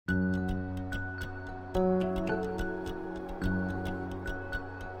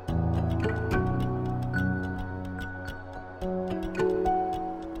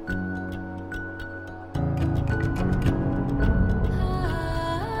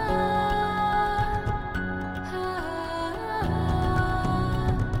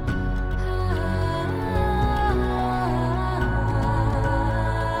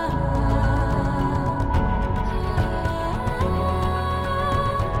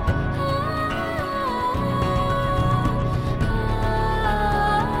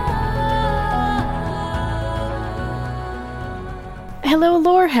Hello,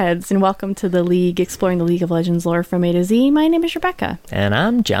 lore heads, and welcome to the League, exploring the League of Legends lore from A to Z. My name is Rebecca. And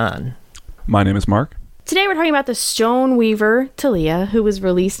I'm John. My name is Mark. Today we're talking about the Stone Weaver, Taliyah, who was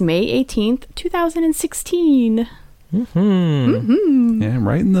released May 18th, 2016. Yeah,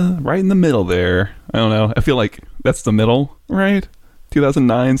 right in the middle there. I don't know. I feel like that's the middle, right?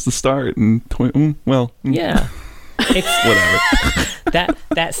 2009's the start, and Yeah, it's whatever.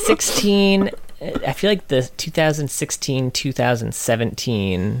 that 16. I feel like the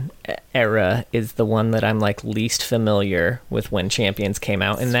 2016-2017 era is the one that I'm like least familiar with when Champions came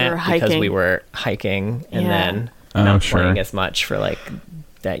out in that, because we were hiking and then not playing as much for like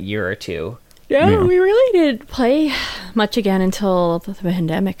that year or two. Yeah, we really didn't play much again until the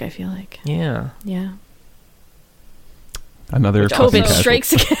pandemic, I feel like. Yeah. Another COVID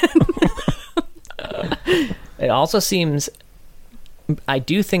strikes again. It also seems... I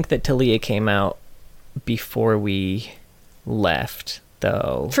do think that Taliyah came out before we left,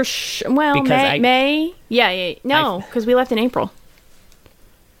 though. For sure. Well, May? Yeah. No, because we left in April.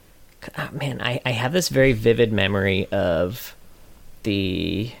 Oh, man, I have this very vivid memory of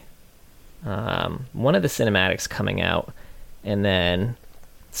the... one of the cinematics coming out, and then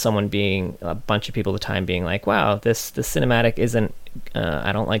a bunch of people at the time being like, wow, this cinematic isn't,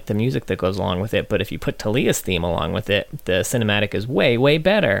 I don't like the music that goes along with it, but if you put Taliyah's theme along with it, the cinematic is way, way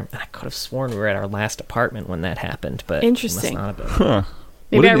better. And I could have sworn we were at our last apartment when that happened, but interesting. It must not have been.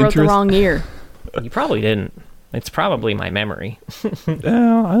 Maybe I wrote the wrong year. You probably didn't. It's probably my memory. I don't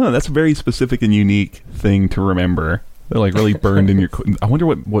know. That's a very specific and unique thing to remember. They're like really burned in your... I wonder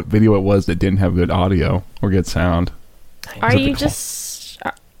what video it was that didn't have good audio or good sound.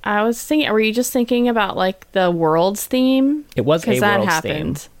 I was thinking, were you just thinking about like the Worlds theme? It was a Worlds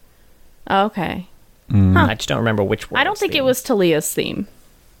theme. Oh, okay. I just don't remember which Worlds I don't think it was Taliyah's theme.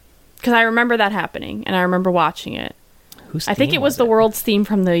 Because I remember that happening, and I remember watching it. I think it was the Worlds theme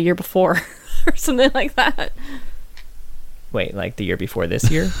from the year before, or something like that. Wait, like the year before this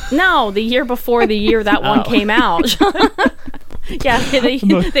year? No, the year before the year that one came out. Yeah,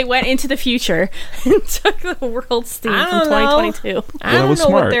 they went into the future and took the World's theme from 2022. I don't know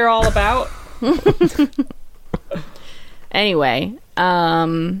what they're all about. Anyway,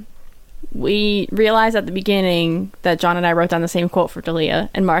 we realized at the beginning that John and I wrote down the same quote for Taliyah,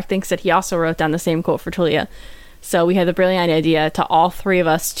 and Mark thinks that he also wrote down the same quote for Taliyah. So we had the brilliant idea to all three of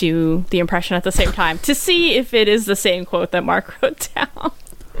us do the impression at the same time to see if it is the same quote that Mark wrote down.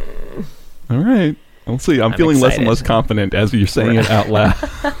 All right. We'll see. I'm feeling excited. Less and less confident as you're saying it out loud.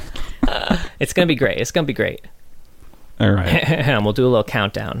 It's going to be great. All right. And we'll do a little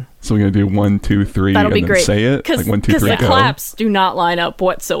countdown. So we're going to do 1, 2, 3, That'll and be great. Say it? Like 1, 2, 3, Because the go. claps do not line up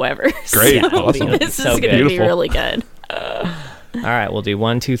whatsoever. Great. So Awesome. This is going to be really good. All right. We'll do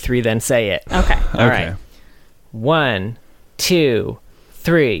 1, 2, 3, then say it. Okay. All right. 1, 2,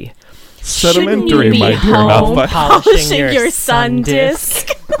 3. Sedimentary, my dear mouth. Polishing your sun disc.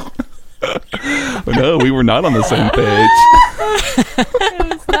 No, we were not on the same page. It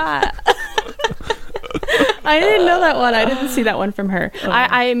was not. I didn't know that one. I didn't see that one from her.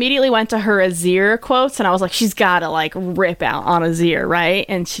 I immediately went to her Azir quotes, and I was like, she's got to like rip out on Azir, right?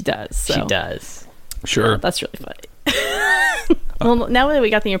 And she does. So. She does. Sure. That's really funny. Well, now that we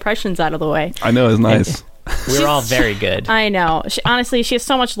got the impressions out of the way. I know, it's nice. We're all very good. I know. Honestly, she has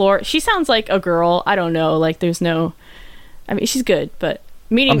so much lore. She sounds like a girl. I don't know. Like, there's no... I mean, she's good, but...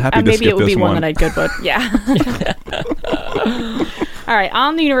 Meaning, maybe it would be one that I'd good with. Yeah. All right.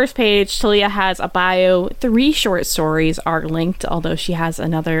 On the universe page, Taliyah has a bio. 3 short stories are linked, although she has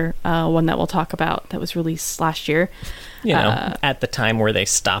another one that we'll talk about that was released last year. You know, at the time where they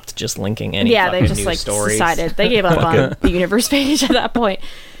stopped just linking any they just like decided. They gave up on the universe page at that point.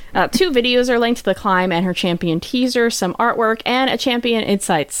 2 videos are linked to the climb and her champion teaser, some artwork, and a champion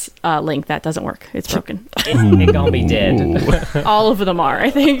insights link that doesn't work. It's broken. It gonna be dead. All of them are, I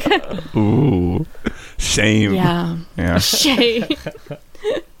think. Ooh, shame. Yeah. Shame.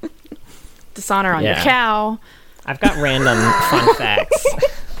 Dishonor on your cow. I've got random fun facts.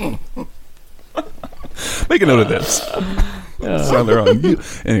 Make a note of this.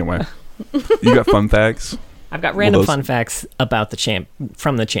 Anyway, you got fun facts? I've got random fun facts about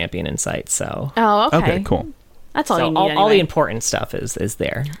from the champion insight. So. Oh, okay. Okay, cool. That's all you need. All the important stuff is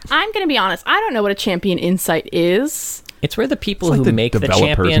there. I'm going to be honest. I don't know what a champion insight is. It's where the people who make the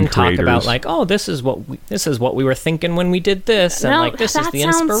champion talk about like, oh, this is what we were thinking when we did this, and like this is the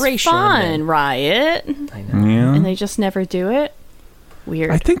inspiration. That sounds fun, Riot. I know. Yeah. And they just never do it.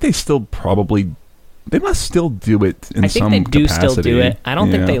 Weird. I think they still probably. They must still do it in some capacity. I think they do still do it. I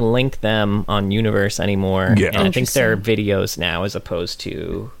don't think they link them on Universe anymore. Yeah. And I think they're videos now as opposed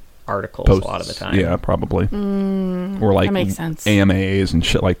to articles posts. a lot of the time. Yeah, probably. Or like that makes sense. AMAs and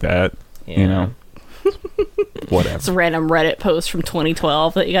shit like that. Yeah. You know, whatever. It's a random Reddit post from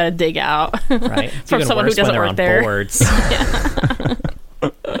 2012 that you got to dig out. Right. It's From even someone who worse when doesn't they're work on there. boards.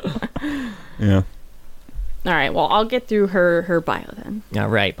 Yeah. All right, well, I'll get through her bio then. All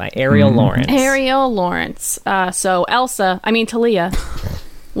right, by Ariel Lawrence. Ariel Lawrence. So Taliyah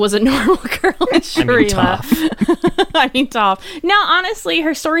was a normal girl in Shurima. I mean, Toph. Now, honestly,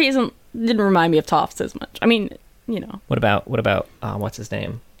 her story didn't remind me of Toph's as much. I mean, you know. What about what's his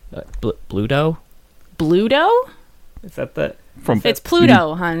name? Bluto? Bluto? Is that the... It's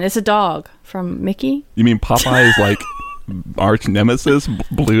Pluto, hon. It's a dog from Mickey. You mean Popeye's like arch nemesis,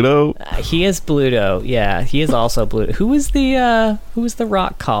 Bluto? He is Bluto. Yeah, he is also Bluto. Who was the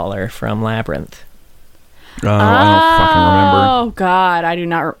rock caller from Labyrinth? Oh, I don't fucking remember. Oh, God. I do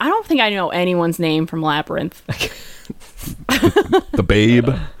not. I don't think I know anyone's name from Labyrinth. The Babe.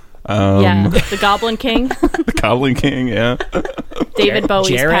 Yeah, the Goblin King. The Goblin King, yeah. David Bowie's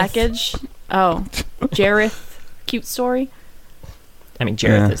Jareth? package. Oh, Jareth. Cute story. I mean,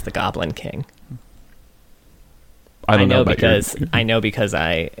 Jareth Yeah. is the Goblin King. I don't know about because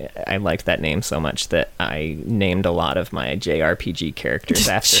I liked that name so much that I named a lot of my JRPG characters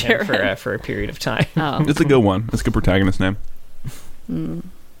after him for a period of time. Oh. It's a good one. It's a good protagonist name.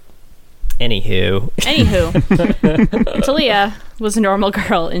 Anywho, Taliyah was a normal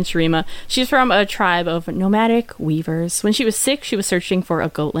girl in Shurima. She's from a tribe of nomadic weavers. When she was 6, she was searching for a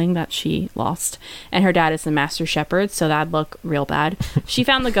goatling that she lost, and her dad is the master shepherd, so that'd look real bad. She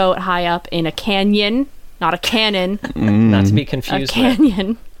found the goat high up in a canyon, not a cannon, not to be a confused with.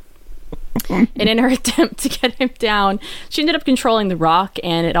 canyon. And in her attempt to get him down, she ended up controlling the rock,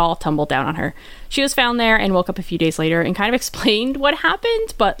 and it all tumbled down on her. She was found there and woke up a few days later and kind of explained what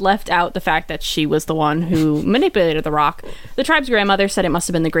happened, but left out the fact that she was the one who manipulated the rock. The tribe's grandmother said it must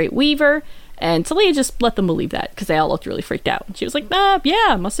have been the Great Weaver, and Taliyah just let them believe that because they all looked really freaked out. She was like,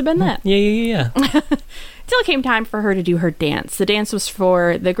 yeah, must have been that. Yeah. Until it came time for her to do her dance. The dance was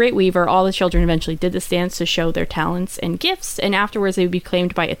for the Great Weaver. All the children eventually did this dance to show their talents and gifts, and afterwards they would be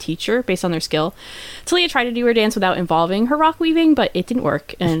claimed by a teacher based on their skill. Taliyah tried to do her dance without involving her rock weaving, but it didn't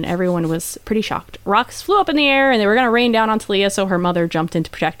work, and everyone was pretty shocked. Rocks flew up in the air, and they were going to rain down on Taliyah, so her mother jumped in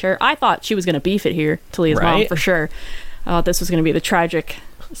to protect her. I thought she was going to beef it here, Taliyah's mom, for sure. I thought this was going to be the tragic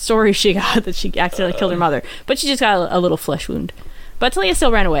story she got, that she accidentally killed her mother, but she just got a little flesh wound. But Taliyah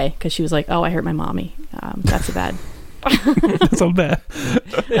still ran away because she was like, "Oh, I hurt my mommy. That's a bad. That's so bad.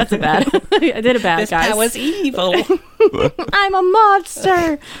 That's a bad. I did a bad, guys. That was evil. I'm a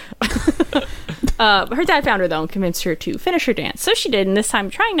monster." Her dad found her though and convinced her to finish her dance. So she did, and this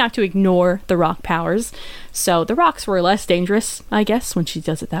time trying not to ignore the rock powers. So the rocks were less dangerous, I guess, when she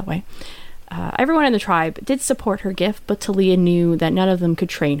does it that way. Everyone in the tribe did support her gift, but Taliyah knew that none of them could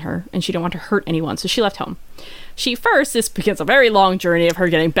train her, and she didn't want to hurt anyone, so she left home. This begins a very long journey of her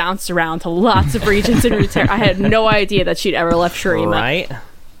getting bounced around to lots of regions in Runeterra. I had no idea that she'd ever left Shurima. Right?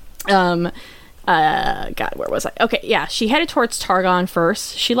 God, where was I? Okay, yeah, she headed towards Targon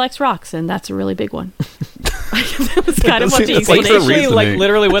first. She likes rocks, and that's a really big one. That was kind of what the That's like the explanation. reasoning.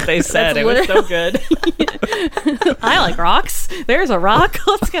 Literally what they said. It was so good. I like rocks. There's a rock.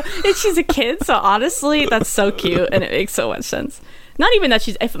 Let's go. And she's a kid, so honestly, that's so cute, and it makes so much sense. Not even that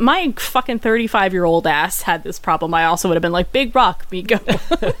if my fucking 35-year-old ass had this problem, I also would have been like, big rock, me go.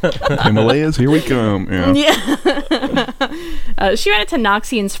 Himalayas, here we come. Yeah. She ran into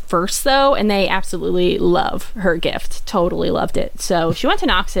Noxians first, though, and they absolutely love her gift. Totally loved it. So she went to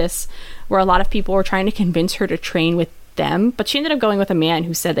Noxus, where a lot of people were trying to convince her to train with them, but she ended up going with a man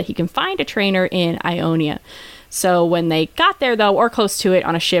who said that he can find a trainer in Ionia. So when they got there, though, or close to it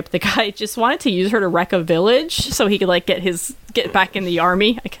on a ship, the guy just wanted to use her to wreck a village so he could like get back in the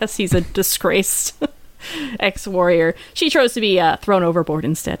army. I guess he's a disgraced ex-warrior. She chose to be thrown overboard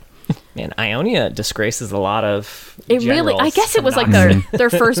instead. Man, Ionia disgraces a lot of I guess it was like their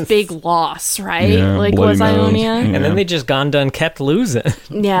first big loss, right? Yeah, like bloody was nose. Ionia. Yeah. And then they just kept losing.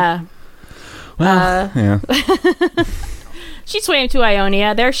 Yeah. Yeah. She swam to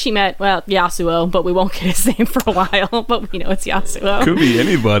Ionia. There she met, Yasuo, but we won't get his name for a while, but we know it's Yasuo. Could be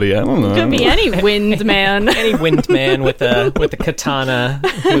anybody. I don't know. Could be any wind man. Any wind man with a katana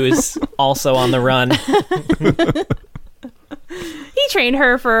who is also on the run. He trained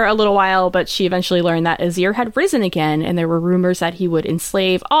her for a little while, but she eventually learned that Azir had risen again, and there were rumors that he would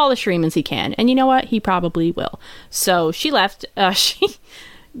enslave all the Shurimans he can. And you know what? He probably will. So she left. She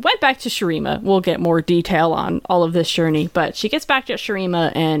went back to Shurima. We'll get more detail on all of this journey, but she gets back to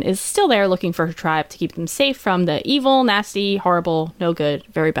Shurima and is still there looking for her tribe to keep them safe from the evil, nasty, horrible, no good,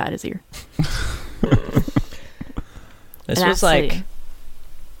 very bad Azir. This was like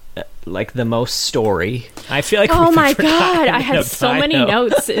like the most story. I feel like oh my god, I had so many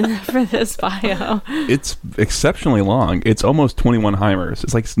notes for this bio. It's exceptionally long. It's almost 21 Heimers.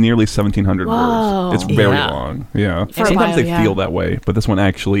 It's like nearly 1,700 Whoa. words. It's very Yeah. long. Yeah. For a Sometimes bio, they yeah. feel that way, but this one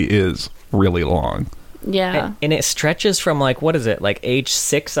actually is really long. Yeah. And it stretches from like, what is it, like age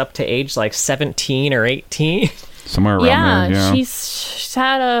 6 up to age like 17 or 18? Somewhere around there. Yeah. She's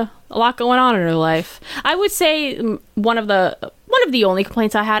had a lot going on in her life. I would say one of the only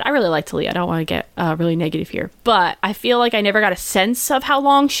complaints I had, I really like Taliyah. I don't want to get really negative here, but I feel like I never got a sense of how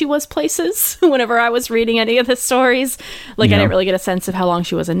long she was places whenever I was reading any of the stories. Like, Yeah. I didn't really get a sense of how long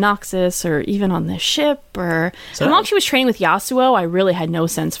she was in Noxus or even on the ship, or how long she was training with Yasuo. I really had no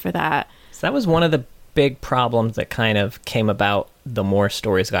sense for that. So that was one of the big problems that kind of came about the more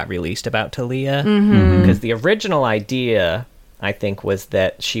stories got released about Taliyah. Because the original idea, I think, was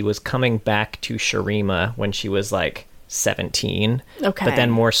that she was coming back to Shurima when she was like 17. Okay. But then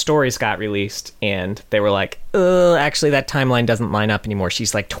more stories got released and they were like, actually that timeline doesn't line up anymore.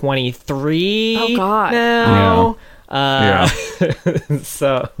 She's like 23 Oh, God. now. Yeah.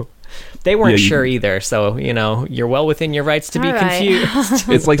 So they weren't Yeah, sure either. So, you're well within your rights to be All right. confused.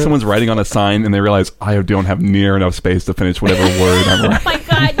 It's like someone's writing on a sign and they realize, I don't have near enough space to finish whatever word I'm Oh writing. my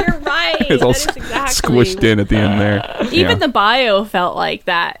god, you're right. It's all That is exactly. squished in at the end there. Even the bio felt like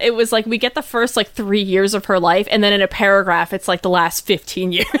that. It was like we get the first like 3 years of her life, and then in a paragraph, it's like the last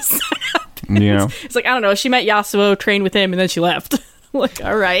 15 years. Yeah. It's like, I don't know, she met Yasuo, trained with him, and then she left. Like,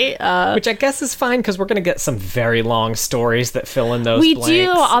 all right. Which I guess is fine because we're going to get some very long stories that fill in those We blanks. do,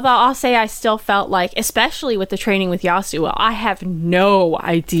 although I'll say I still felt like, especially with the training with Yasuo, I have no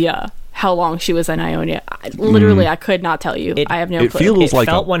idea how long she was in Ionia. Literally, I could not tell you. I have no it clue. feels It like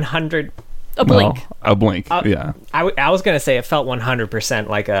felt a- 100. a blink. Well, a blink. Yeah. I was going to say it felt 100%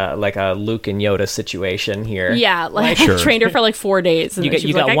 like a Luke and Yoda situation here. Yeah, like Sure. I trained her for like 4 days. And You then got she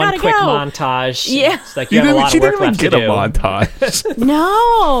you was got like, one I gotta quick go. montage. Yeah. It's like you have a lot she of work didn't even left to get a do. montage.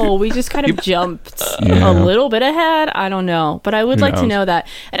 No, we just kind of jumped Yeah. a little bit ahead. I don't know. But I would Who like to knows? know that.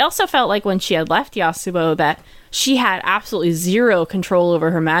 It also felt like when she had left Yasuo that she had absolutely zero control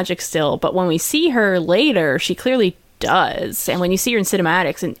over her magic still. But when we see her later, she clearly does. And when you see her in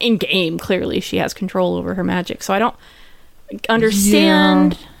cinematics and in game, clearly she has control over her magic. So I don't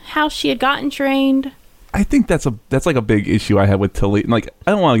understand how she had gotten trained. I think that's like a big issue I had with Taliyah. Like,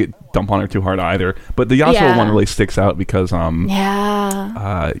 I don't want to get dump on her too hard either, but the Yasuo Yeah. one really sticks out because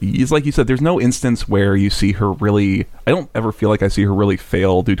Yeah. it's like you said, there's no instance where you see her really. I don't ever feel like I see her really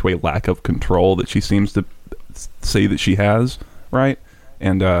fail due to a lack of control that she seems to say that she has, right?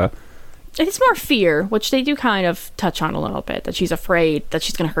 And It's more fear, which they do kind of touch on a little bit, that she's afraid that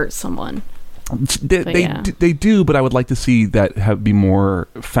she's going to hurt someone. they do, but I would like to see that be more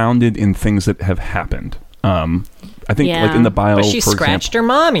founded in things that have happened. I think, like in the bio, But she for scratched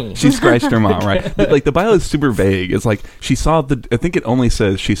example, her mommy. she scratched her mom, right? But, like, the bio is super vague. It's like she saw I think it only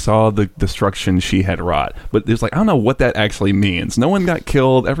says she saw the destruction she had wrought. But there's like, I don't know what that actually means. No one got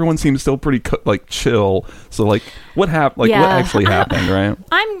killed. Everyone seems still pretty chill. So like, what happened? Like, what actually happened, right?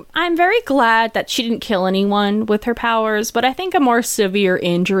 I'm very glad that she didn't kill anyone with her powers, but I think a more severe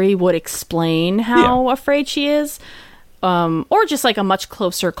injury would explain how afraid she is, or just like a much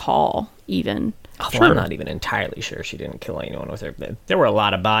closer call, even. Although I'm not even entirely sure she didn't kill anyone with her. There were a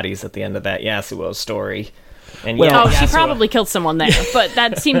lot of bodies at the end of that Yasuo story. And She probably killed someone there, but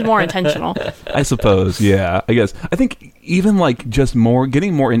that seemed more intentional. I suppose, yeah. I guess. I think even like just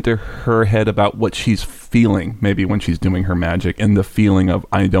getting more into her head about what she's feeling, maybe when she's doing her magic, and the feeling of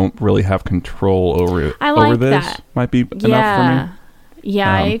I don't really have control over I like over this that. might be enough for me.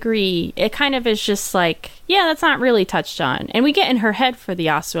 Yeah, I agree. It kind of is just like, that's not really touched on. And we get in her head for the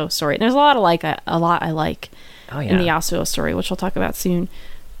Yasuo story. There's a lot I like in the Yasuo story, which we'll talk about soon.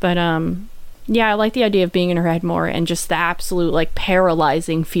 But I like the idea of being in her head more and just the absolute like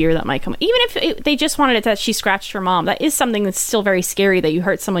paralyzing fear that might come. Even if they just wanted it that she scratched her mom, that is something that's still very scary, that you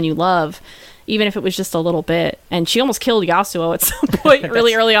hurt someone you love, even if it was just a little bit. And she almost killed Yasuo at some point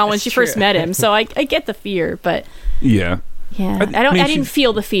really early on when she first met him. So I get the fear, but yeah. I didn't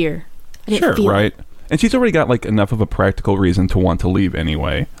feel the fear. I didn't feel right. it. And she's already got like enough of a practical reason to want to leave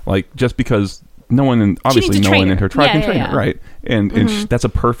anyway. Like, just because no one in her tribe can train her, right? And that's a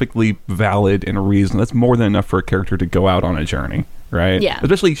perfectly valid and reason. That's more than enough for a character to go out on a journey, right? Yeah.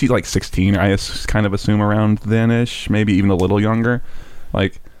 Especially she's like 16. I kind of assume around then-ish, maybe even a little younger.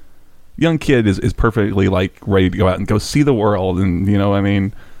 Like, young kid is perfectly like ready to go out and go see the world,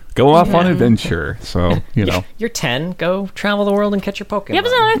 and go off on adventure. So, You're 10. Go travel the world and catch your Pokemon. Yeah,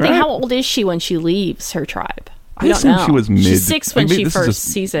 but another thing, Right. how old is she when she leaves her tribe? I assume she was mid. She's 6 when I mean, she this is first just-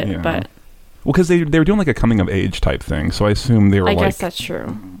 sees it, yeah. but Well, because they were doing like a coming of age type thing, so I assume they were I guess that's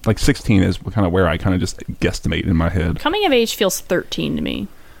true. Like 16 is kind of where I kind of just guesstimate in my head. Coming of age feels 13 to me.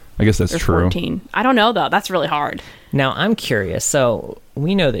 I guess that's or true. 14. I don't know though. That's really hard. Now I'm curious. So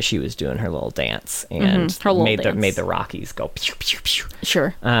we know that she was doing her little dance and made the Rockies go pew pew pew.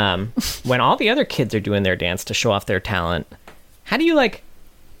 Sure. When all the other kids are doing their dance to show off their talent, how do you like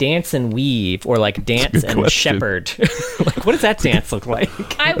dance and weave or like dance and shepherd? Like, what does that dance look like?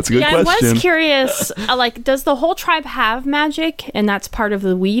 That's a good question. I was curious. Like, does the whole tribe have magic, and that's part of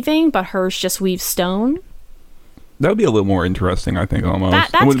the weaving, but hers just weaves stone? That would be a little more interesting, I think, almost.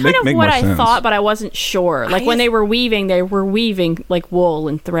 That's kind of what I thought, but I wasn't sure. Like, when they were weaving like wool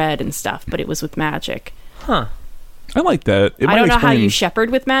and thread and stuff, but it was with magic. Huh. I like that. I don't know how you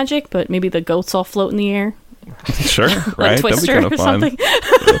shepherd with magic, but maybe the goats all float in the air. Sure, right? Like Twister That'd be or kind of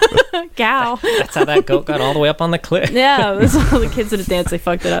something. Gow. That's how that goat got all the way up on the cliff. Yeah, it was all the kids at a dance. They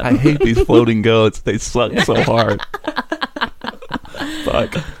fucked it up. I hate these floating goats. They suck so hard.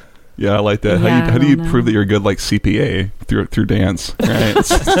 Fuck. Yeah, I like that. Yeah, how do you prove that you're a good like CPA through dance? Right?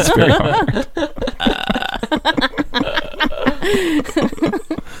 It's very hard.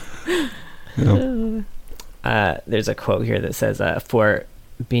 Yeah. There's a quote here that says, "For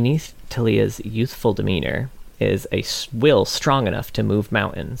beneath Taliyah's youthful demeanor is a will strong enough to move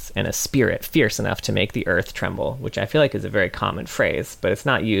mountains and a spirit fierce enough to make the earth tremble," which I feel like is a very common phrase, but it's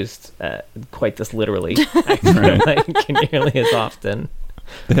not used quite this literally. I feel like nearly as often.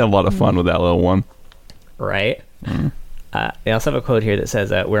 They had a lot of fun with that little one. Right? They also have a quote here that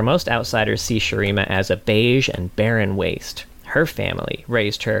says, "Where most outsiders see Shurima as a beige and barren waste, her family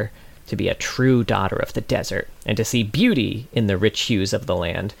raised her to be a true daughter of the desert and to see beauty in the rich hues of the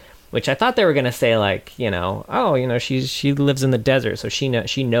land." Which I thought they were going to say, like, she lives in the desert, so she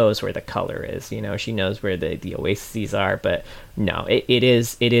knows where the color is, she knows where the oases are, but no, it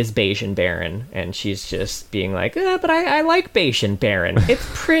is beige and barren, and she's just being like, but I like beige and barren. It's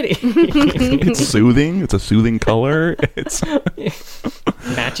pretty. It's soothing. It's a soothing color. It's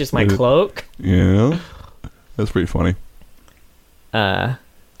matches my cloak. Yeah, that's pretty funny.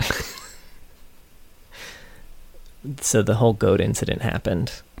 So the whole goat incident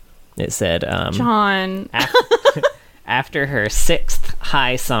happened. It said, John. After her 6th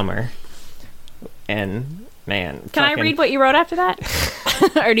high summer, and man, can I read what you wrote after that?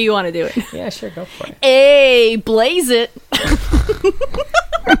 Or do you want to do it? Yeah, sure, go for it. Hey, blaze it.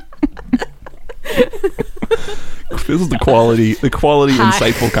 This is the quality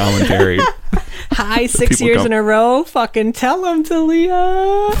insightful commentary. Hi, 6 years in a row. Fucking tell them,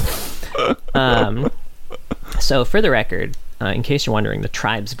 Taliyah. So for the record, in case you're wondering, the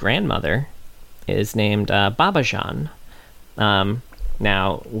tribe's grandmother is named Babajan.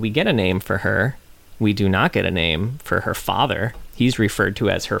 Now, we get a name for her. We do not get a name for her father. He's referred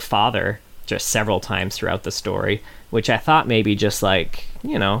to as her father just several times throughout the story, which I thought maybe just like,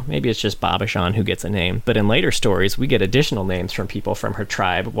 maybe it's just Babajan who gets a name. But in later stories, we get additional names from people from her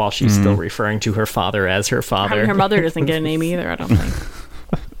tribe while she's still referring to her father as her father. I mean, her mother doesn't get a name either, I don't think.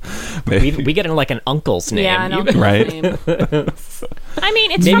 We get like an uncle's name. Yeah, an uncle's right? name. I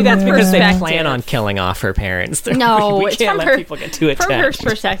mean, it's maybe from that's her because they perspective. plan on killing off her parents. No, we it's can't from let her people get too attached.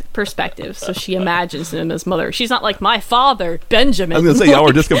 From her perspective, so she imagines him as mother. She's not like my father, Benjamin. I was gonna say y'all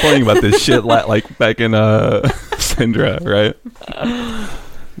were just complaining about this shit like back in Syndra, right?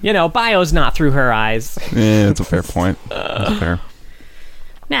 Bio's not through her eyes. Yeah, that's a fair point. That's fair.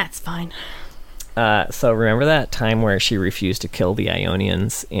 Nah, it's fine. So remember that time where she refused to kill the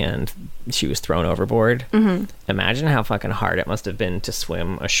Ionians and she was thrown overboard? Mm-hmm. Imagine how fucking hard it must have been to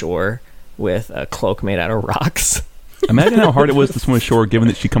swim ashore with a cloak made out of rocks. Imagine how hard it was to swim ashore given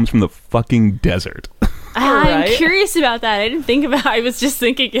that she comes from the fucking desert. I'm curious about that. I didn't think about it. I was just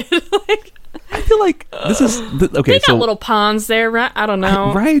thinking it. Like, I feel like this is... okay, they got little ponds there, right? I don't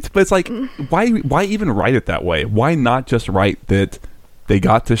know. Right, but it's like, why even write it that way? Why not just write that... They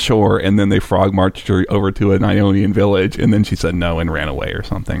got to shore and then they frog marched her over to an Ionian village and then she said no and ran away or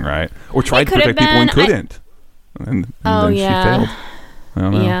something, right? Or tried to protect people and couldn't. And then she failed. I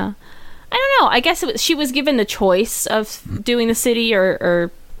don't know. Yeah. I don't know. I guess she was given the choice of doing the city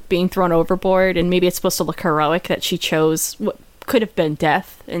or being thrown overboard, and maybe it's supposed to look heroic that she chose what could have been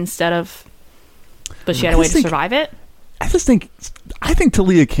death instead of... But she had a way to survive it. I think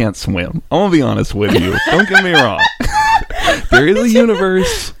Taliyah can't swim. I'm gonna be honest with you. Don't get me wrong. There is a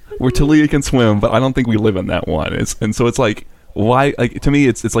universe where Taliyah can swim, but I don't think we live in that one. And so it's like, why? Like, to me,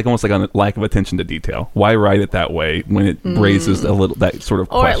 it's like almost like a lack of attention to detail. Why write it that way when it raises a little that sort of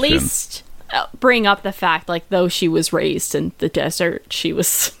question? Or at least, bring up the fact, like, though she was raised in the desert, she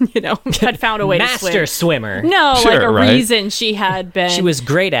was, had found a way to swim. Master swimmer. No, Sure, like a right? reason she had been. She was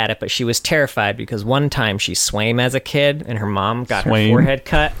great at it, but she was terrified because one time she swam as a kid and her mom got her Swam. forehead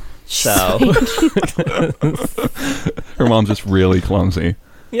cut. So Her mom's just really clumsy.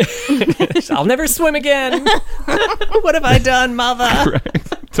 I'll never swim again. What have I done, mother? Right.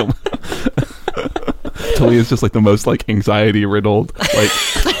 Taliyah's just like the most like anxiety riddled like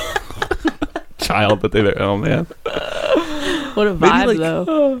child that they've. Oh man. What a vibe,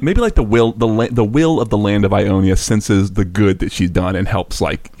 though. Maybe like the will of the land of Ionia senses the good that she's done and helps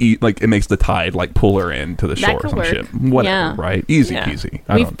like eat, like it makes the tide like pull her into the shore or could some work. shit. Whatever, Yeah. right? Easy Yeah. peasy.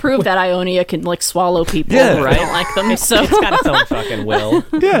 We've proved that Ionia can, like, swallow people Yeah. who Right. don't like them. So It's got its own fucking will.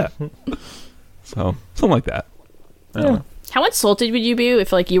 Yeah. So something like that. I don't know. how insulted would you be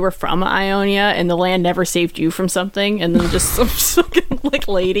if, like, you were from Ionia and the land never saved you from something, and then just some fucking, like,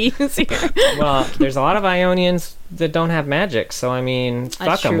 lady is here? Well, there's a lot of Ionians that don't have magic, so I mean,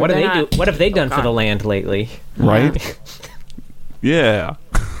 fuck them. true. What do They're they do? not- What have they done for God. the land lately? Right? Yeah.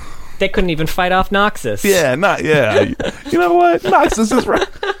 They couldn't even fight off Noxus. Yeah, not yeah. You know what? Noxus is right.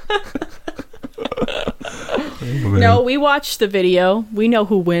 No, we watched the video. We know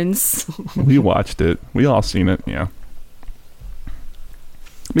who wins. We watched it. We all seen it. Yeah.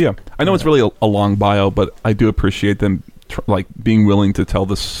 But yeah, I know it's really a long bio, but I do appreciate them like being willing to tell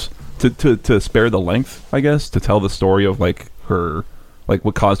this to spare the length, I guess, to tell the story of like her, like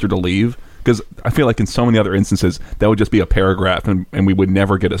what caused her to leave. Because I feel like in so many other instances that would just be a paragraph, and we would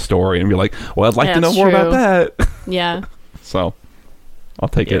never get a story, and be like, well, I'd like Yeah, to know it's more true. about that. Yeah. So I'll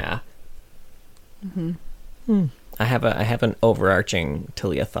take it. Yeah. I have an overarching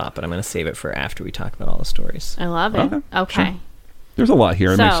Taliyah thought, but I'm going to save it for after we talk about all the stories. I love it. Okay, Okay. sure. There's a lot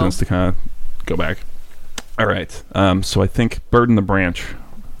here. It makes So- sense to kind of go back. All right. So I think Bird in the Branch.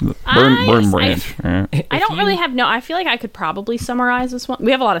 Bird and Branch. All right. I don't really have I feel like I could probably summarize this one.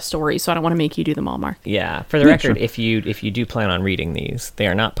 We have a lot of stories, so I don't want to make you do them all, Mark. Yeah, for the Yeah, record, sure. if you do plan on reading these, they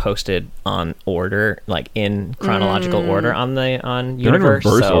are not posted on order, like in chronological order on They're in Universe.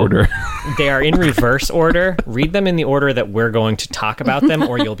 reverse so order. They are in reverse order. Read them in the order that we're going to talk about them,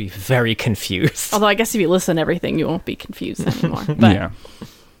 or you'll be very confused. Although I guess if you listen to everything, you won't be confused anymore. But Yeah.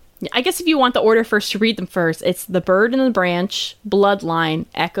 I guess if you want the order first to read them first, it's The Bird in the Branch, Bloodline,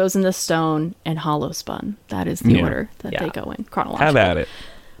 Echoes in the Stone, and Hollow Spun. That is the Yeah. order that Yeah. they go in chronologically. Have at it.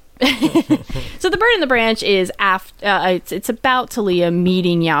 So The Bird in the Branch is it's about Taliyah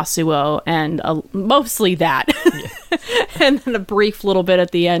meeting Yasuo and mostly that. And then a brief little bit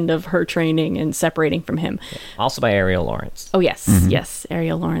at the end of her training and separating from him. Also by Ariel Lawrence. Oh, yes. Yes,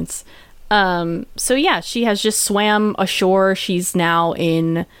 Ariel Lawrence. So yeah, she has just swam ashore. She's now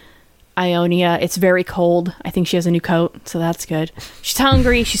in Ionia. It's very cold. I think she has a new coat, so that's good. She's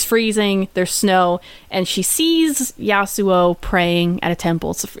hungry. She's freezing. There's snow, and she sees Yasuo praying at a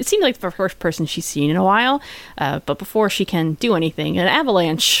temple. It seems like the first person she's seen in a while. But before she can do anything, an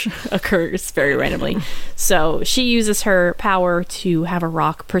avalanche occurs very randomly. So she uses her power to have a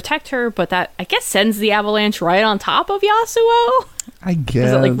rock protect her, but that I guess sends the avalanche right on top of Yasuo. I guess.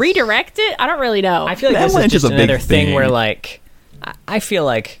 Does it like redirect it? I don't really know. I feel like The this is avalanche just is a big another thing thing. where, like, I feel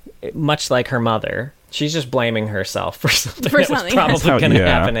like, much like her mother, she's just blaming herself for something that was something. probably That's how- going to yeah.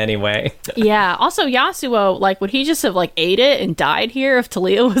 happen anyway. Yeah. Also, Yasuo, like, would he just have like ate it and died here if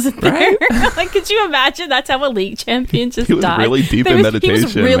Taliyah wasn't there? Like, could you imagine? That's how a league champion just He was died. really deep He in was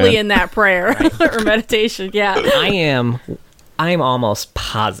meditation, really man. in that prayer or meditation. Yeah. I'm almost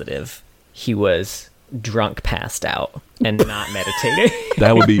positive he was drunk, passed out, and not meditating.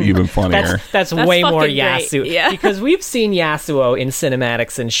 That would be even funnier. That's That's way more fucking great, Yasuo. yeah. Because we've seen Yasuo in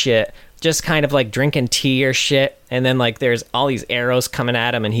cinematics and shit, just kind of like drinking tea or shit, and then like there's all these arrows coming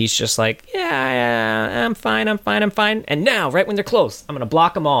at him, and he's just like, yeah, I'm fine. And now, right when they're close, I'm gonna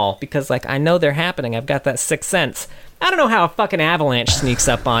block them all because like I know they're happening. I've got that sixth sense. I don't know how a fucking avalanche sneaks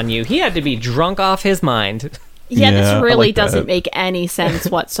up on you. He had to be drunk off his mind. Yeah, Yeah, this I really like that. doesn't make any sense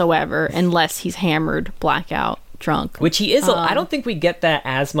whatsoever unless he's hammered, blackout, drunk. Which he is. I don't think we get that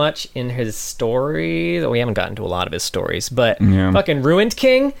as much in his story. Though we haven't gotten to a lot of his stories. But Yeah. fucking Ruined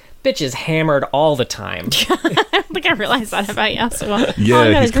King, bitch is hammered all the time. I don't think I realized that about Yasuo. Yeah, oh,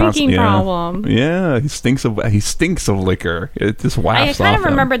 he got a he's drinking yeah. problem. Yeah, he stinks of liquor. It just I wafts kind off of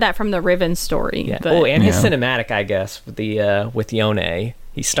him. remembered that from the Riven story. Yeah. But Oh, and his Yeah. cinematic, I guess, with the with Yone.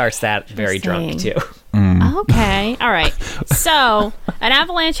 He starts that very drunk too. Interesting. Okay. All right. So an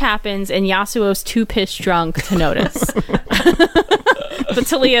avalanche happens and Yasuo's too pissed drunk to notice. But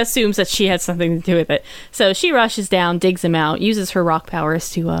Taliyah assumes that she had something to do with it. So she rushes down, digs him out, uses her rock powers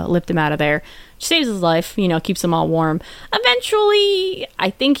to lift him out of there. She saves his life, keeps him all warm. Eventually,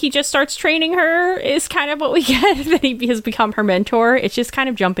 I think he just starts training her, is kind of what we get, that he has become her mentor. It's just kind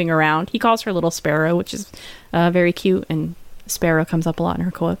of jumping around. He calls her Little Sparrow, which is very cute, and Sparrow comes up a lot in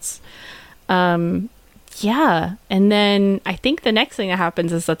her quotes. Yeah, and then I think the next thing that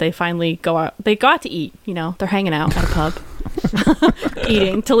happens is that they finally go out. They go out to eat, they're hanging out at a pub.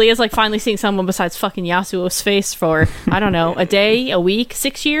 Eating. Taliyah's like finally seeing someone besides fucking Yasuo's face for, I don't know, a day, a week,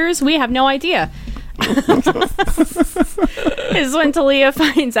 6 years? We have no idea. Is when Taliyah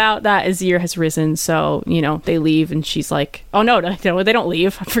finds out that Azir has risen, so, they leave, and she's like, oh no, they don't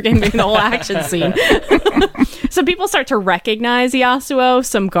leave. I'm forgetting the whole action scene. So people start to recognize Yasuo.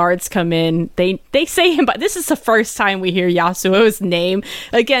 Some guards come in. They say him, but this is the first time we hear Yasuo's name.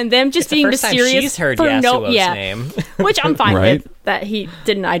 Again, them just being mysterious. She's heard Yasuo's name. Which I'm fine Right? with, that he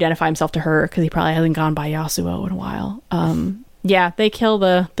didn't identify himself to her, because he probably hasn't gone by Yasuo in a while. Yeah, they kill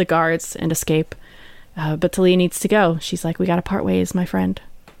the guards and escape. But Taliyah needs to go. She's like, we gotta part ways, my friend.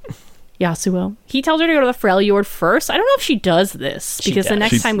 Yasuo. He tells her to go to the Freljord first. I don't know if she does this, because the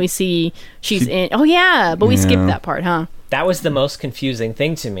next time we see she's in... Oh, yeah, but we skipped that part, huh? That was the most confusing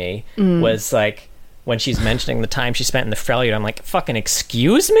thing to me, was like, when she's mentioning the time she spent in the Freljord, I'm like, fucking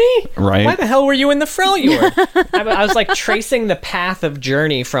excuse me? Right. Why the hell were you in the Freljord? I was like tracing the path of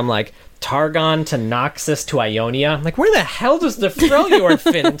journey from like Targon to Noxus to Ionia. I'm like, where the hell does the Freljord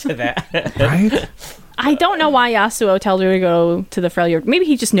fit into that? Right? I don't know why Yasuo tells her to go to the Freljord. Maybe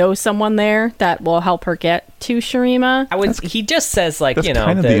he just knows someone there that will help her get to Shurima. He just says, like, That's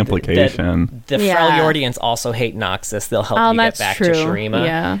kind of the implication. The Freljordians also hate Noxus. They'll help you get back to Shurima.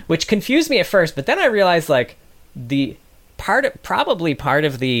 Yeah. Which confused me at first, but then I realized, like, the part of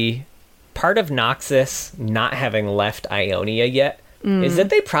Noxus not having left Ionia yet is that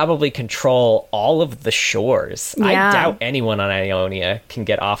they probably control all of the shores. Yeah. I doubt anyone on Ionia can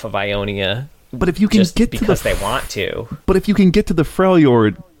get off of Ionia. But if you can just get because they want to. But if you can get to the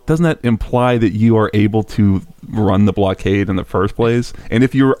Freljord, doesn't that imply that you are able to run the blockade in the first place? And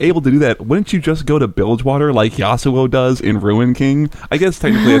if you're able to do that, wouldn't you just go to Bilgewater like Yasuo does in Ruin King? I guess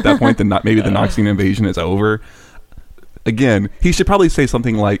technically at that point, maybe the Noxian invasion is over. Again, he should probably say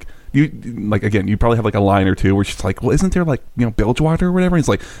something like, you probably have like a line or two where she's like, well, isn't there like, Bilgewater or whatever? And he's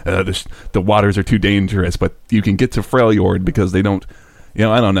like, the waters are too dangerous, but you can get to Freljord because they don't...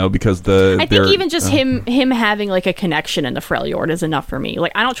 I don't know, because I think even just him having like a connection in the Freljord is enough for me.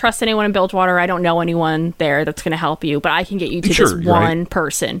 Like, I don't trust anyone in Bilgewater. I don't know anyone there that's going to help you, but I can get you to this one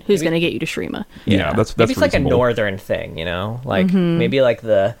person who's going to get you to Shurima. Yeah, that's maybe it's reasonable. like a northern thing, like maybe like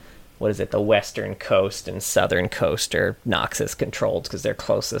the western coast and southern coast are Noxus controlled because they're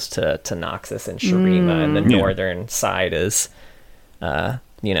closest to Noxus and Shurima, and the northern side is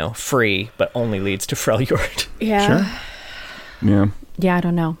free but only leads to Freljord. Yeah. Sure. Yeah. Yeah, I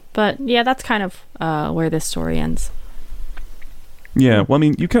don't know. But yeah, that's kind of where this story ends. Yeah, well, I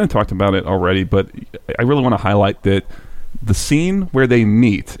mean, you kind of talked about it already, but I really want to highlight that the scene where they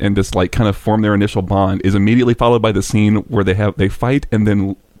meet and just like kind of form their initial bond is immediately followed by the scene where they fight and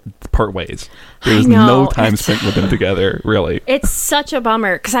then part ways. There's no time spent with them together, really. It's such a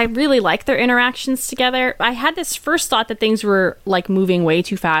bummer because I really like their interactions together. I had this first thought that things were like moving way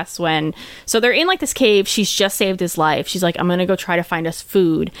too fast so they're in like this cave. She's just saved his life. She's like, I'm gonna go try to find us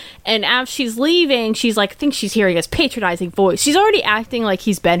food. And as she's leaving, she's like, I think she's hearing his patronizing voice. She's already acting like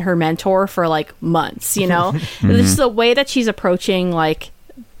he's been her mentor for like months, This is the way that she's approaching, like,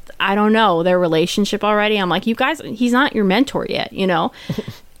 I don't know, their relationship already. I'm like, you guys, he's not your mentor yet,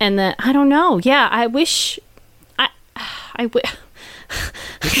 And then, I don't know. Yeah, I wish... I want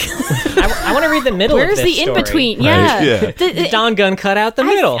to read the middle Where's of this the story. in-between? Right, Yeah. The Dawn gun cut out the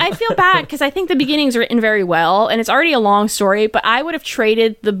middle. I feel bad because I think the beginning's written very well, and it's already a long story, but I would have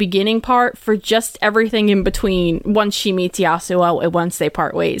traded the beginning part for just everything in between once she meets Yasuo and once they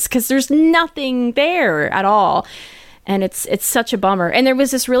part ways, because there's nothing there at all. And it's such a bummer. And there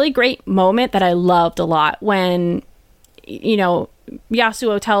was this really great moment that I loved a lot when,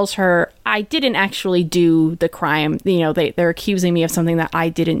 Yasuo tells her, I didn't actually do the crime. They're accusing me of something that I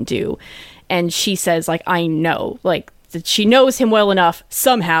didn't do. And she says, like, I know. Like, that she knows him well enough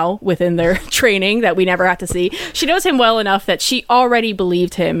somehow within their training that we never got to see. She knows him well enough that she already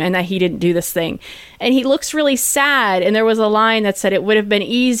believed him and that he didn't do this thing. And he looks really sad. And there was a line that said it would have been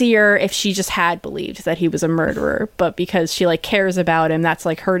easier if she just had believed that he was a murderer. But because she like cares about him, that's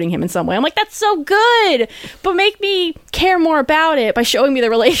like hurting him in some way. I'm like, that's so good. But make me care more about it by showing me the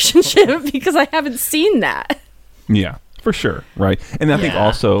relationship because I haven't seen that. Yeah, for sure. Right. And I think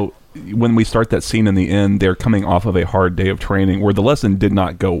also when we start that scene in the end, they're coming off of a hard day of training where the lesson did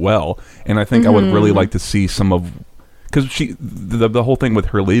not go well, and I think I would really like to see some of, because the whole thing with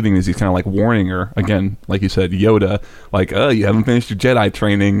her leaving is he's kind of like warning her again, like you said, Yoda, like, oh, you haven't finished your Jedi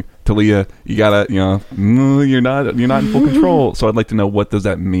training, Taliyah, you gotta, you're not in full control. So I'd like to know, what does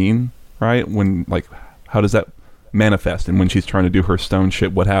that mean, right? When, like, how does that manifest, and when she's trying to do her stone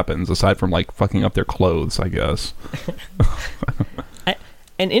shit, what happens aside from like fucking up their clothes, I guess.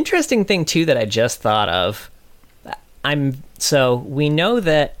 An interesting thing too that I just thought of, so we know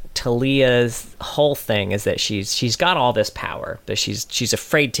that Taliyah's whole thing is that she's got all this power, but she's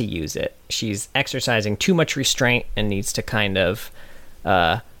afraid to use it. She's exercising too much restraint and needs to kind of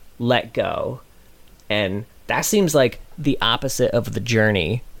let go. And that seems like the opposite of the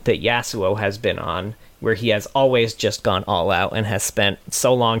journey that Yasuo has been on, where he has always just gone all out and has spent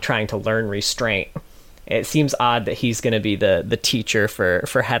so long trying to learn restraint. It seems odd that he's going to be the teacher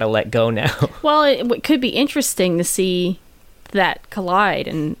for how to let go now. Well, it could be interesting to see that collide,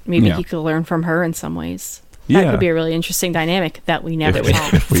 and maybe he could learn from her in some ways. That could be a really interesting dynamic that we never saw.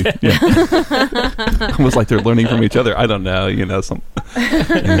 Almost like they're learning from each other. I don't know, some.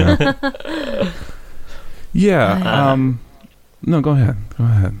 No, go ahead.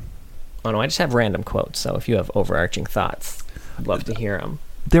 Oh no, I just have random quotes. So if you have overarching thoughts, I'd love to hear them.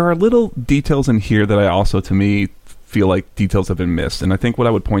 There are little details in here that I also, to me, feel like details have been missed. And I think what I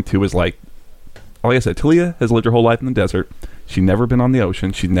would point to is, like I said, Taliyah has lived her whole life in the desert. She's never been on the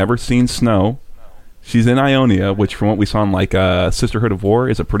ocean. She's never seen snow. She's in Ionia, which from what we saw in like Sisterhood of War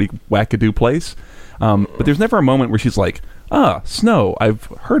is a pretty wackadoo place. But there's never a moment where she's like, snow. I've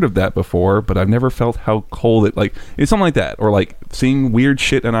heard of that before, but I've never felt how cold it's something like that. Or like seeing weird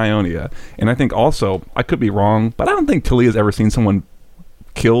shit in Ionia. And I think also, I could be wrong, but I don't think Taliyah's ever seen someone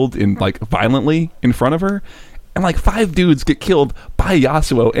killed violently in front of her, and like 5 dudes get killed by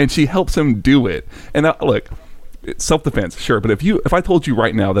Yasuo, and she helps him do it. And look, it's self-defense, sure, but if I told you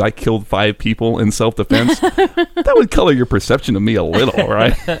right now that I killed 5 people in self-defense, that would color your perception of me a little,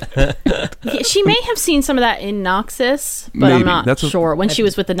 right? She may have seen some of that in Noxus, but maybe. I'm not sure when she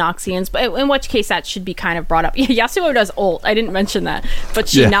was with the Noxians, but in which case that should be kind of brought up. Yasuo does ult, I didn't mention that, but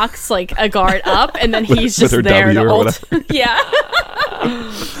she knocks like a guard up, and then he's just there to ult. Yeah.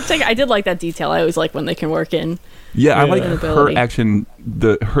 I did like that detail. I always like when they can work in. Yeah, I like her action,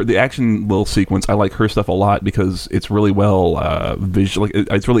 the action little sequence. I like her stuff a lot because it's really well visual.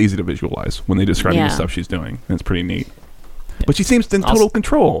 It's really easy to visualize when they describe the stuff she's doing, and it's pretty neat. But she seems in total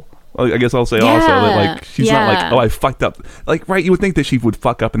control. I guess I'll say also that she's not like, oh, I fucked up. Like, right, you would think that she would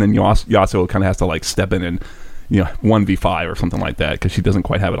fuck up, and then Yasuo kind of has to like step in and 1v5 or something like that because she doesn't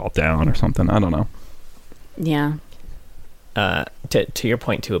quite have it all down or something. I don't know. Yeah. To your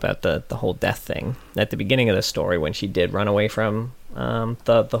point too about the whole death thing at the beginning of the story, when she did run away from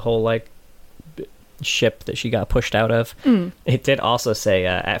the whole like ship that she got pushed out of, it did also say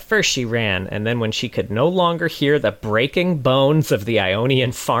at first she ran, and then when she could no longer hear the breaking bones of the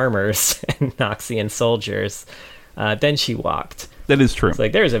Ionian farmers and Noxian soldiers, then she walked. That is true. It's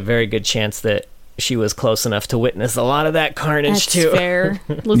like there's a very good chance that she was close enough to witness a lot of that carnage. That's too. Fair.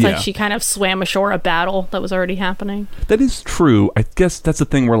 Looks like she kind of swam ashore a battle that was already happening. That is true. I guess that's the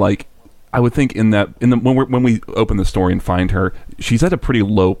thing where, like, I would think when we open the story and find her, she's at a pretty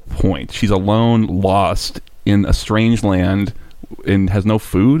low point. She's alone, lost in a strange land, and has no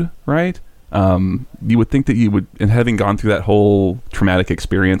food. Right? You would think that you would, and having gone through that whole traumatic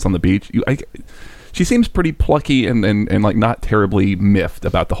experience on the beach, she seems pretty plucky and like not terribly miffed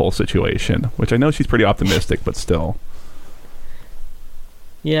about the whole situation, which I know she's pretty optimistic, but still.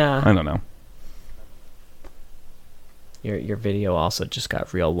 Yeah. I don't know. Your video also just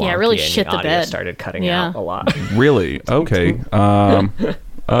got real wonky. Yeah, really and shit the the audio bed. started cutting out a lot. Really? Okay. I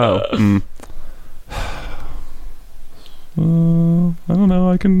don't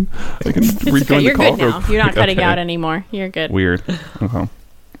know. I can rejoin the call. You're good now. You're not cutting out anymore. You're good. Weird.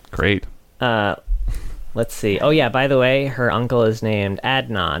 Great. Let's see. Oh yeah, by the way, her uncle is named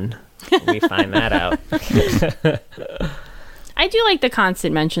Adnan. We find that out. I do like the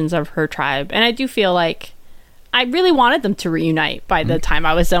constant mentions of her tribe, and I do feel like I really wanted them to reunite by the time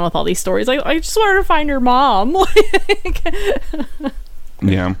I was done with all these stories. Like, I just wanted to find her mom.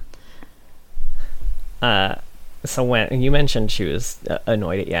 Yeah. So when you mentioned she was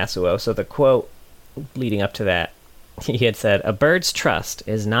annoyed at Yasuo, so the quote leading up to that, he had said, "A bird's trust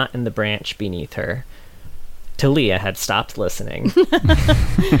is not in the branch beneath her." Taliyah had stopped listening,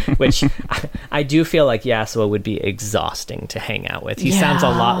 which I do feel like Yasuo would be exhausting to hang out with. He sounds a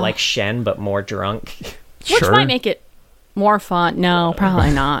lot like Shen, but more drunk. Which might make it more fun. No,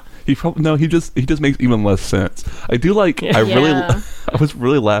 probably not. He just makes even less sense. I do like. Yeah. I was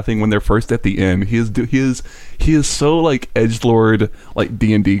really laughing when they're first at the end. He is so like edgelord, like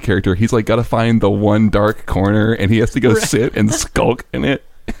D&D character. He's like got to find the one dark corner, and he has to go sit and skulk in it.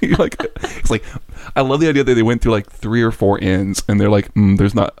 It's like, I love the idea that they went through like 3 or 4 inns, and they're like,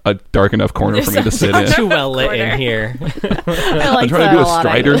 there's not a dark enough corner for me to sit in. Too well lit in here. I'm trying to do a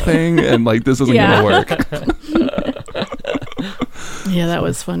Strider thing, and like this isn't gonna work. Yeah, that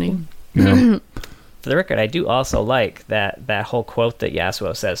was funny. Yeah. For the record, I do also like that whole quote that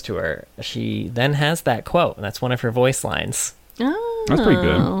Yasuo says to her. She then has that quote, and that's one of her voice lines. Oh. That's pretty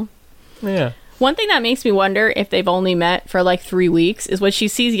good. Yeah. One thing that makes me wonder if they've only met for like 3 weeks is when she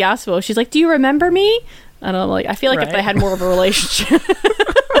sees Yasuo, she's like, "Do you remember me?" I don't know, like I feel like if they had more of a relationship.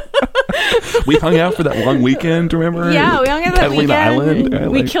 We hung out for that long weekend, remember? Yeah, we hung out that Catalina weekend.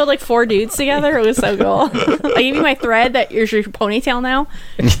 Island. We killed like 4 dudes together. It was so cool. I gave you my thread that is your ponytail now.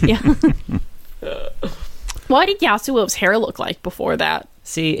 Yeah. What did Yasuo's hair look like before that?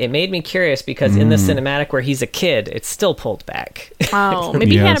 See, it made me curious because in the cinematic where he's a kid, it's still pulled back. Oh,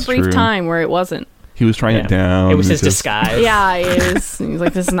 maybe he had a brief time where it wasn't. He was trying it down. It was his disguise. Yeah, it is. He's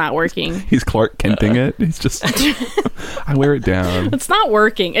like, this is not working. He's Clark Kenting it. He's just, I wear it down. It's not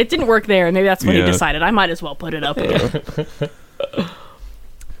working. It didn't work there. Maybe that's when he decided, I might as well put it up again.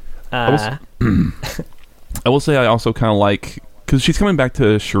 I will say I also kind of like, because she's coming back to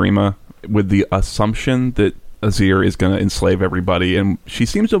Shurima with the assumption that Azir is going to enslave everybody, and she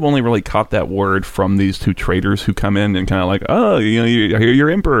seems to have only really caught that word from these 2 traders who come in and kind of like, oh, I hear your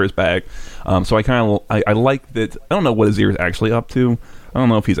emperor is back. So I kind of I like that. I don't know what Azir is actually up to. I don't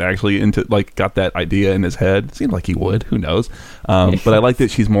know if he's actually into like got that idea in his head. It seems like he would. Who knows? But I like that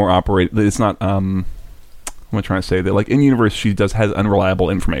she's more operate. That it's not. What am I trying to say? That like in universe she has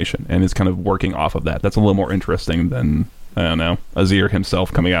unreliable information and is kind of working off of that. That's a little more interesting than, I don't know, Azir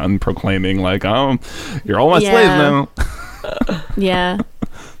himself coming out and proclaiming like, "Oh, you're all my slaves now." Yeah.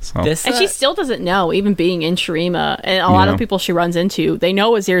 So. And she still doesn't know, even being in Shurima. And a lot of people she runs into, they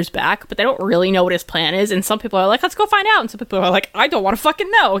know Azir's back, but they don't really know what his plan is. And some people are like, let's go find out. And some people are like, I don't want to fucking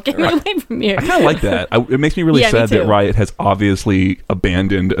know. Get me away from you. I kind of like that. It makes me really sad that Riot has obviously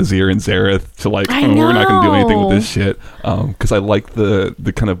abandoned Azir and Xerath to like, we're not going to do anything with this shit. Because I like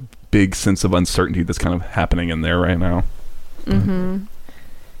the kind of big sense of uncertainty that's kind of happening in there right now. Mm-hmm.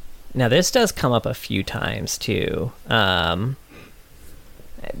 Now, this does come up a few times, too.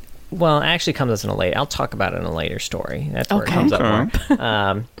 Well, it actually comes as in a later... I'll talk about it in a later story. That's where it comes up more.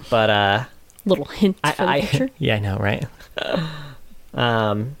 But... little hint for the future. Yeah, I know, right?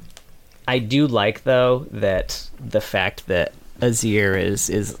 I do like, though, that the fact that Azir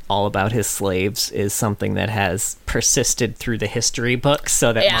is all about his slaves is something that has persisted through the history books,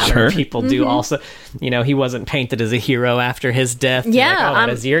 so that modern people do also. He wasn't painted as a hero after his death. Yeah, like,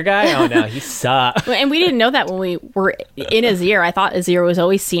 that Azir guy. Oh no, he sucked. And we didn't know that when we were in Azir. I thought Azir was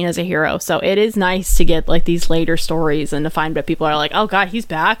always seen as a hero. So it is nice to get like these later stories and to find that people are like, oh god, he's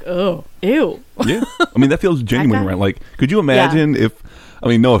back. Oh, ew. Yeah, I mean that feels genuine, right? Like, could you imagine if? I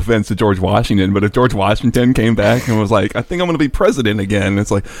mean, no offense to George Washington, but if George Washington came back and was like, I think I'm going to be president again,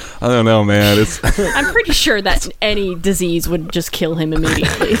 it's like, I don't know, man. I'm pretty sure that any disease would just kill him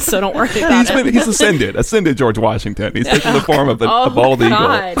immediately, so don't worry about it. He's ascended George Washington. He's taken the form of a bald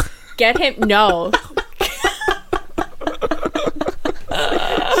eagle. Get him, no.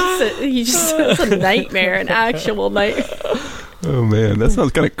 It's a nightmare, an actual nightmare. Oh man, that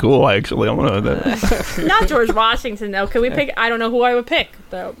sounds kind of cool. Actually, I want to. Not George Washington though. Can we pick? I don't know who I would pick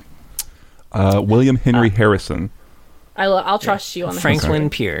though. William Henry Harrison. I'll trust you on that. Franklin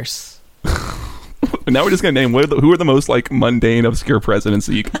Pierce. Now we're just gonna name who are the most like mundane, obscure presidents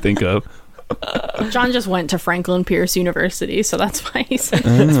that you can think of. John just went to Franklin Pierce University, so that's why he said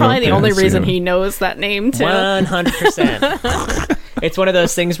that's probably the only reason he knows that name too. 100%. It's one of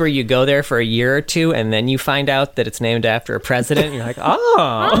those things where you go there for a year or two, and then you find out that it's named after a president. And you're like,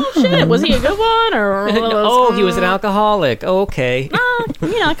 oh shit, was he a good one or? He was an alcoholic. Okay.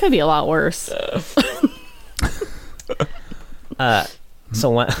 It could be a lot worse. So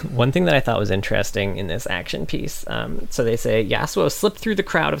one thing that I thought was interesting in this action piece, so they say, Yasuo slipped through the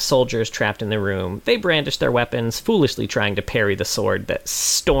crowd of soldiers trapped in the room. They brandished their weapons, foolishly trying to parry the sword that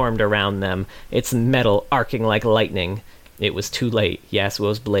stormed around them, its metal arcing like lightning. It was too late.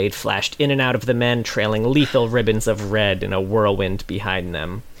 Yasuo's blade flashed in and out of the men, trailing lethal ribbons of red in a whirlwind behind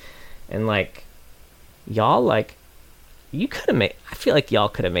them. And, y'all, you could have made... I feel like y'all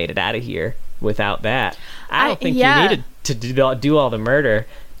could have made it out of here without that. I don't think you needed to do all the murder.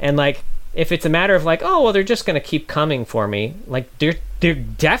 And, if it's a matter of like, oh well, they're just gonna keep coming for me, like they're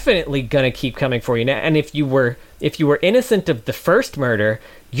definitely gonna keep coming for you now. And if you were innocent of the first murder,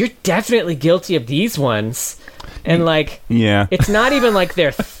 you're definitely guilty of these ones. And like, yeah, it's not even like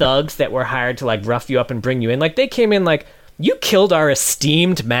they're thugs that were hired to like rough you up and bring you in. Like they came in like, you killed our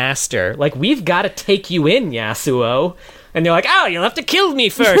esteemed master. Like we've got to take you in, Yasuo. And they're like, oh, you'll have to kill me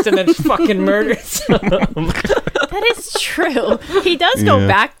first, and then fucking murders him. That is true. He does go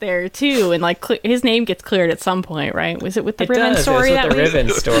back there too, and like his name gets cleared at some point, right? Was it with the Riven story? It was with the Riven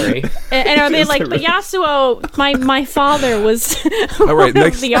story. And are they like, but Yasuo, my father was all right, one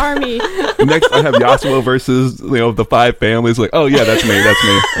of the army. Next, I have Yasuo versus the 5 families. Like, oh yeah, that's me.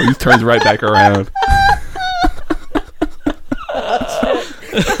 And he turns right back around.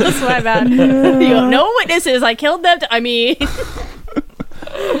 That's my bad. You go, no witnesses. I killed them.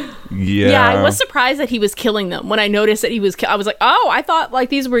 Yeah, I was surprised that he was killing them. When I noticed that he was, I was like, oh, I thought like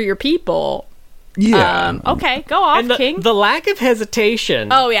these were your people. Yeah. Okay, go off, and King. The lack of hesitation.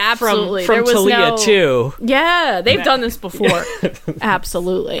 Oh yeah, absolutely. From Taliyah too. Yeah, they've done this before.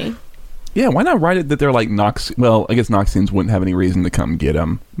 Absolutely. Yeah, why not write it that they're like Nox? Well, I guess Noxians wouldn't have any reason to come get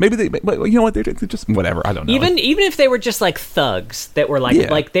him. Maybe but you know what? They're just whatever. I don't know. Even if they were just like thugs that were like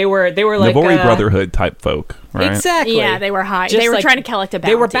like they were like Navori Brotherhood type folk, right? Exactly. Yeah, they were high. They were trying to collect a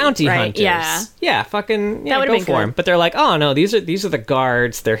bounty. They were bounty right? hunters. Yeah, fucking that would have been for them. But they're like, oh no, these are the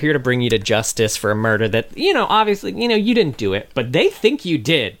guards. They're here to bring you to justice for a murder that obviously you didn't do it, but they think you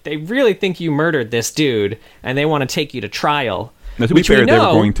did. They really think you murdered this dude, and they want to take you to trial. Now, to be fair, they were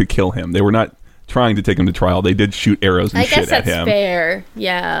going to kill him. They were not trying to take him to trial. They did shoot arrows and shit at him. I guess that's fair.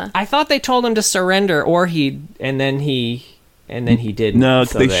 Yeah. I thought they told him to surrender, or he didn't. No,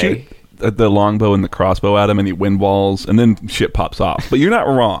 they shoot the longbow and the crossbow at him, and he windwalls, and then shit pops off. But you're not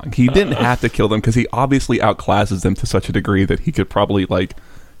wrong. He didn't have to kill them because he obviously outclasses them to such a degree that he could probably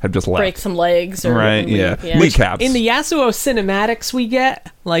have just left. Break some legs, or right? Yeah. Kneecaps. In the Yasuo cinematics we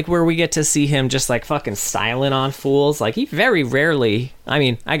get, like where we get to see him just like fucking styling on fools, like he very rarely. I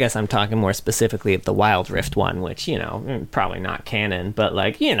mean, I guess I'm talking more specifically of the Wild Rift one, which probably not canon, but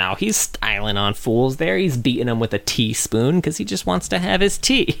like he's styling on fools. There, he's beating them with a teaspoon because he just wants to have his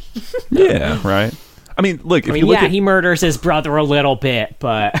tea. Yeah, right. I mean, look. If you look he murders his brother a little bit,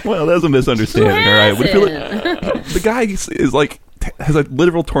 but well, that's a misunderstanding. All right, but if you look, the guy is like. Has a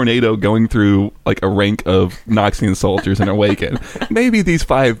literal tornado going through like a rank of Noxian soldiers in Awaken. Maybe these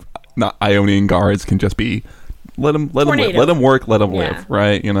 5 not Ionian guards can just be let them work, let them live,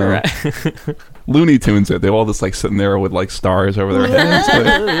 right? Right. Looney Tunes it. They're all just like sitting there with like stars over their heads.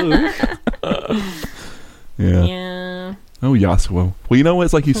 Yeah. Oh, Yasuo. Well, you know what?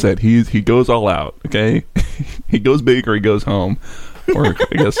 It's like you said. He goes all out. Okay, he goes big or he goes home, or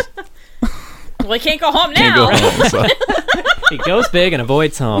I guess. Well, he can't go home now. Can't go home, so. He goes big and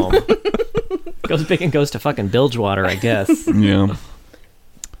avoids home. Goes big and goes to fucking Bilgewater, I guess. Yeah.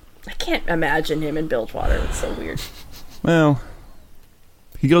 I can't imagine him in Bilgewater. It's so weird. Well,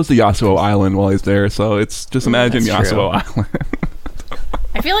 he goes to Yasuo Island while he's there, so it's just imagine Yasuo Island.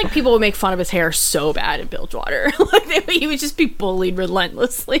 I feel like people would make fun of his hair so bad in Bilgewater. Like he would just be bullied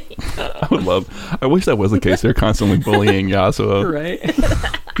relentlessly. I wish that was the case. They're constantly bullying Yasuo. Right.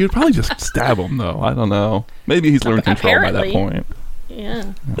 He would probably just stab him, though. I don't know. Maybe he's learned control by that point.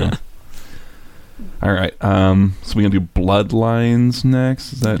 Yeah. All right. So we're going to do Bloodlines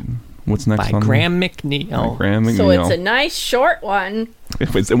next. Is that what's next by on Graham McNeil. So it's a nice short one.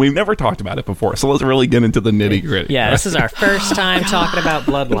 And we've never talked about it before, so let's really get into the nitty-gritty. Yeah, this is our first time talking about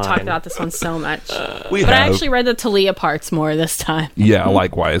Bloodline. We talked about this one so much. But I actually read the Taliyah parts more this time. Yeah,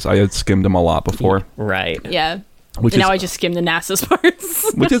 likewise. I had skimmed them a lot before. Right. Yeah. Now I just skim the Nasus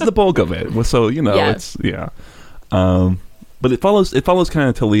parts. Which is the bulk of it. So, it's, but it follows kind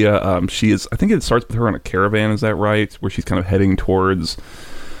of Taliyah. She is, I think it starts with her on a caravan, is that right? Where she's kind of heading towards,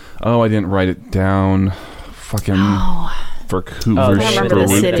 I didn't write it down. Fucking... I remember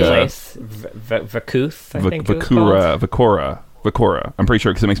the city. Vakuth, I think Vakora. I'm pretty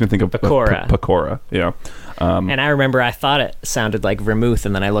sure because it makes me think of Pakora. Yeah. And I remember I thought it sounded like vermouth,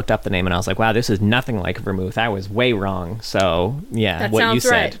 and then I looked up the name and I was like, wow, this is nothing like vermouth. I was way wrong. So, yeah, that what you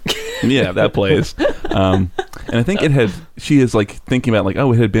said. Right. Yeah, that plays. And I think she is like thinking about like,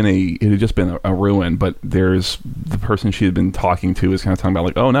 it had just been a ruin, but there's the person she had been talking to is kind of talking about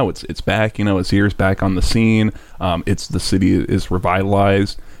like, oh no, it's back, Azir's back on the scene. It's the city is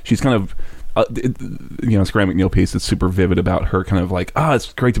revitalized. She's kind of, Graham McNeil piece is super vivid about her kind of like,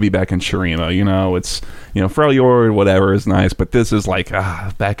 it's great to be back in Shurima, it's, Freljord, whatever is nice, but this is like,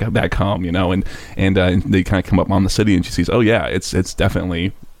 back home, and they kind of come up on the city and she sees, it's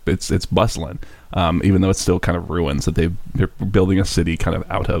definitely, it's bustling, even though it's still kind of ruins that they're building a city kind of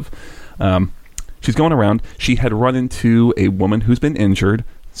out of. She's going around. She had run into a woman who's been injured,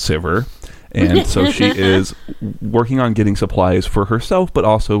 Sivir, and so she is working on getting supplies for herself, but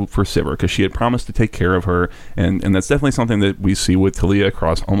also for Sivir, because she had promised to take care of her, and that's definitely something that we see with Taliyah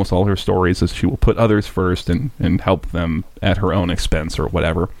across almost all her stories, is she will put others first and help them at her own expense or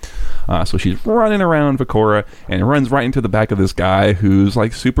whatever. So she's running around Vakora and runs right into the back of this guy who's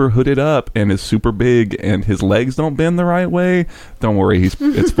like super hooded up and is super big, and his legs don't bend the right way. Don't worry, it's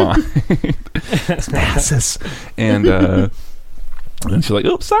fine. It's Nasus. And then she's like,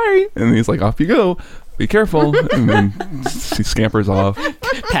 "Oops, sorry." And he's like, "Off you go. Be careful." And then she scampers off.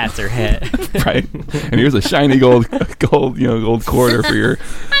 Pats her head. Right. And here's a shiny gold quarter for your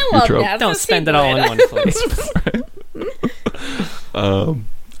trope. that. Don't spend it all in one place.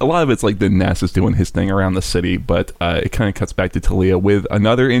 A lot of it's like the Nasus doing his thing around the city, but it kind of cuts back to Taliyah with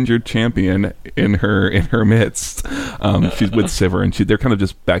another injured champion in her midst. She's with Sivir, and they're kind of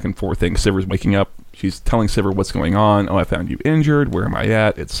just back and forth things. Sivir's waking up. She's telling Sivir what's going on. "Oh, I found you injured. Where am I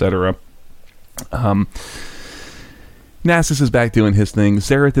at?" Etc. Nasus is back doing his thing.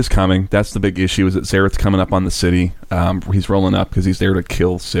 Xerath is coming. That's the big issue, is that Xerath's coming up on the city. He's rolling up because he's there to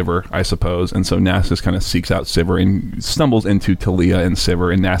kill Sivir, I suppose. And so Nasus kind of seeks out Sivir and stumbles into Taliyah and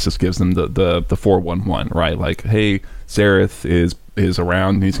Sivir, and Nasus gives them the 411, right? Like, "Hey, Xerath is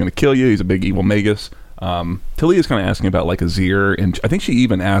around. He's going to kill you. He's a big evil magus." Taliyah's kind of asking about like Azir, and I think she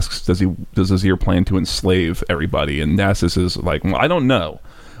even asks, does Azir plan to enslave everybody? And Nasus is like, "Well, I don't know,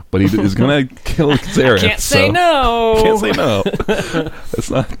 but he is going to kill Xerath." Can't say no. Can't say no. That's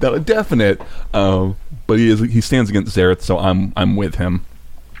not a definite. But he stands against Xerath, so I'm with him.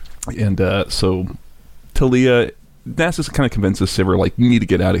 And so Taliyah, Nasus kind of convinces Sivir, like, "You need to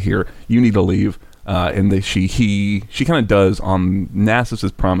get out of here. You need to leave." And she kind of does on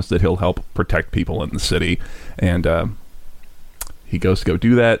Nasus's promise that he'll help protect people in the city, and he goes to go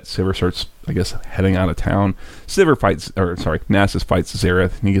do that. Sivir starts, I guess, heading out of town. Nasus fights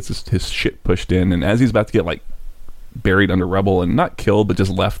Xerath, and he gets his shit pushed in, and as he's about to get like buried under rubble and not killed, but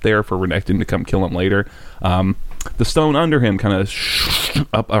just left there for Renekton to come kill him later, the stone under him kind of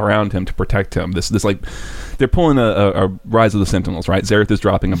up around him to protect him. This like they're pulling a Rise of the Sentinels, right? Xerath is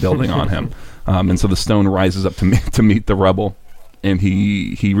dropping a building on him, and so the stone rises up to meet the rubble. And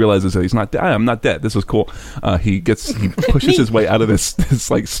he realizes that he's not dead. I'm not dead. This is cool. He pushes his way out of this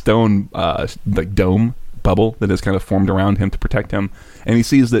like stone like dome bubble that has kind of formed around him to protect him. And he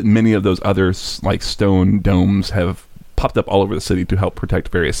sees that many of those other like stone domes have popped up all over the city to help protect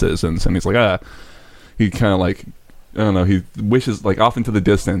various citizens. And he's like, he kind of like, I don't know, he wishes like off into the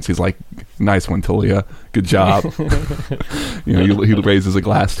distance. He's like, "Nice one, Taliyah. Good job." He raises a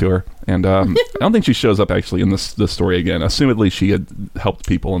glass to her, and I don't think she shows up actually in this story again. Assumedly, she had helped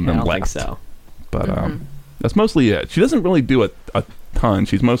people and then left. I don't think so. But that's mostly it. She doesn't really do a ton.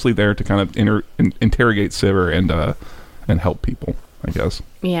 She's mostly there to kind of interrogate Sivir and help people, I guess.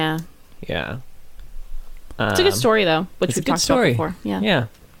 Yeah. Yeah. It's a good story, though, which we've talked about before. Yeah.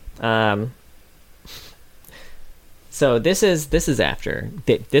 Yeah. So this is after.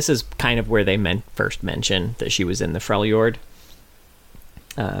 This is kind of where they first mention that she was in the Freljord.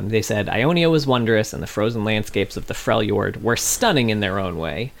 They said, "Ionia was wondrous, and the frozen landscapes of the Freljord were stunning in their own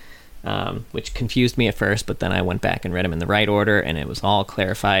way," which confused me at first, but then I went back and read them in the right order, and it was all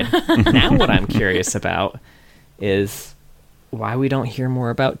clarified. Now what I'm curious about is why we don't hear more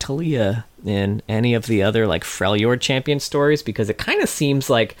about Taliyah in any of the other like Freljord champion stories, because it kind of seems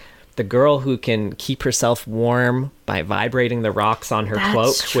like the girl who can keep herself warm by vibrating the rocks on her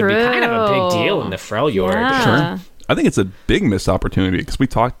cloak would be kind of a big deal in the Freljord. Yeah. Sure. I think it's a big missed opportunity, because we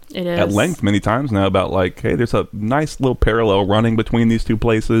talked at length many times now about like, hey, there's a nice little parallel running between these two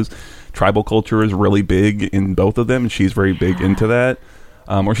places. Tribal culture is really big in both of them, and she's very big into that,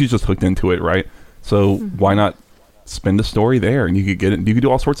 or she's just hooked into it, right? So why not spend a story there, and you could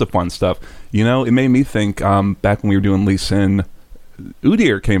do all sorts of fun stuff. It made me think back when we were doing Lee Sin,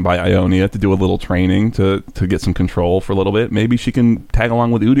 Udyr came by Ionia to do a little training to get some control for a little bit. Maybe she can tag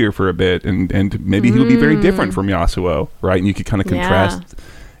along with Udyr for a bit, and maybe he would be very different from Yasuo, right? And you could kind of contrast.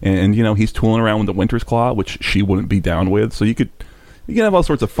 And he's tooling around with the Winter's Claw, which she wouldn't be down with. So you can have all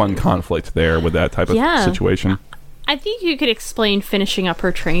sorts of fun conflict there with that type of situation. I think you could explain finishing up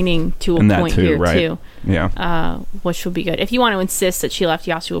her training to a point too, here right? too. Yeah. Which would be good. If you want to insist that she left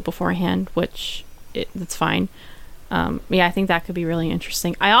Yasuo beforehand, which that's fine. I think that could be really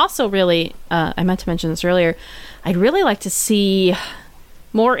interesting. I also really, I meant to mention this earlier, I'd really like to see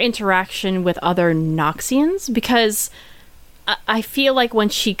more interaction with other Noxians, because I feel like when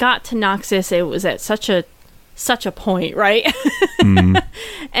she got to Noxus, it was at such a point, right?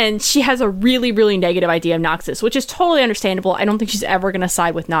 And she has a really, really negative idea of Noxus, which is totally understandable. I don't think she's ever going to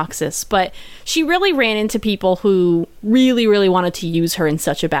side with Noxus, but she really ran into people who really, really wanted to use her in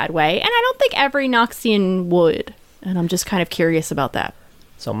such a bad way. And I don't think every Noxian would. And I'm just kind of curious about that.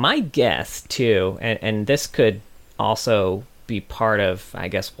 So my guess, too, and this could also be part of, I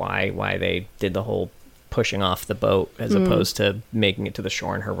guess, why they did the whole pushing off the boat as opposed to making it to the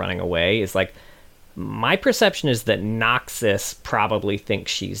shore and her running away, is like, my perception is that Noxus probably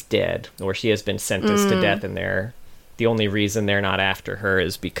thinks she's dead, or she has been sentenced to death, and the only reason they're not after her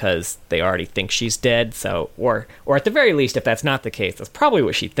is because they already think she's dead. So, or at the very least, if that's not the case, that's probably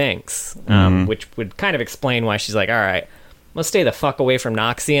what she thinks, which would kind of explain why she's like, all right, let's stay the fuck away from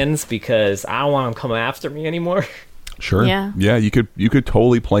Noxians because I don't want them coming after me anymore. Sure. Yeah. You could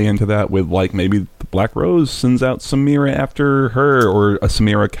totally play into that with like maybe the Black Rose sends out Samira after her, or a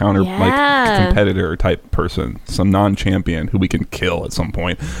Samira counter like competitor type person, some non-champion who we can kill at some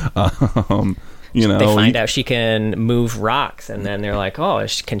point. You know, they find out she can move rocks, and then they're like, "Oh,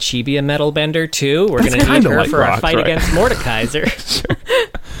 can she be a metal bender too? We're going to need her like for rocks, a fight against Mordekaiser." Sure.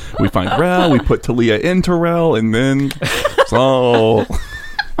 We find Rel, we put Taliyah into Rel, and then so.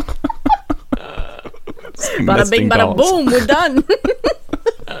 Bada bing, bada boom, we're done.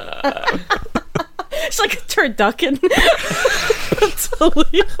 It's like a turducken.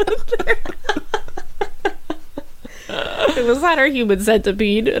 It was not our human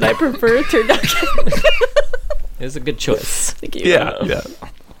centipede, and I prefer turducken. It was a good choice. Thank you. Yeah.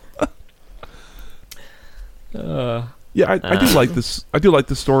 Yeah, I do like this. I do like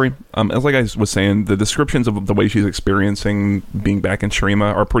this story. As like I was saying, the descriptions of the way she's experiencing being back in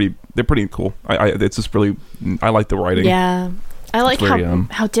Shurima are pretty. They're pretty cool. It's just really. I like the writing. Yeah, I like very,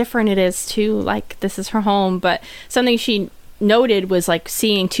 how different it is too. Like, this is her home, but something she noted was like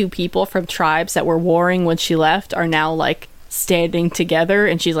seeing two people from tribes that were warring when she left are now like standing together,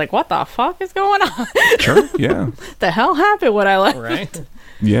 and she's like, "What the fuck is going on?" Sure. Yeah. The hell happened when I left? Right.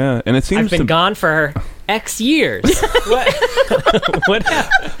 Yeah, and it seems I've been gone for X years. What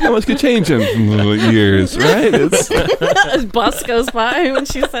happened? How much could change in years, right? A bus goes by when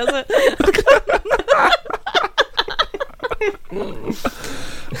she says it.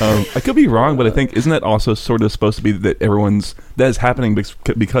 I could be wrong, but I think isn't that also sort of supposed to be that that is happening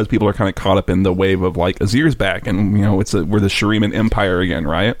because people are kind of caught up in the wave of like Azir's back, and you know we're the Shuriman Empire again,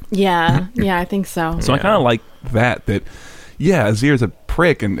 right? Yeah, I think so. So I kind of like that. Yeah, Azir's a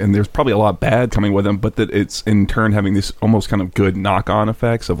prick, and there's probably a lot bad coming with him, but that it's in turn having these almost kind of good knock-on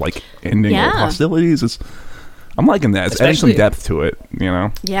effects of like ending old hostilities. I'm liking that. It's adding some depth to it, you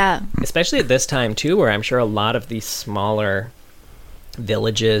know? Yeah. Especially at this time, too, where I'm sure a lot of these smaller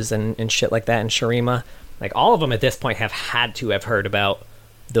villages and shit like that in Shurima, like all of them at this point have had to have heard about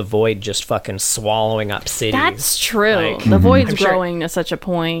the Void just fucking swallowing up cities. That's true. Like, the Void's growing to such a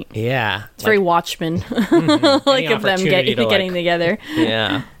point. Yeah. It's very Watchmen. Like of them getting together.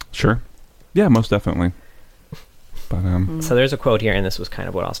 Yeah. Sure. Yeah, most definitely. But So there's a quote here, and this was kind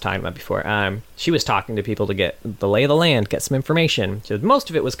of what I was talking about before. She was talking to people to get the lay of the land, get some information. So most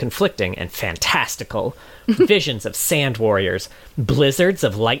of it was conflicting and fantastical. Visions of sand warriors, blizzards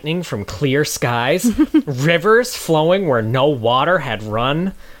of lightning from clear skies, rivers flowing where no water had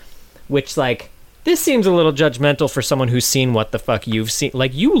run. Which, like, this seems a little judgmental for someone who's seen what the fuck you've seen.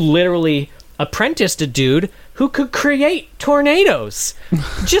 Like, you literally apprenticed a dude who could create tornadoes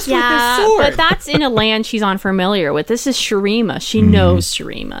just with his sword. But that's in a land she's unfamiliar with. This is Shurima. She knows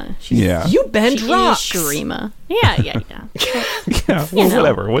Shurima. You bend rocks. Shurima. Yeah. yeah, well,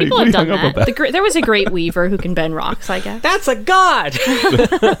 whatever. What People are have you done hung up that. about? There was a great weaver who can bend rocks, I guess. That's a god.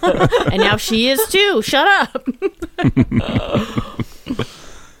 And now she is too. Shut up.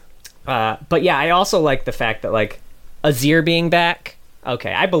 But yeah, I also like the fact that, like, Azir being back.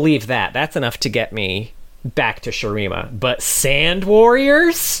 Okay, I believe that. That's enough to get me back to Shurima. But sand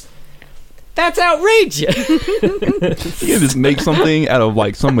warriors? That's outrageous. You can just make something out of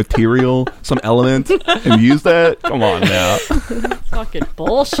like some material, some element, and use that? Come on now. Fucking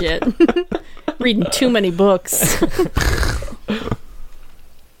bullshit. Reading too many books.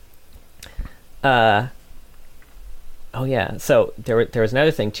 Oh yeah. So there was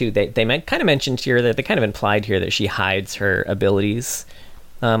another thing too. They kind of mentioned here that they kind of implied here that she hides her abilities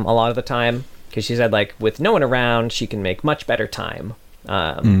a lot of the time, because she said, like, with no one around, she can make much better time.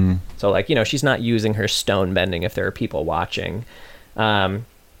 So, like, you know, she's not using her stone bending if there are people watching,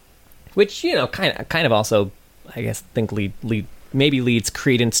 which, you know, kind of also, I guess, think maybe leads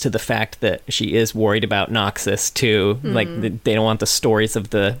credence to the fact that she is worried about Noxus too. Like, they don't want the stories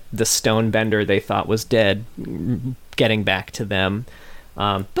of the stone bender they thought was dead getting back to them.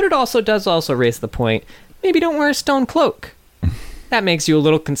 But it also does raise the point, maybe don't wear a stone cloak. That makes you a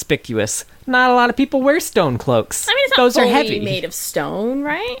little conspicuous. Not a lot of people wear stone cloaks. I mean, it's not Those are fully heavy. made of stone,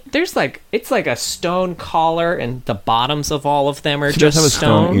 right? There's it's like a stone collar, and the bottoms of all of them are She does just have a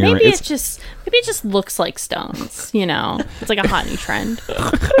stone ear. Maybe It's- it just looks like stones. You know, it's like a hot new trend.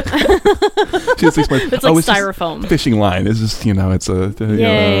 She just explains, It's like just styrofoam. fishing line. It's just, it's a...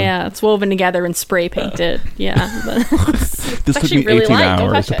 Yeah, it's woven together and spray painted. Yeah, This took actually me really 18 light. Don't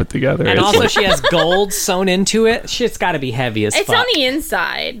hours touch to it. put together. And It's also, like- she has gold sewn into it. Shit's got to be heavy as it's fuck. on the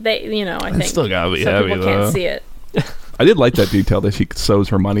inside. I think still gotta be so heavy, people though. can't see it. I did like that detail that she sews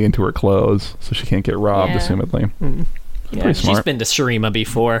her money into her clothes so she can't get robbed, Yeah. assumedly. Yeah, Pretty she's smart. been to Shurima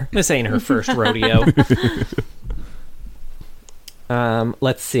before. This ain't her first rodeo.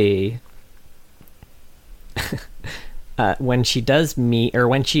 Let's see. When she does meet, or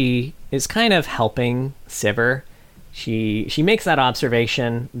when she is kind of helping Sivir, she makes that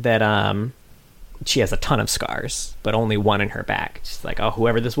observation that she has a ton of scars, but only one in her back. She's like, oh,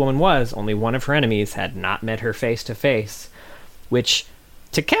 whoever this woman was, only one of her enemies had not met her face to face. Which,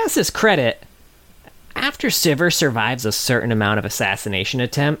 to Cass's credit, after Sivir survives a certain amount of assassination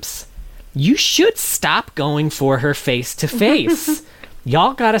attempts, you should stop going for her face to face.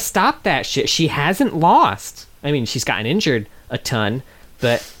 Y'all gotta stop that shit. She hasn't lost. I mean, she's gotten injured a ton,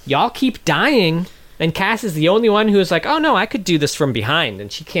 but y'all keep dying, and Cass is the only one who is like, oh no, I could do this from behind,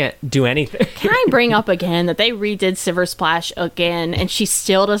 and she can't do anything. Can I bring up again that they redid Sivir Splash again, and she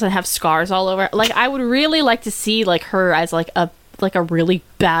still doesn't have scars all over? Like, I would really like to see her as a really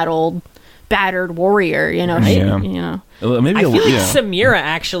battered warrior. Yeah. Maybe I feel like yeah. Samira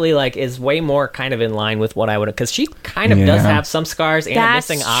actually is way more kind of in line with what I would, because she kind of does Yeah. have some scars and That's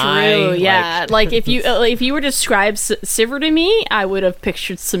a missing true. eye. Yeah, if you were to describe Sivir to me, I would have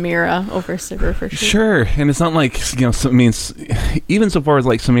pictured Samira over Sivir for sure. Sure, and it's not like, even so far as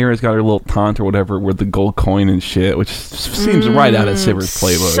Samira's got her little taunt or whatever with the gold coin and shit, which seems right out of Sivir's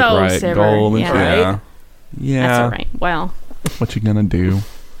playbook, so right? Sivir, Gold and yeah. shit. Right? Yeah. That's all right. Well, What you gonna do?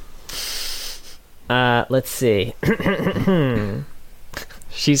 Let's see.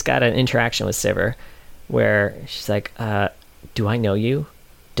 She's got an interaction with Sivir where she's like, do I know you?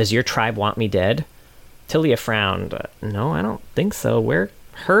 Does your tribe want me dead? Taliyah frowned. No, I don't think so. We're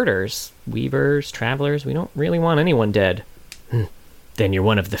herders, weavers, travelers. We don't really want anyone dead. Then you're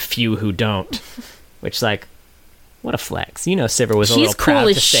one of the few who don't. Which, what a flex. Sivir was a she's little proud cool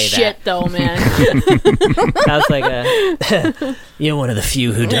as to say shit, that. though, man. I was like, you're one of the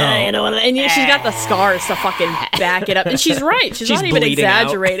few who don't. Yeah, and she's got the scars to fucking back it up, and she's right. She's not even bleeding out.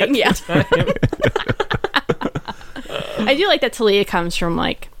 exaggerating. Yeah. I do like that Taliyah comes from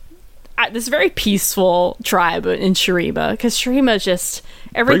this very peaceful tribe in Shurima, because Shurima just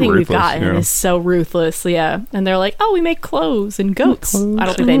everything we've ruthless, gotten yeah. is so ruthless. Yeah, and they're like, oh, we make clothes and goats. I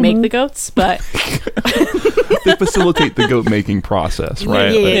don't think they make the goats, but They facilitate the goat making process,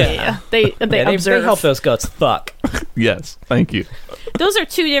 right? yeah. They observe. They help those goats fuck. Yes, thank you. Those are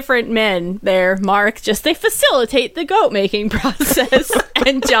two different men there, Mark. Just they facilitate the goat making process,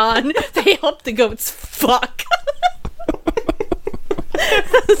 and John, they help the goats fuck.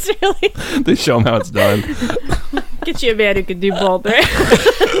 That's really They show them how it's done. get you a man who can do both, right?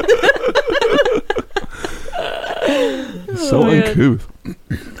 So uncouth.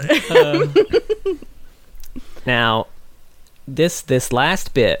 Now, this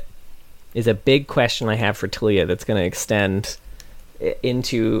last bit is a big question I have for Taliyah that's going to extend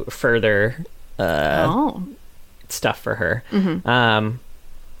into further stuff for her.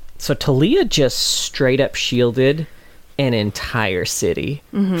 So Taliyah just straight up shielded an entire city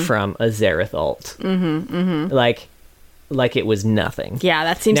from a Zareth ult. Like it was nothing. Yeah,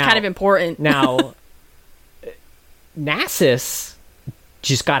 that seems Now- kind of important. Now, Nasus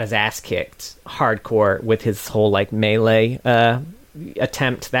just got his ass kicked hardcore with his whole melee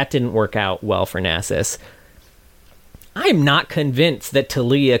attempt. That didn't work out well for Nasus. I'm not convinced that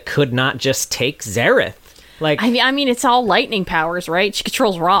Taliyah could not just take Zareth. I mean, it's all lightning powers, right? She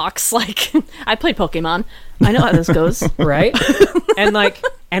controls rocks. I played Pokemon. I know how this goes. right?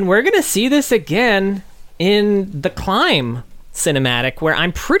 And we're gonna see this again in the Climb cinematic, where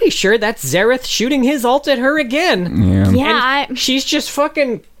I'm pretty sure that's Zareth shooting his ult at her again. Yeah. Yeah, And she's just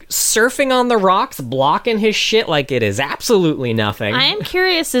fucking surfing on the rocks, blocking his shit like it is absolutely nothing. I am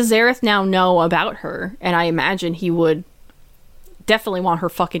curious, does Zareth now know about her? And I imagine he would definitely want her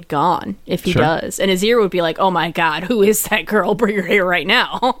fucking gone if he Sure. does. And his ear would be like, oh my god, who is that girl? Bring her here right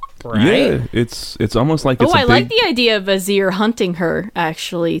now. right? Yeah, it's almost like it's Oh, a I big, like the idea of Azir hunting her,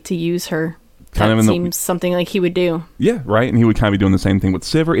 actually, to use her. Kind That of in the- seems something like he would do. yeah, right. And he would kind of be doing the same thing with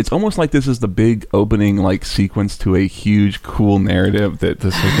Sivir. It's almost like this is the big opening sequence to a huge cool narrative that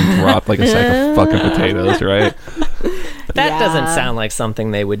this has been dropped like a sack of fucking potatoes, right? That doesn't sound like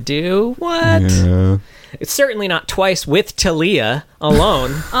something they would do. What? Yeah. It's certainly not twice with Taliyah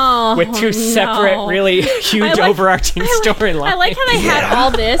alone. With two separate, really huge, overarching storylines. I like how they had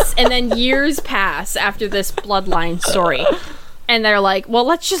all this, and then years pass after this bloodline story. And they're like, well,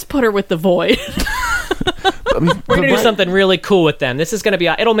 let's just put her with the Void. We're going to do something really cool with them. This is going to be...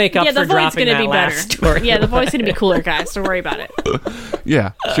 It'll make up for dropping that last story. Yeah, the Void's going to be cooler, guys. Don't worry about it.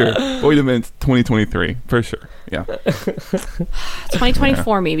 Yeah, sure. Void event 2023, for sure. Yeah.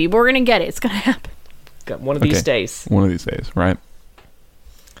 2024, maybe. But we're going to get it. It's going to happen. One of these days. One of these days, right?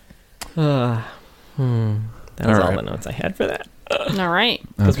 That was all the notes I had for that. All right.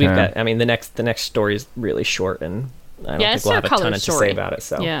 Because we've got... I mean, the next story is really short, and I don't think we'll have a ton to say about it.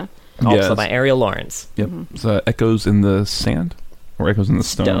 So. Yeah. Also by Ariel Lawrence. Yep. So Echoes in the Sand? Or Echoes in the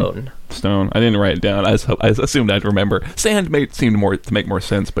Stone? Stone. I didn't write it down. I assumed I'd remember. Sand seemed to make more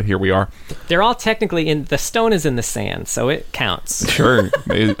sense, but here we are. They're all technically in... The stone is in the sand, so it counts. Sure.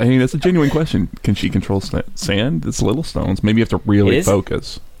 I mean, that's a genuine question. Can she control sand? It's little stones. Maybe you have to really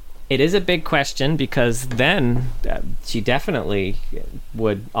focus. It is a big question, because then she definitely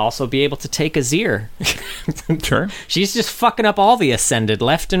would also be able to take Azir. Sure. She's just fucking up all the Ascended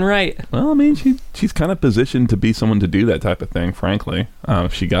left and right. Well, I mean, she's kind of positioned to be someone to do that type of thing, frankly.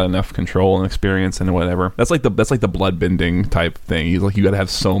 If she got enough control and experience and whatever. That's like the bloodbending type thing. You got to have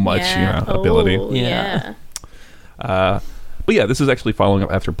so much ability. Yeah. But yeah, this is actually following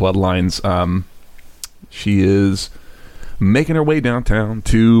up after Bloodlines. She is making her way downtown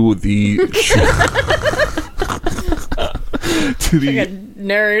to the like a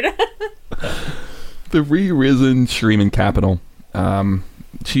nerd. the re-risen Shreeman capital.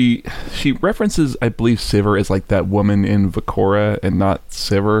 She references, I believe, Sivir as like that woman in Vakora and not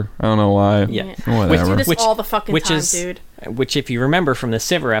Sivir. I don't know why. Yeah. Whatever. We do this all the fucking time, dude. Which, if you remember from the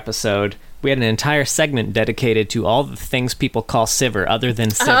Sivir episode, we had an entire segment dedicated to all the things people call Sivir other than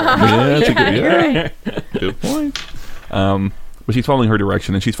Sivir. Good point. But she's following her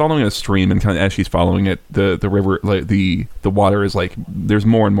direction, and she's following a stream, and kind of as she's following it, the river, like the water is like, there's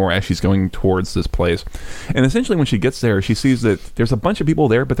more and more as she's going towards this place. And essentially when she gets there, she sees that there's a bunch of people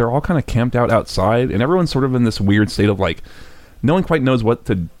there, but they're all kind of camped out outside, and everyone's sort of in this weird state of like, no one quite knows what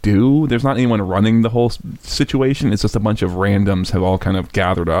to do. There's not anyone running the whole situation. It's just a bunch of randoms have all kind of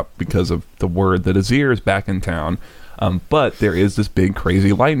gathered up because of the word that Azir is back in town. But there is this big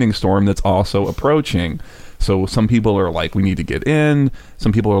crazy lightning storm that's also approaching. So some people are like, we need to get in.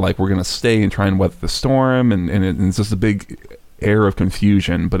 Some people are like, we're going to stay and try and weather the storm. And it's just a big air of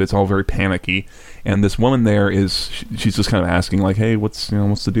confusion, but it's all very panicky. And this woman there she's just kind of asking like, hey, what's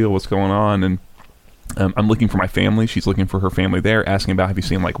the deal? What's going on? And I'm looking for my family. She's looking for her family there, asking about, have you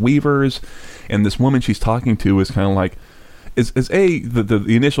seen like weavers? And this woman she's talking to is kind of like, the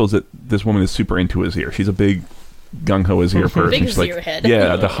initials that this woman is super into Azir. She's a big gung-ho Azir person. Big She's Azir like, head.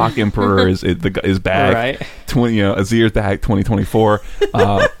 yeah, the Hawk Emperor is back. Right. Azir's back 2024.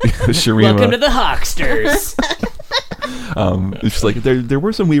 Shurima. Welcome to the Hawksters. It's just like there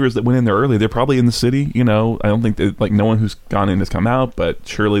were some weavers that went in there early. They're probably in the city. I don't think that, like, no one who's gone in has come out, but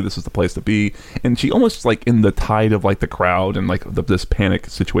surely this is the place to be. And she almost, like, in the tide of like the crowd and like this panic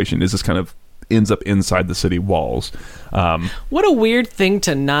situation is this kind of ends up inside the city walls. What a weird thing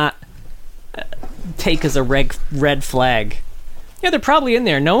to not take as a red flag. Yeah, they're probably in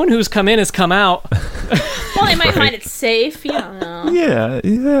there. No one who's come in has come out. Well, they might find it safe. You don't know.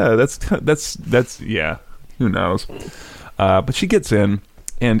 Yeah. That's yeah. Who knows? But she gets in,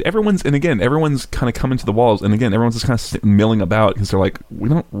 and everyone's kind of coming to the walls, and again, everyone's just kind of milling about because they're like, we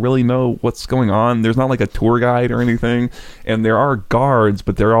don't really know what's going on. There's not like a tour guide or anything, and there are guards,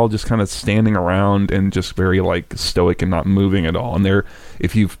 but they're all just kind of standing around and just very like stoic and not moving at all. And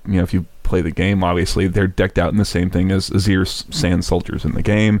if you play the game, obviously they're decked out in the same thing as Azir's sand soldiers in the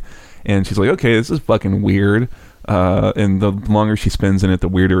game. And she's like, okay, this is fucking weird. And the longer she spends in it, the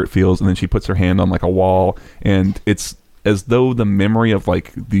weirder it feels. And then she puts her hand on like a wall, and it's as though the memory of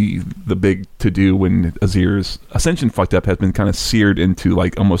like the big to-do when Azir's ascension fucked up has been kind of seared into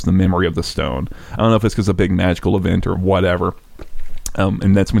like almost the memory of the stone. I don't know if it's because of a big magical event or whatever.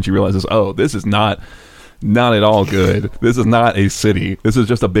 And that's when she realizes, oh, this is not at all good. This is not a city. This is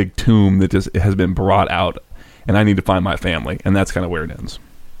just a big tomb that just has been brought out, and I need to find my family. And that's kind of where it ends.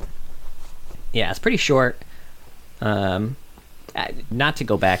 Yeah, it's pretty short. Not to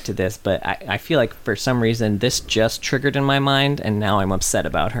go back to this, but I feel like for some reason this just triggered in my mind, and now I'm upset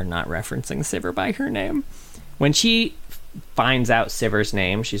about her not referencing Sivir by her name. When she finds out Sivir's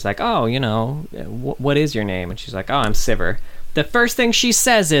name, she's like, oh, what is your name? And she's like, oh, I'm Sivir. The first thing she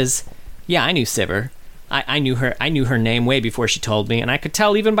says is, yeah, I knew Sivir. I knew her name way before she told me, and I could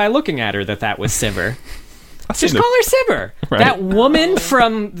tell even by looking at her that was Sivir. Just call her Sibber. Right. That woman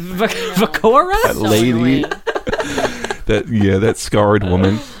from Vakora? That lady. That scarred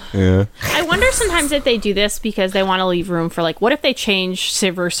woman. Yeah. I wonder sometimes if they do this because they want to leave room for, like, what if they change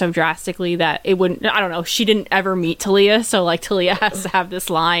Sivir so drastically that it wouldn't, I don't know, she didn't ever meet Taliyah, so, like, Taliyah has to have this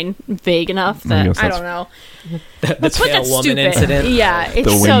line vague enough that, I don't know. The tail woman stupid. incident. Yeah, it's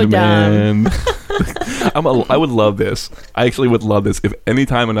The so dumb. wingman. I would love this. I actually would love this if any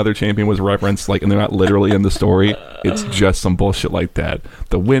time another champion was referenced, like, and they're not literally in the story, it's just some bullshit like that.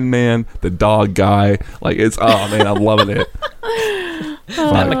 The windman, the dog guy, like, it's, oh man, I'm loving it.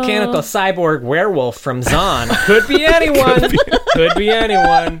 That mechanical cyborg werewolf from Zon. Could be anyone. Could be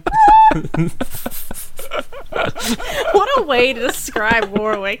anyone. What a way to describe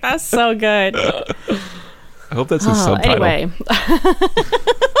Warwick. That's so good. I hope that's his subtitle. Anyway.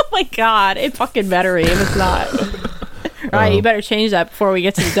 Oh my god, it fucking better be if it's not. Right, you better change that before we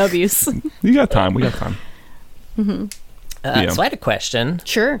get to the W's. You got time. We got time. So I had a question.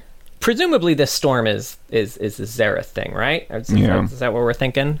 Sure. Presumably this storm is a Xerath thing, right? Is that what we're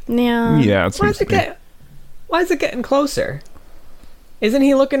thinking? Yeah. Yeah, it Why seems is to it be. why is it getting closer? Isn't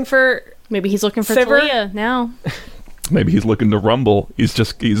he looking for Maybe he's looking for Sivir? Taliyah now. Maybe he's looking to rumble. He's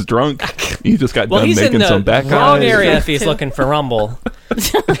drunk. He just got done he's in making the some back wrong eyes. area if he's looking for Rumble.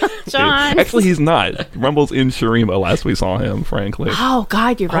 John. Actually, he's not. Rumble's in Shurima last we saw him, frankly. Oh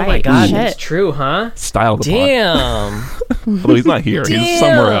god, you're right. Oh my god, Shit. that's true, huh? Styled upon. Damn. Although he's not here. He's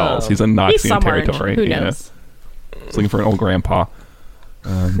somewhere else. He's in He's Noxian somewhere in- territory. Who Yeah. knows? He's looking for an old grandpa.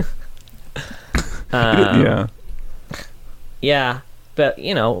 Yeah. Yeah, but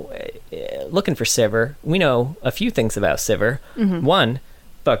looking for Sivir, we know a few things about Sivir. One,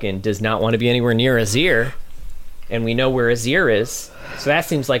 fucking does not want to be anywhere near Azir, and we know where Azir is, so that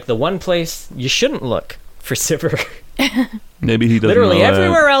seems like the one place you shouldn't look for Sivir. Maybe he doesn't Literally know that.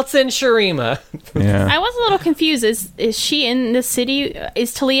 everywhere else in Shurima. Yeah. I was a little confused. Is she in the city?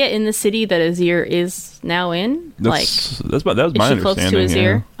 Is Taliyah in the city that Azir is now in? That was my she close to understanding.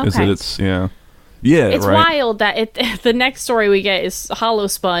 Azir? Yeah. Is that Okay. it's yeah, It's right. wild that the next story we get is Hollow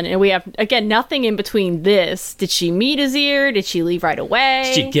Spun, and we have, again, nothing in between this. Did she meet Azir? Did she leave right away?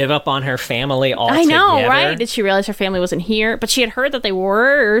 Did she give up on her family altogether? I know, right? Did she realize her family wasn't here? But she had heard that they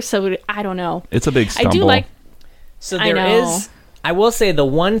were, so I don't know. It's a big I stumble. do like... So I there know. is. I will say the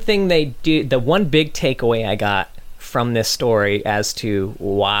one thing they do, the one big takeaway I got from this story as to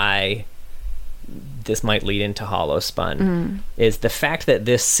why this might lead into Hollow Spun is the fact that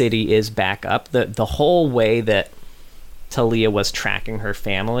this city is back up. The whole way that Taliyah was tracking her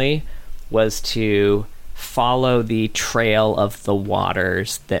family was to follow the trail of the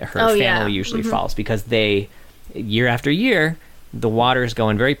waters that her family usually follows, because they, year after year, the waters go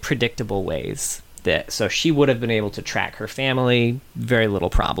in very predictable ways. So she would have been able to track her family, very little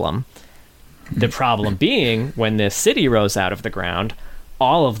problem. The problem being, when this city rose out of the ground,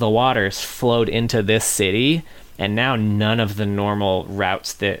 all of the waters flowed into this city, and now none of the normal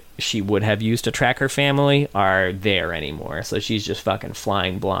routes that she would have used to track her family are there anymore. So she's just fucking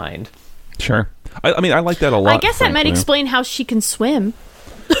flying blind. Sure. I mean, I like that a lot. I guess that might frankly. explain how she can swim.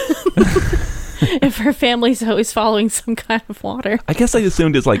 If her family's always following some kind of water. I guess I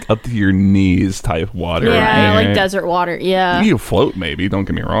assumed it's like up to your knees type water. Yeah, like And desert water. Yeah. You can float, maybe. Don't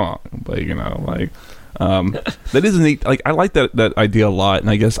get me wrong, but that is neat. Like, I like that idea a lot, and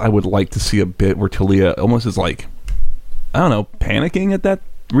I guess I would like to see a bit where Taliyah almost is like, I don't know, panicking at that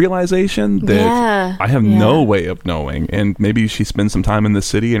realization that Yeah, I have yeah. no way of knowing, and maybe she spends some time in the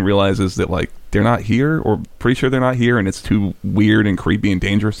city and realizes that, like, they're not here, or pretty sure they're not here, and it's too weird and creepy and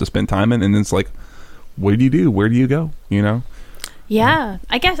dangerous to spend time in, and it's like, what do you do? Where do you go? Yeah,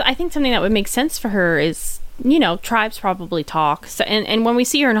 I think something that would make sense for her is, tribes probably talk. So, and when we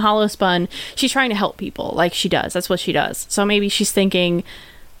see her in Hollow Spun, she's trying to help people, like she does. That's what she does. So maybe she's thinking,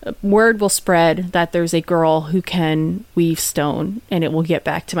 word will spread that there's a girl who can weave stone, and it will get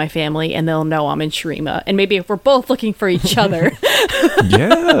back to my family, and they'll know I'm in Shurima. And maybe if we're both looking for each other,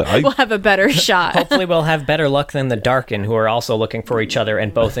 we'll have a better shot. Hopefully we'll have better luck than the Darkin, who are also looking for each other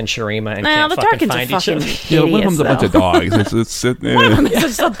and both in Shurima and can't the fucking Darkins are find each fucking other. One of them's a bunch of dogs. It's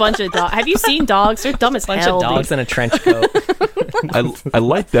just a bunch of dogs. Have you seen dogs? They're dumb as Bunch hell. of dogs dude. in a trench coat. I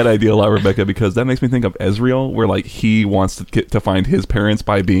like that idea a lot, Rebecca, because that makes me think of Ezreal, where like he wants to get to find his parents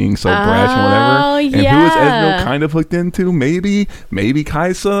by being so brash and whatever. And who is yeah. Ezreal kind of hooked into? Maybe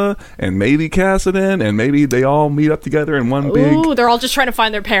Kaisa and maybe Kassadin, and maybe they all meet up together in one big. Ooh, they're all just trying to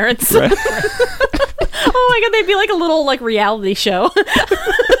find their parents. Right? Oh my god, they'd be like a little reality show.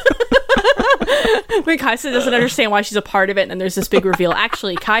 When Kaisa doesn't understand why she's a part of it, and then there's this big reveal.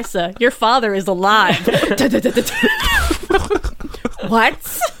 Actually, Kaisa, your father is alive.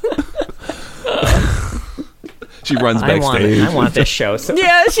 What? She runs I backstage. want this show. So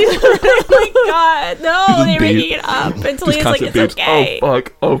Yeah, she's like, oh my god, no, Just they're beep. making it up. And Just Talia's like, constant it's beeps. okay. Oh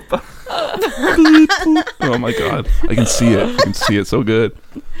fuck! Oh fuck! Oh my god! I can see it. I can see it so good.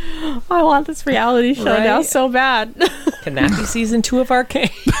 I want this reality show now Right? so bad. can that be season 2 of Arcane?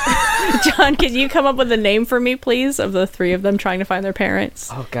 John, can you come up with a name for me, please, of the three of them trying to find their parents?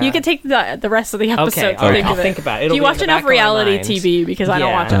 Oh, God. You can take the rest of the episode Okay, to all right, think I'll of it. think about it. Do It'll you be in watch the enough back of my reality mind. TV? Because I don't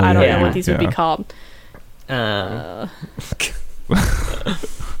Yeah. watch it. I don't Yeah, know what these would be yeah. called.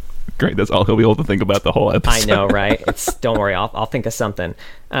 Great. That's all he'll be able to think about the whole episode. I know, right? Don't worry, I'll think of something.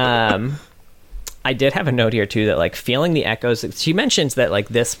 I did have a note here too that like feeling the echoes. She mentions that like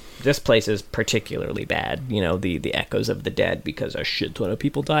this place is particularly bad. You know, the echoes of the dead because a shit ton of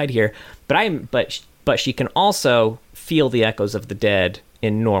people died here. But she can also feel the echoes of the dead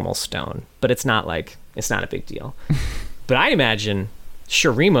in normal stone. But it's not a big deal. But I imagine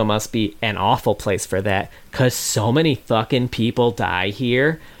Shurima must be an awful place for that because so many fucking people die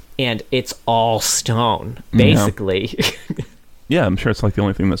here and it's all stone basically. Yeah, I'm sure it's like the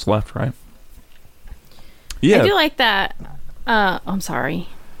only thing that's left, right? Yeah. I do like that. I'm sorry.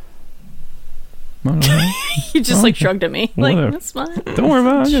 No, no, You just like shrugged at me. Like, Whatever. that's fine. don't worry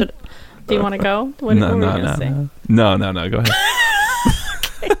about it. Should- Do you want to go? What were we going to say? No. Go ahead.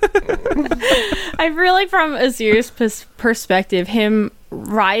 I feel like from a serious perspective, him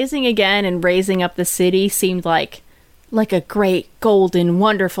rising again and raising up the city seemed like a great, golden,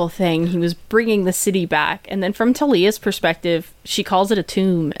 wonderful thing. He was bringing the city back. And then from Taliyah's perspective, she calls it a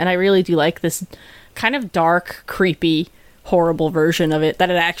tomb. And I really do like this kind of dark, creepy, horrible version of it that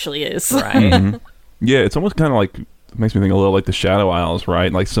it actually is. Right. Mhm. Yeah, it's almost kind of like makes me think a little like the Shadow Isles,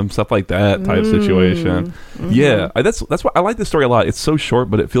 right? Like some stuff like that type situation. Yeah, that's why I like this story a lot. It's so short,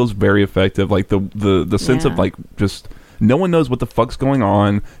 but it feels very effective. Like the sense of like just no one knows what the fuck's going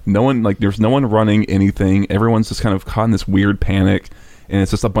on. No one there's no one running anything. Everyone's just kind of caught in this weird panic, and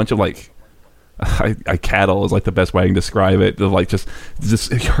it's just a bunch of like. Cattle is like the best way I can describe it. They're like just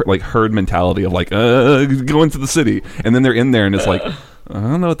like herd mentality of like go into the city, and then they're in there and it's like I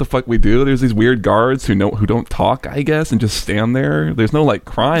don't know what the fuck we do. There's these weird guards who don't talk, I guess, and just stand there. There's no like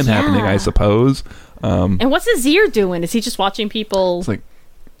crime happening, I suppose. And what's Azir doing? Is he just watching people It's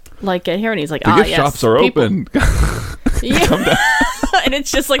like get here? And he's like, the gift yes, shops are people- open. Yeah. And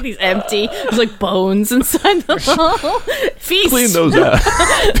it's just like these empty, there's like bones inside the hole. Feast. Clean those out.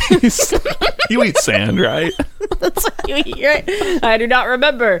 You eat sand, right? That's what you eat, right? I do not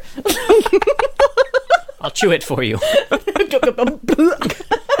remember. I'll chew it for you.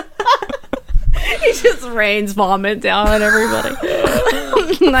 He just rains vomit down on everybody.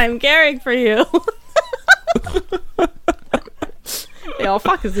 I'm caring for you. Yo,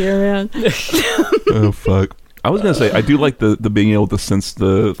 fuck is here, man. Oh fuck. I was gonna say I do like the being able to sense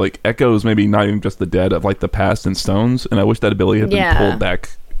the like echoes, maybe not even just the dead of like the past in stones, and I wish that ability had been pulled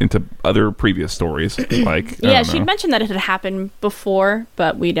back into other previous stories. Like Yeah, she'd mentioned that it had happened before,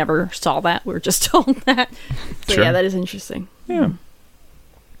 but we never saw that. We were just told that. So Sure. yeah, that is interesting. Yeah.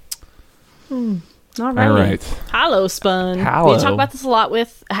 All All right. Hello, Spun. Hello. We talk about this a lot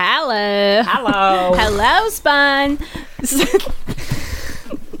with Hello. Hello, Spun. This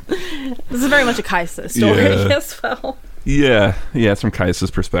is very much a Kaisa story Yeah. as well. Yeah, it's from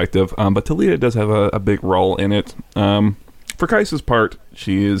Kaisa's perspective. But Taliyah does have a big role in it. For Kaisa's part,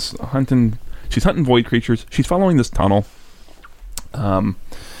 she's hunting void creatures. She's following this tunnel.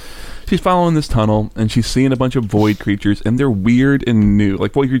 She's following this tunnel, and she's seeing a bunch of void creatures, and they're weird and new.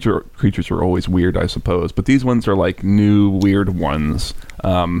 Like, void creatures are always weird, I suppose, but these ones are, like, new, weird ones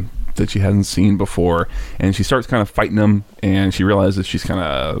that she hasn't seen before. And she starts kind of fighting them, and she realizes she's kind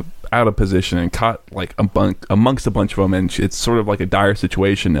of out of position and caught, like, amongst a bunch of them, and it's sort of like a dire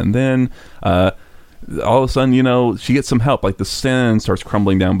situation. And then all of a sudden, she gets some help. Like, the sand starts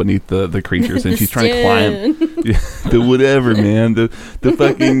crumbling down beneath the creatures, and she's trying to climb the whatever, man. The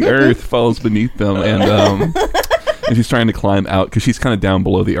fucking earth falls beneath them, and she's trying to climb out because she's kind of down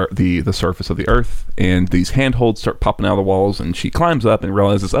below the surface of the earth. And these handholds start popping out of the walls, and she climbs up and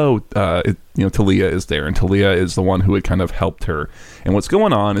realizes, Taliyah is there, and Taliyah is the one who had kind of helped her. And what's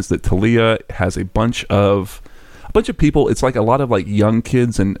going on is that Taliyah has a bunch of people. It's like a lot of like young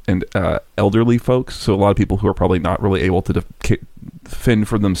kids and elderly folks, so a lot of people who are probably not really able to fend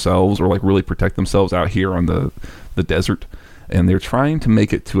for themselves or like really protect themselves out here on the desert, and they're trying to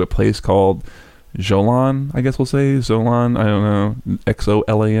make it to a place called Jolan, I guess we'll say Zolan, I don't know,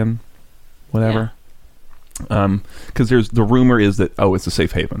 Xolan, whatever. Because there's the rumor is that it's a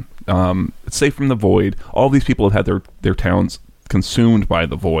safe haven. It's safe from the void. All these people have had their towns consumed by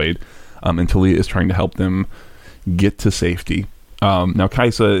the void, and Taliyah is trying to help them get to safety. Now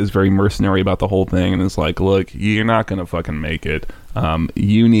Kaisa is very mercenary about the whole thing and is like, look, you're not gonna fucking make it.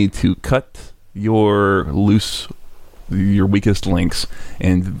 You need to cut your weakest links,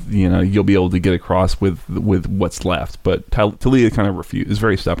 and you'll be able to get across with what's left. But Taliyah kind of is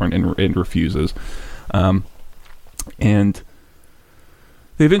very stubborn and refuses. And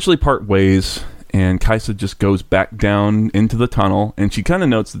they eventually part ways, and Kaisa just goes back down into the tunnel, and she kind of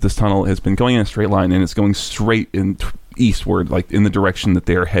notes that this tunnel has been going in a straight line, and it's going straight eastward, like in the direction that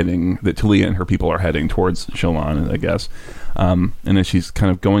they're heading, that Taliyah and her people are heading towards Sholan, I guess. And as she's kind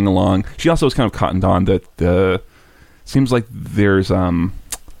of going along, she also is kind of cottoned on that seems like there's the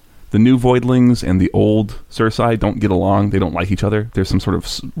new Voidlings and the old Cersei don't get along. They don't like each other. There's some sort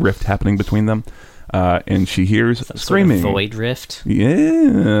of rift happening between them. And she hears some screaming. Sort of void rift.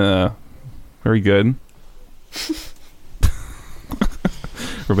 Yeah. Very good.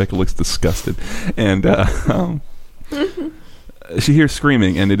 Rebecca looks disgusted. And she hears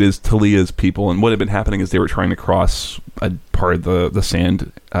screaming, and it is Taliyah's people. And what had been happening is they were trying to cross a part of the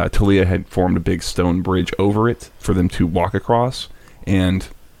sand. Taliyah had formed a big stone bridge over it for them to walk across. And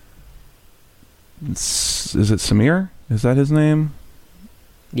is it Samir? Is that his name?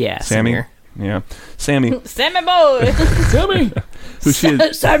 Yeah, Sammy? Samir. Yeah, Sammy. Sammy boy. Sammy. Who she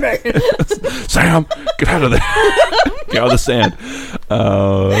is? Sammy. Sam, get out of there. Get out of the sand.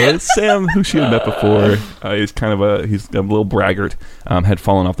 Sam, who she had met before, is he's a little braggart. Had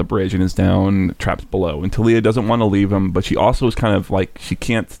fallen off the bridge and is down, trapped below. And Taliyah doesn't want to leave him, but she also is kind of like she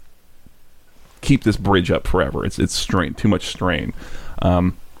can't keep this bridge up forever. It's strain, too much strain.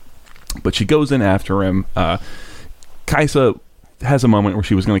 But she goes in after him. Kaisa has a moment where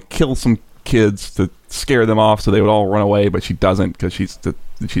she was going to kill some kids to scare them off so they would all run away, but she doesn't because she's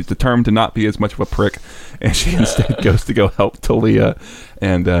determined to not be as much of a prick, and she instead goes to go help Taliyah.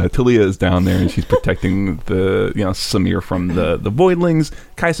 And Taliyah is down there and she's protecting the Samir from the Voidlings.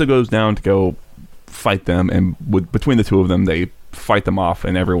 Kaisa goes down to go fight them, and between the two of them they fight them off,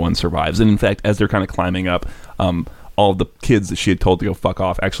 and everyone survives. And in fact, as they're kind of climbing up, all of the kids that she had told to go fuck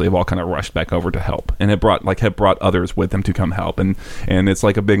off actually have all kind of rushed back over to help, and have brought others with them to come help, and it's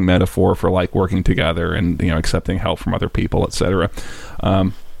like a big metaphor for like working together and accepting help from other people, etc.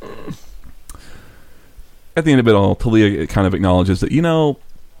 At the end of it all, Taliyah kind of acknowledges that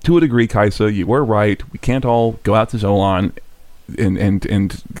to a degree, Kaisa, you were right. We can't all go out to Zolan,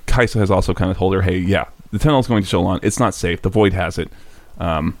 and Kaisa has also kind of told her, hey, yeah, the tunnel's going to Zolan. It's not safe. The Void has it.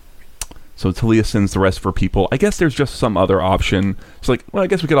 So Taliyah sends the rest of her people. I guess there's just some other option. It's like, well, I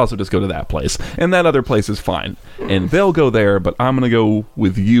guess we could also just go to that place. And that other place is fine. And they'll go there, but I'm going to go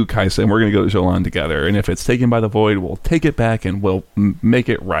with you, Kaisa, and we're going to go to Zolan together. And if it's taken by the Void, we'll take it back and we'll make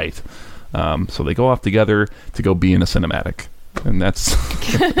it right. So they go off together to go be in a cinematic. And that's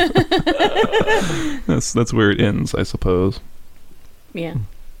that's where it ends, I suppose. Yeah.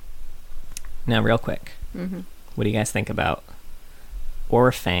 Now, real quick, what do you guys think about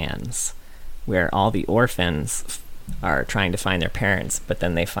orphans, where all the orphans are trying to find their parents, but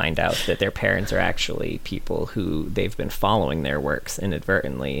then they find out that their parents are actually people who they've been following their works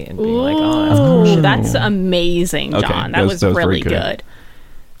inadvertently and being like, oh, that's cool. That's amazing, John. Okay, that was really good.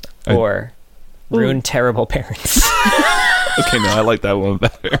 Or ruin terrible parents. Okay, no, I like that one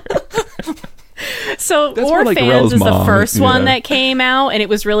better. So That's more like Orphans Rel's is the mom, first yeah. one that came out, and it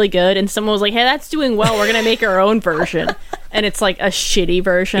was really good. And someone was like, "Hey, that's doing well. We're gonna make our own version." And it's like a shitty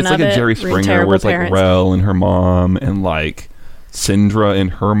version It's of like it. a Jerry Springer where it's like Rel and her mom and like Syndra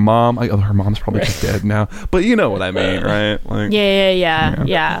and her mom. Her mom's probably just dead now, but you know what I mean, right? Like,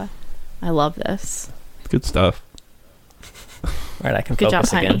 yeah. I love this. Good stuff. All right, I can Good job,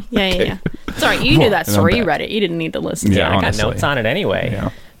 focus again. honey. Yeah. Sorry, you knew that And I'm story. You back. read it. You didn't need to listen to Yeah, it. I got honestly. notes on it anyway. Yeah.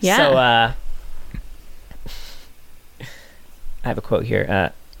 Yeah. So, I have a quote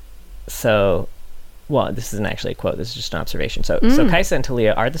here. Well, this isn't actually a quote. This is just an observation. So Kaisa and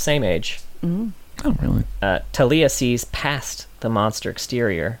Taliyah are the same age. Oh, really? Taliyah sees past the monster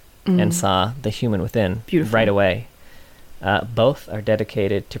exterior and saw the human within Beautiful. right away. Both are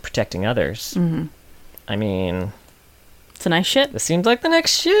dedicated to protecting others. I mean, It's a nice shit. this seems like the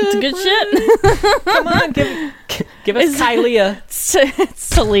next shit. It's good shit. Come on, give us Taliyah.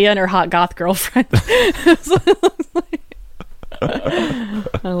 It's Taliyah and her hot goth girlfriend.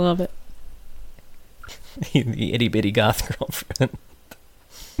 I love it. The itty bitty goth girlfriend.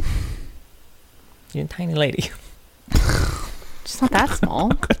 You're a tiny lady. She's not that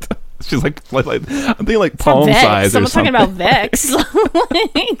small. She's like I'm thinking like It's not palm Vex. size or I'm something. talking about Vex.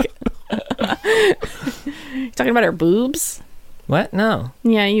 You talking about her boobs? What? No.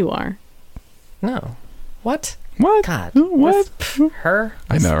 Yeah, you are. No. What? What? God. What? Her?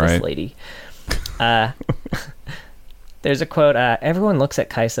 I know, This right? lady. There's a quote, everyone looks at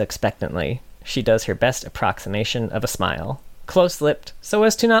Kaisa expectantly. She does her best approximation of a smile. Close-lipped, so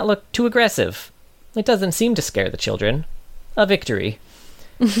as to not look too aggressive. It doesn't seem to scare the children. A victory.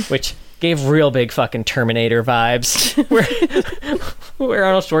 Which gave real big fucking Terminator vibes. where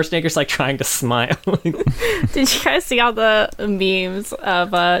Arnold Schwarzenegger's like trying to smile. Did you guys see all the memes of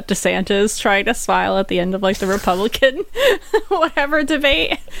DeSantis trying to smile at the end of like the Republican whatever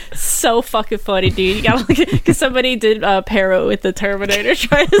debate? So fucking funny, dude. You gotta look because somebody did pair it with the Terminator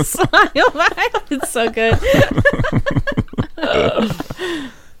trying to smile back. It's so good.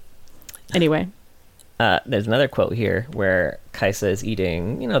 Anyway. There's another quote here where Kaisa is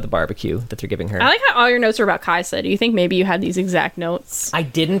eating, the barbecue that they're giving her. I like how all your notes are about Kaisa. Do you think maybe you had these exact notes? I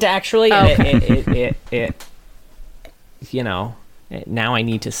didn't actually. Oh, okay. Now I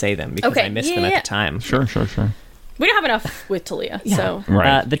need to say them because I missed them at the time. Sure. We don't have enough with Taliyah, so...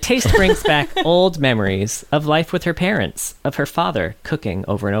 Right. The taste brings back old memories of life with her parents, of her father cooking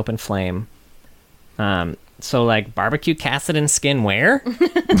over an open flame. So, like, barbecue Cassidon skin where?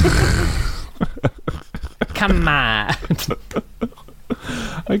 Come on.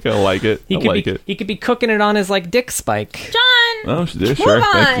 I kind of like it. He could be cooking it on his, like, dick spike. John! Oh, sure.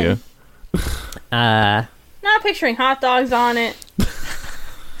 Thank you. Not picturing hot dogs on it.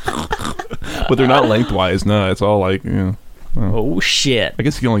 But they're not lengthwise. No, it's all like, Oh, shit. I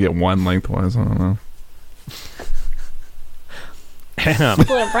guess you can only get one lengthwise. I don't know.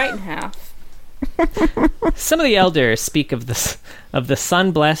 Split it right in half. Some of the elders speak of the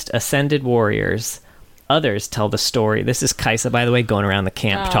sun-blessed ascended warriors. Others tell the story. This is Kaisa, by the way, going around the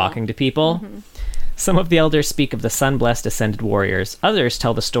camp talking to people. Mm-hmm. Some of the elders speak of the sun-blessed ascended warriors. Others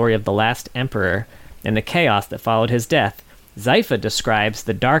tell the story of the last emperor and the chaos that followed his death. Zypha describes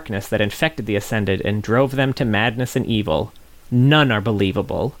the darkness that infected the ascended and drove them to madness and evil. None are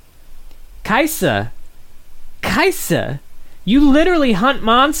believable. Kaisa! You literally hunt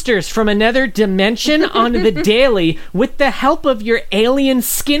monsters from another dimension on the daily with the help of your alien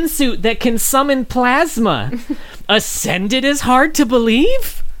skin suit that can summon plasma. Ascended is hard to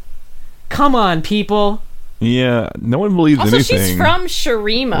believe? Come on, people. Yeah, no one believes also, anything. she's from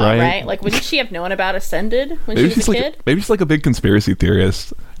Shurima, right? Like, wouldn't she have known about Ascended when she was a kid? Maybe she's like a big conspiracy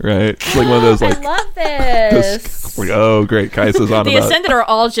theorist, right? She's like one of those, like... I love this! Like, oh, great, Kaisa's on the about... The Ascended are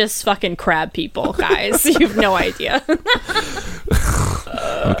all just fucking crab people, guys. You have no idea.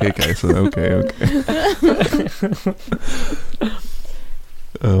 Okay, Kaisa, okay.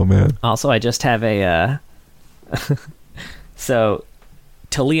 Oh, man. Also, I just have a... So,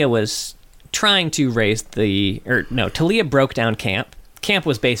 Taliyah was... trying to raise Taliyah broke down camp. Camp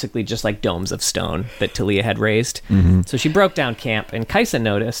was basically just like domes of stone that Taliyah had raised. Mm-hmm. So she broke down camp, and Kaisa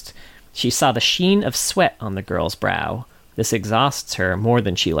noticed she saw the sheen of sweat on the girl's brow. This exhausts her more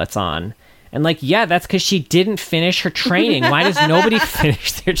than she lets on. And that's because she didn't finish her training. Why does nobody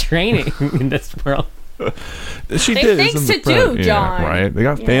finish their training in this world? She did. Things to do, John. Yeah, right. They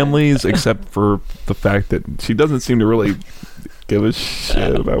got families, except for the fact that she doesn't seem to really give a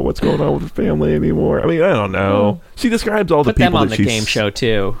shit about what's going on with her family anymore. I mean, I don't know. She describes all the people them on that the game show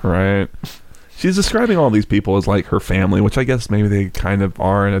too, right? She's describing all these people as like her family, which I guess maybe they kind of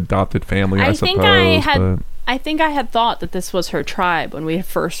are an adopted family. I suppose. I think I had thought that this was her tribe when we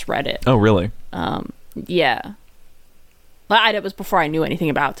first read it. Oh, really? Yeah. It was before I knew anything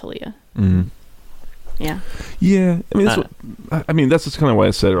about Taliyah. Mm. Yeah. I mean, that's just kind of what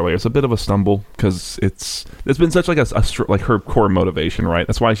I said earlier. It's a bit of a stumble because it's been such like like her core motivation, right?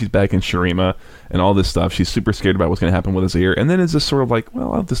 That's why she's back in Shurima and all this stuff. She's super scared about what's going to happen with Azir, and then it's just sort of like,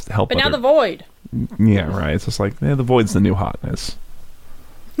 well, I'll just help. But now the Void. Yeah, right. It's just like, the Void's the new hotness.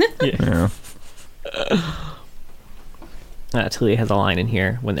 Yeah. Taliyah has a line in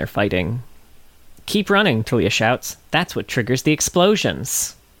here when they're fighting. Keep running, Taliyah shouts. That's what triggers the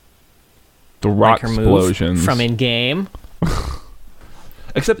explosions. The rock explosions from in-game.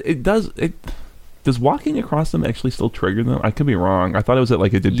 Except does walking across them actually still trigger them? I could be wrong. I thought it was that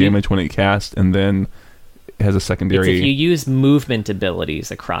like it did damage when it cast and then it has a secondary... It's if you use movement abilities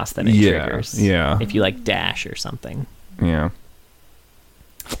across them, it triggers. Yeah. If you like dash or something. Yeah.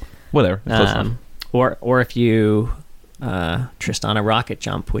 Whatever. Or if you Tristana rocket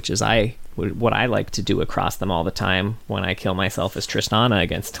jump, which is what I like to do across them all the time when I kill myself as Tristana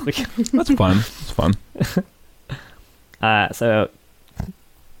against Taliyah. That's fun. It's fun. So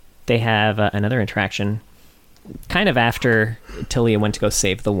they have another interaction kind of after Taliyah went to go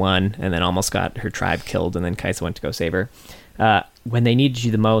save the one and then almost got her tribe killed, and then Kaisa went to go save her. When they needed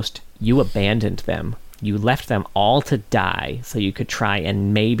you the most, you abandoned them. You left them all to die so you could try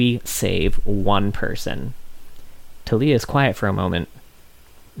and maybe save one person. Taliyah is quiet for a moment.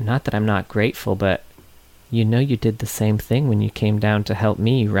 Not that I'm not grateful, but You know you did the same thing when you came down to help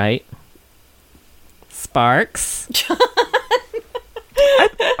me, right? Sparks?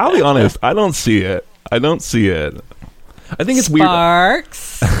 I'll be honest. I don't see it. I think it's weird.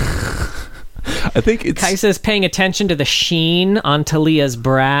 Sparks? I think it's... Kaisa's paying attention to the sheen on Taliyah's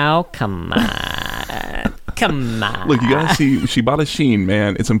brow. Come on. Come on. Look, you gotta see. She bought a sheen,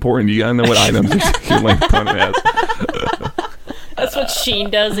 man. It's important. You gotta know what items your link opponent has. That's what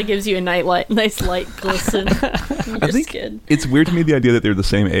Sheen does. It gives you a nice light glisten on your I think skin. it's weird to me, the idea that they're the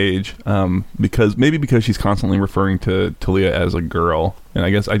same age, because she's constantly referring to Taliyah as a girl, and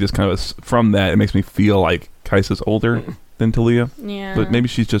I guess I just kind of from that it makes me feel like Kaisa's older than Taliyah. Yeah, but maybe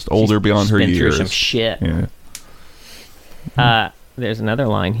she's just older beyond her been years. Through some shit. Yeah. There's another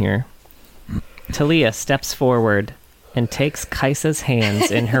line here. Taliyah steps forward and takes Kaisa's hands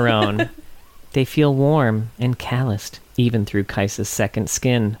in her own. They feel warm and calloused, even through Kaisa's second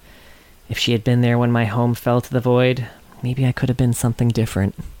skin. If she had been there when my home fell to the void, maybe I could have been something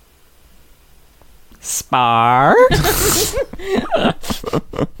different. Sparks?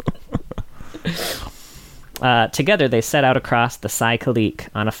 Together they set out across the Sai Khalik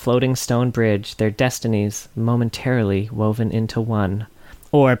on a floating stone bridge, their destinies momentarily woven into one.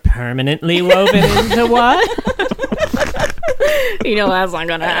 Or permanently woven into one? You know that's not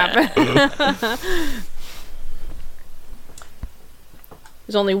gonna happen.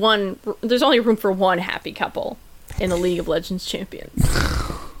 There's only room for one happy couple in the League of Legends Champions.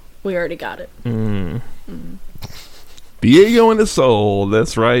 We already got it. Diego and the Soul.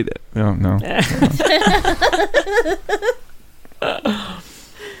 That's right. Oh, no.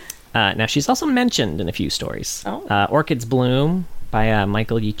 Now, she's also mentioned in a few stories. Oh. Orchids Bloom by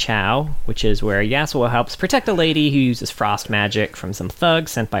Michael Yi Chow, which is where Yasuo helps protect a lady who uses frost magic from some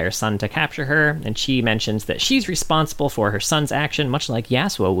thugs sent by her son to capture her, and she mentions that she's responsible for her son's action, much like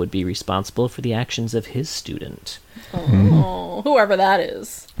Yasuo would be responsible for the actions of his student. Oh, whoever that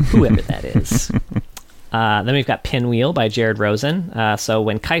is. Whoever that is. Then we've got Pinwheel by Jared Rosen. So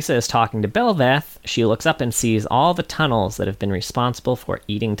when Kaisa is talking to Belveth, she looks up and sees all the tunnels that have been responsible for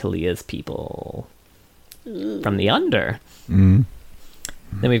eating Taliyah's people. From the under.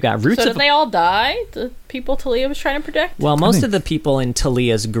 Then we've got Roots So of... did they all die? The people Taliyah was trying to protect? Well, most of the people in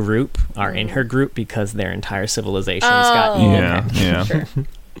Taliyah's group are in her group because their entire civilization's got eaten. Yeah. Sure.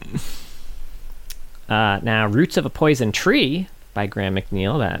 Now, Roots of a Poison Tree by Graham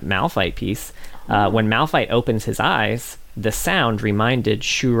McNeil, that Malphite piece. When Malphite opens his eyes, the sound reminded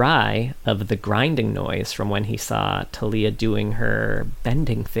Shurai of the grinding noise from when he saw Taliyah doing her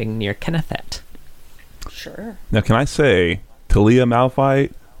bending thing near Kennethet. Sure. Now, can I say Taliyah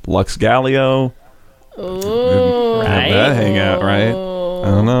Malphite, Lux Galio? Ooh. Right? That hangout, right?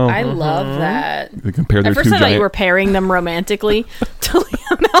 I don't know. I love that. They compare their At first two I thought you giant... were pairing them romantically.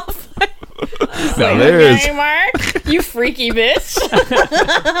 Taliyah Malphite. Now there's... Okay, Mark, you freaky bitch.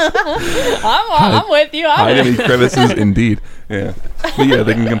 I'm with you. Hide any crevices, indeed. Yeah. But yeah,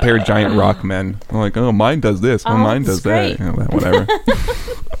 they can compare giant rock men. I'm like, oh, mine does this. Oh, mine does great. that. Yeah, whatever.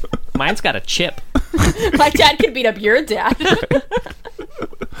 Mine's got a chip. My dad could beat up your dad.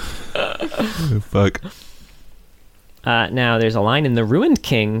 Fuck. Now, there's a line in the Ruined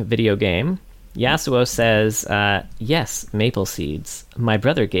King video game. Yasuo says, yes, maple seeds. My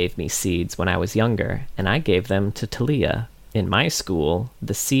brother gave me seeds when I was younger, and I gave them to Taliyah. In my school,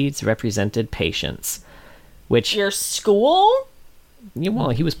 the seeds represented patience. Which... Your school? Yeah, well,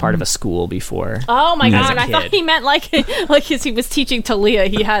 he was part of a school before. Oh my As a god, I thought kid. he meant like as he was teaching Taliyah,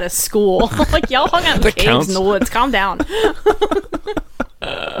 he had a school. Like, y'all hung out in That caves counts. in the woods. Calm down.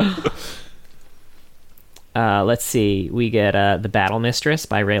 Let's see. We get The Battle Mistress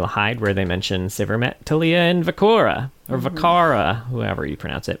by Rayla Hyde, where they mention Sivermet, Taliyah, and Vakora, or Vakara, whoever you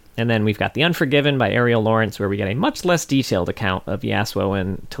pronounce it. And then we've got The Unforgiven by Ariel Lawrence, where we get a much less detailed account of Yasuo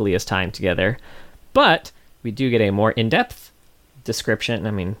and Taliyah's time together. But we do get a more in-depth description.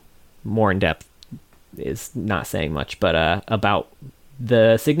 I mean, more in-depth is not saying much, but about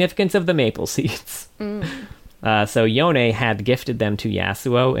the significance of the maple seeds. So Yone had gifted them to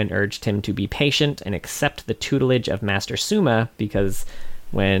Yasuo and urged him to be patient and accept the tutelage of Master Suma, because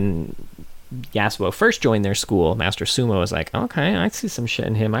when Yasuo first joined their school, Master Suma was like, okay, I see some shit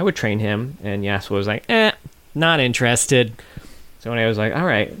in him. I would train him. And Yasuo was like, not interested. So Yone was like, all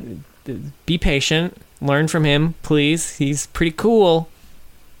right, be patient. Learn from him, please. He's pretty cool.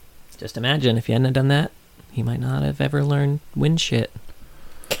 Just imagine if he hadn't done that, he might not have ever learned wind shit.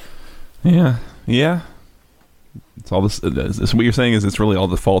 Yeah. It's all this. What you're saying is it's really all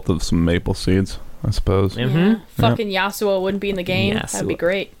the fault of some maple seeds, I suppose. Mm-hmm. Yeah. Fucking Yasuo wouldn't be in the game. That'd be Yasuo.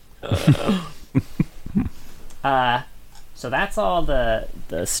 great. So that's all the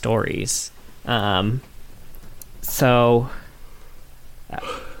stories. So,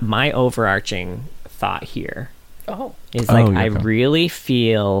 my overarching thought here is like, I really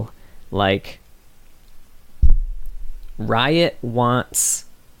feel like Riot wants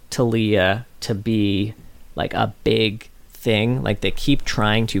Taliyah to be like a big thing. Like, they keep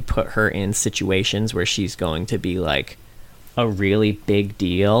trying to put her in situations where she's going to be like a really big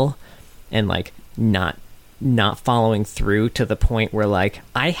deal, and like not following through to the point where like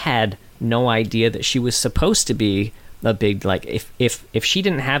I had no idea that she was supposed to be a big, like, if she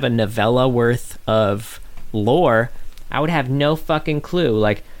didn't have a novella worth of lore, I would have no fucking clue.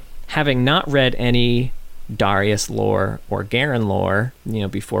 Like, having not read any Darius lore or Garen lore,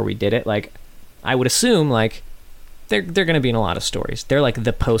 before we did it, like, I would assume like they're going to be in a lot of stories. They're like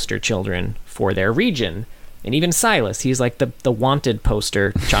the poster children for their region. And even Silas, he's like the wanted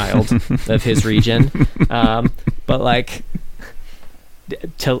poster child of his region. But like,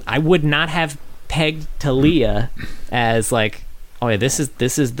 I would not have pegged Taliyah as like, oh yeah, this is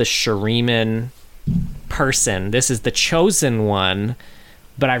the Shuriman person. This is the chosen one.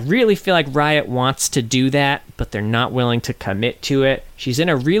 But I really feel like Riot wants to do that, but they're not willing to commit to it. She's in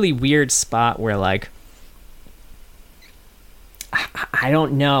a really weird spot where like, I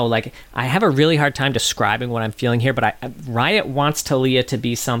don't know. Like, I have a really hard time describing what I'm feeling here, but Riot wants Taliyah to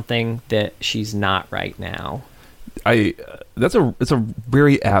be something that she's not right now. It's a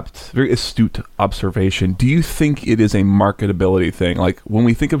very apt, very astute observation. Do you think it is a marketability thing? Like, when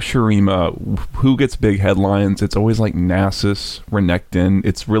we think of Shurima, who gets big headlines? It's always like Nasus, Renekton.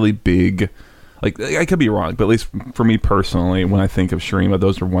 It's really big. Like, I could be wrong, but at least for me personally, when I think of Shurima,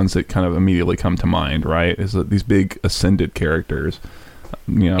 those are ones that kind of immediately come to mind, right? Is that these big ascended characters.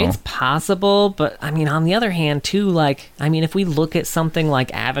 It's possible, but I mean, on the other hand too, like, I mean, if we look at something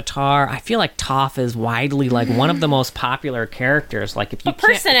like Avatar, I feel like Toph is widely like one of the most popular characters. Like, if you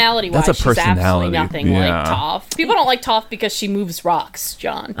personality-wise, she's absolutely nothing like Toph. People don't like Toph because she moves rocks,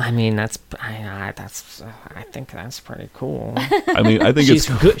 John. I mean, I think that's pretty cool. I mean, I think she's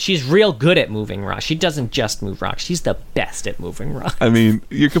good. She's real good at moving rocks. She doesn't just move rocks. She's the best at moving rocks. I mean,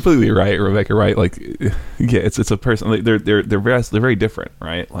 you're completely right, Rebecca. Right? Like, yeah, it's a person. Like, they're very different.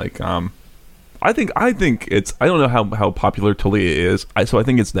 Right, like, I think it's, I don't know how popular Taliyah is. I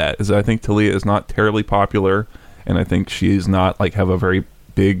think it's that. I think Taliyah is not terribly popular, and I think she is not like have a very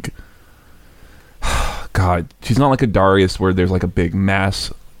big. God, she's not like a Darius where there's like a big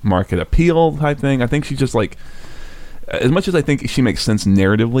mass market appeal type thing. I think she's just like, as much as I think she makes sense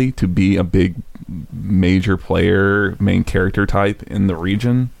narratively to be a big major player, main character type in the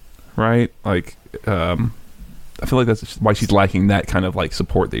region, right? Like, I feel like that's why she's lacking that kind of like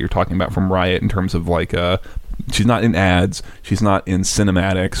support that you're talking about from Riot in terms of like, she's not in ads, she's not in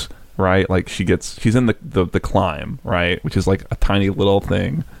cinematics, right? Like, she's in the climb, right? Which is like a tiny little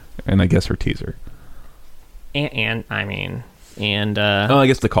thing, and I guess her teaser. And I mean, I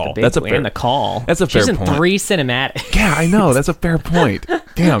guess the call. That's a fair. And the call. That's a fair point. She's in 3 cinematics. Yeah, I know. That's a fair point.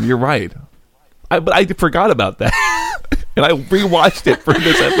 Damn, you're right. But I forgot about that, and I rewatched it for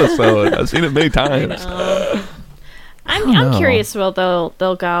this episode. I've seen it many times. I'm curious where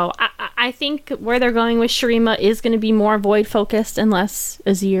they'll go. I think where they're going with Shurima is going to be more Void focused and less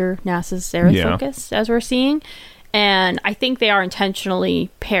Azir, Nasus, Xerath focused, as we're seeing. And I think they are intentionally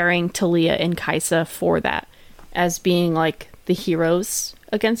pairing Taliyah and Kaisa for that, as being like the heroes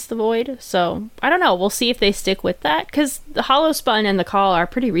against the Void. So I don't know. We'll see if they stick with that, because the Hollow Spun and the Call are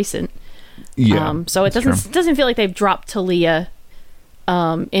pretty recent. Yeah. So it doesn't feel like they've dropped Taliyah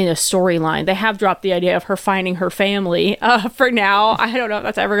in a storyline. They have dropped the idea of her finding her family for now. I don't know if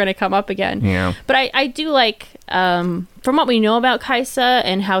that's ever going to come up again. Yeah. But I do like, from what we know about Kaisa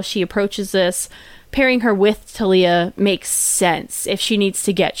and how she approaches this, pairing her with Taliyah makes sense if she needs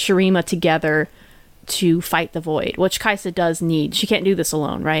to get Shurima together to fight the Void, which Kaisa does need. She can't do this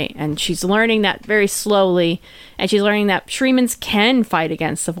alone, right? And she's learning that very slowly, and she's learning that Shrimans can fight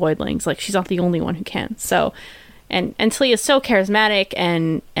against the Voidlings. Like, she's not the only one who can. So, and Taliyah is so charismatic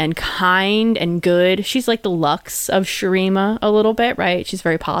and kind and good. She's like the Lux of Shurima a little bit, right? She's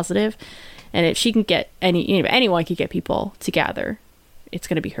very positive. And if she can get anyone can get people together, it's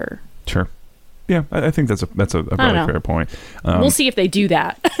going to be her. Sure. Yeah, I think that's a really fair point. We'll see if they do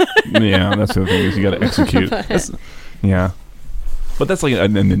that. Yeah, that's the thing, is you got to execute. But that's like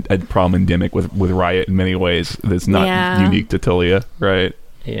a problem endemic with Riot in many ways. That's not unique to Taliyah, right?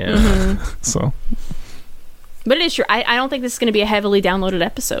 Yeah. Mm-hmm. So. But it is true. I don't think this is going to be a heavily downloaded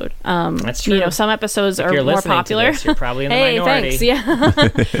episode. That's true. Some episodes are more popular. To this, you're probably in the minority. Thanks. Yeah.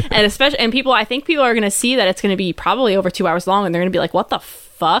 And I think people are going to see that it's going to be probably over 2 hours long, and they're going to be like, "What the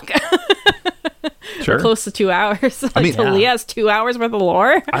fuck?" Sure. close to 2 hours. Like, I mean, Taliyah has 2 hours worth of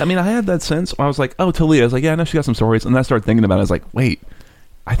lore. I mean, I had that sense. I was like, oh, Taliyah. I was like, yeah, I know she got some stories. And then I started thinking about it. I was like, wait,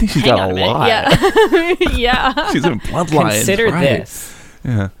 I think she's Hang got on a minute. lot. Yeah. Yeah. She's in bloodlines. Consider right. this.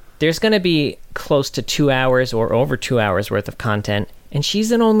 Yeah. There's going to be close to 2 hours or over 2 hours worth of content, and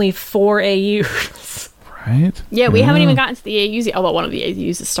she's in only 4 AUs. Right? Yeah, we haven't even gotten to the AUs yet. Although one of the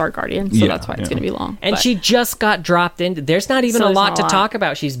AUs is Star Guardian, so Yeah, that's why it's yeah. going to be long. And But- she just got dropped in. There's not even So a there's lot not to a lot. talk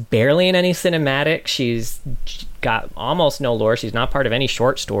about. She's barely in any cinematic. She's got almost no lore. She's not part of any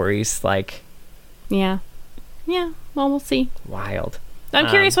short stories. Like, yeah. Well, we'll see. wild. I'm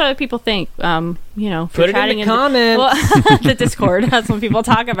curious what other people think. If you're Put it in chatting the comments. Well, the Discord. That's when people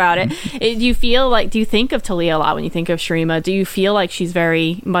talk about it. Do you feel like? Do you think of Taliyah a lot when you think of Shrima? Do you feel like she's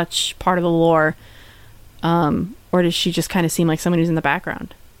very much part of the lore, or does she just kind of seem like someone who's in the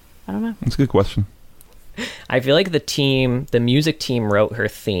background? I don't know. That's a good question. I feel like the music team wrote her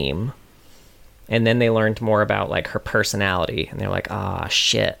theme, and then they learned more about like her personality, and they're like, ah,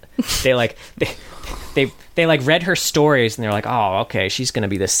 shit. They like read her stories, and they're like, oh, okay, she's gonna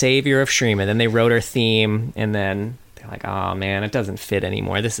be the savior of Shrima. Then they wrote her theme, and then they're like, oh man, it doesn't fit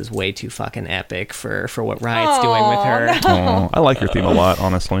anymore. This is way too fucking epic for what Riot's doing with her. no. Oh, I like your theme a lot,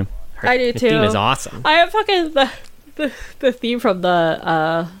 honestly. I do The too. theme is awesome. I have fucking the theme from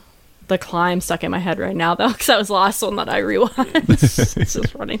the climb stuck in my head right now though, because that was the last one that I rewatched. It's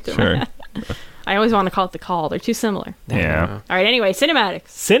just running through Sure. my head. I always want to call it the call. They're too similar. Yeah. All right. Anyway, cinematics.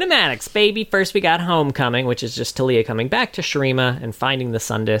 Cinematics, baby. First, we got Homecoming, which is just Taliyah coming back to Shrima and finding the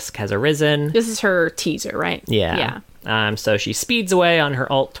sun disk has arisen. This is her teaser, right? Yeah. So she speeds away on her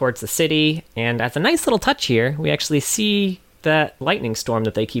ult towards the city, and as a nice little touch here, we actually see that lightning storm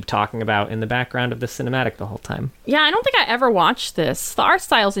that they keep talking about in the background of the cinematic the whole time. Yeah, I don't think I ever watched this. The art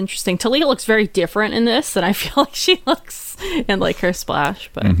style's interesting. Taliyah looks very different in this than I feel like she looks in like her splash,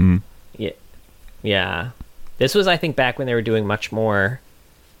 but Yeah. This was, I think, back when they were doing more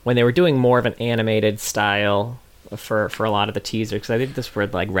of an animated style for a lot of the teasers, because I think this were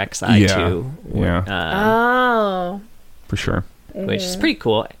like Rek'Sai Yeah. too. Yeah. oh, For sure. Which is pretty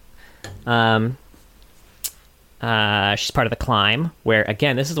cool. She's part of the climb, where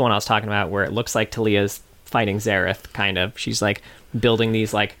again, this is the one I was talking about, where it looks like Taliyah's fighting Zareth, kind of. She's like building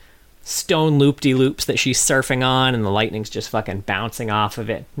these like stone loop-de-loops that she's surfing on, and the lightning's just fucking bouncing off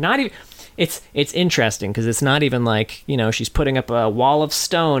of it. Not even. It's interesting because it's not even like, she's putting up a wall of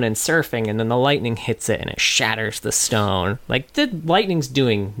stone and surfing, and then the lightning hits it and it shatters the stone. Like, the lightning's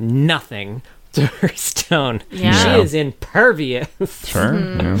doing nothing to her stone. Yeah. She is impervious. Sure.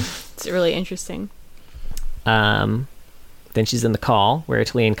 Yeah. it's really interesting. Then she's in the call, where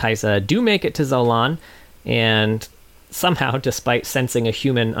Taliyah and Kaisa do make it to Zolan, and somehow, despite sensing a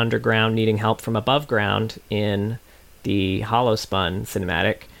human underground needing help from above ground in the Holospun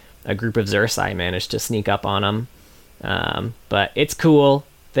cinematic, a group of Xersai managed to sneak up on them. But it's cool.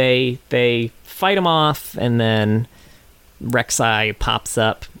 They fight them off, and then Rek'Sai pops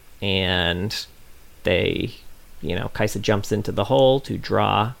up, and Kaisa jumps into the hole to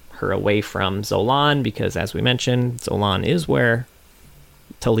draw her away from Zolan, because as we mentioned, Zolan is where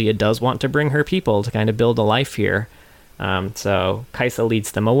Taliyah does want to bring her people to kind of build a life here. So Kaisa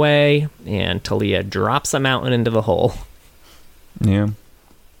leads them away, and Taliyah drops a mountain into the hole. Yeah.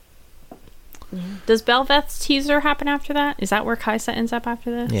 Does Belveth's teaser happen after that? Is that where Kaisa ends up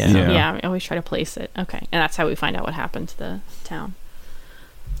after this? Yeah. Yeah, I always try to place it. Okay. And that's how we find out what happened to the town.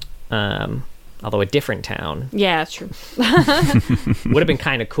 Although a different town. Yeah, that's true. Would have been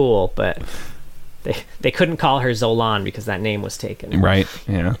kind of cool, but they couldn't call her Zolan because that name was taken. Right.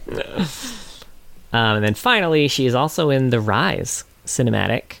 Yeah. And then finally, she is also in the Rise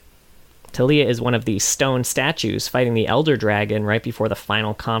cinematic. Taliyah is one of the stone statues fighting the Elder Dragon right before the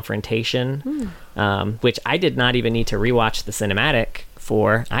final confrontation, which I did not even need to rewatch the cinematic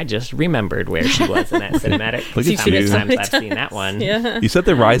for. I just remembered where she was in that cinematic. Look See at how many you. times I've seen that one. Yeah. You said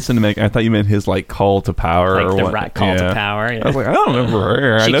the Rise cinematic. I thought you meant his like call to power Like or the what? call to Yeah. power. I was like, I don't remember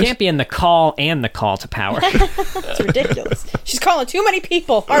her. I She know can't be in the call and the call to power. It's ridiculous. She's calling too many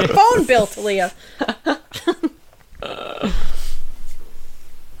people. Our phone bill, Taliyah.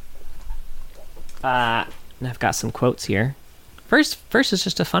 And I've got some quotes here. First is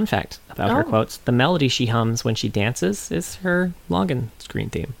just a fun fact about her Oh. quotes. The melody she hums when she dances is her login screen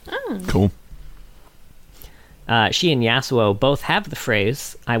theme. Cool. She and Yasuo both have the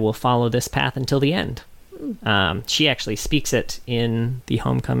phrase, "I will follow this path until the end." She actually speaks it in the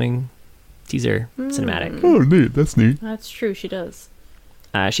Homecoming teaser cinematic. Oh, neat. That's neat. That's true. She does.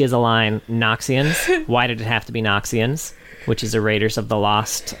 She has a line, Noxians. Why did it have to be Noxians? Which is a Raiders of the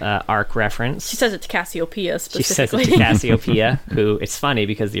Lost arc reference. She says it to Cassiopeia She says specifically. it to Cassiopeia, who, it's funny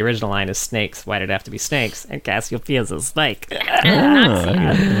because the original line is snakes. Why did it have to be snakes? And Cassiopeia's a snake.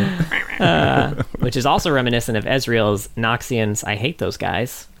 Which is also reminiscent of Ezreal's Noxians, I hate those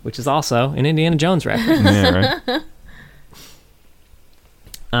guys, which is also an Indiana Jones reference. Yeah,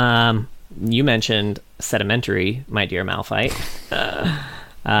 right. You mentioned sedimentary, my dear Malphite.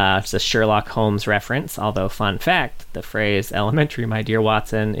 It's a Sherlock Holmes reference, although fun fact, the phrase elementary, my dear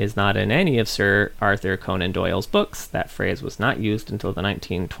Watson, is not in any of Sir Arthur Conan Doyle's books. That phrase was not used until the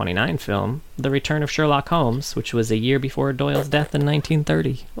 1929 film, The Return of Sherlock Holmes, which was a year before Doyle's death in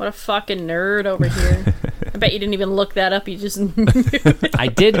 1930. What a fucking nerd over here. I bet you didn't even look that up, you just I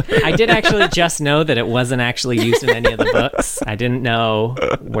did actually just know that it wasn't actually used in any of the books. I didn't know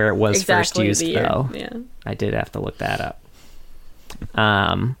where it was first used, though. Yeah. I did have to look that up.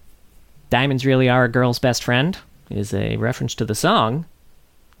 Diamonds Really Are a Girl's Best Friend is a reference to the song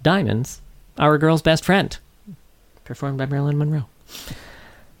Diamonds Are a Girl's Best Friend, performed by Marilyn Monroe.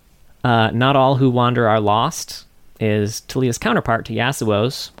 Not All Who Wander Are Lost is Taliyah's counterpart to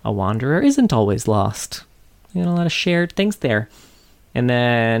Yasuo's A Wanderer Isn't Always Lost. You got a lot of shared things there. And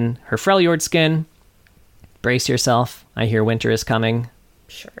then her Freljord skin, brace yourself, I hear winter is coming.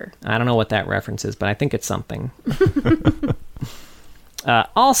 Sure. I don't know what that reference is, but I think it's something.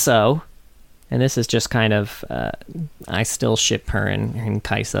 Also, and this is just kind of, I still ship her and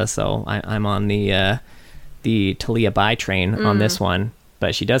Kaisa, so I'm on the Taliyah buy train on this one.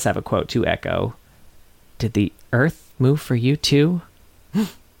 But she does have a quote to echo. Did the earth move for you too?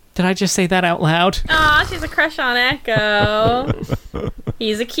 Did I just say that out loud? Aw, she's a crush on Echo.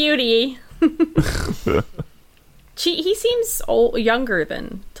 He's a cutie. He seems younger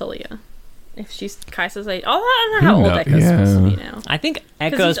than Taliyah. If she's Kaisa's age. Oh, I don't know how old Echo's supposed to be now. I think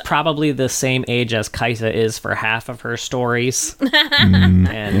Echo's probably the same age as Kaisa is for half of her stories.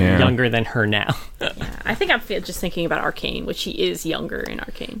 And younger than her now. Yeah, I think I'm just thinking about Arcane, which she is younger in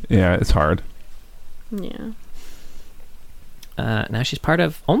Arcane. Yeah, it's hard. Yeah. Now she's part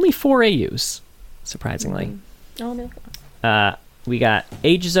of only 4 AUs, surprisingly. Oh, no. We got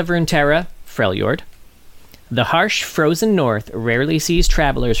Ages of Runeterra, Freljord. The harsh, frozen north rarely sees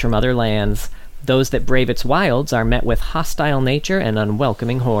travelers from other lands. Those that brave its wilds are met with hostile nature and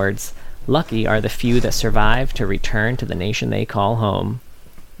unwelcoming hordes. Lucky are the few that survive to return to the nation they call home.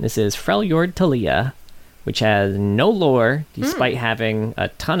 This is Freljord Taliyah, which has no lore, despite having a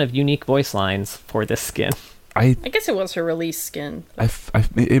ton of unique voice lines for this skin. I guess it was her release skin.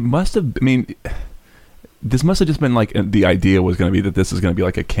 It must have. I mean, this must have just been like the idea was going to be that this is going to be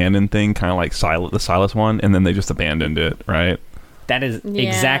like a canon thing, kind of like the Silas one, and then they just abandoned it, right? That is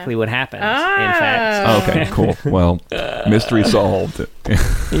exactly what happened. In fact. Oh, okay, cool. Well, mystery solved.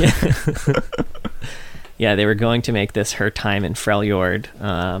 Yeah, they were going to make this her time in Freljord,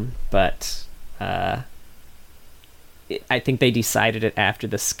 but I think they decided it after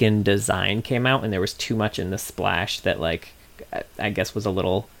the skin design came out, and there was too much in the splash that, like, I guess was a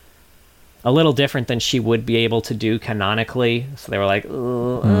little different than she would be able to do canonically. So they were like,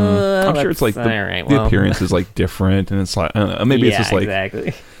 I'm sure it's like the appearance is like different, and it's like, I don't know, maybe it's just like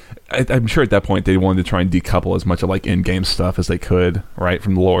exactly. I'm sure at that point they wanted to try and decouple as much of like in-game stuff as they could, right,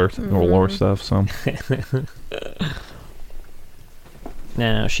 from the lore stuff. So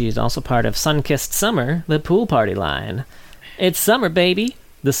now she's also part of Sun-Kissed Summer, the pool party line. It's summer, baby.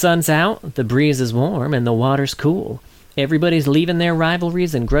 The sun's out, the breeze is warm, and the water's cool. Everybody's leaving their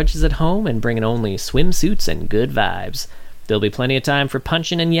rivalries and grudges at home and bringing only swimsuits and good vibes. There'll be plenty of time for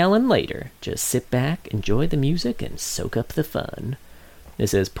punching and yelling later. Just sit back, enjoy the music, and soak up the fun.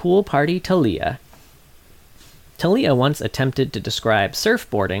 This is Pool Party Taliyah. Taliyah once attempted to describe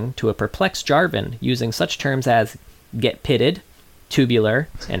surfboarding to a perplexed Jarvan using such terms as get pitted, tubular,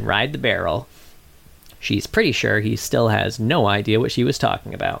 and ride the barrel. She's pretty sure he still has no idea what she was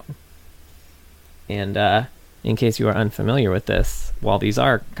talking about. And, in case you are unfamiliar with this, while these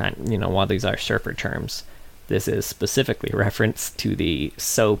are surfer terms, this is specifically a reference to the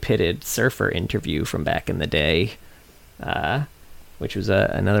So Pitted Surfer interview from back in the day, which was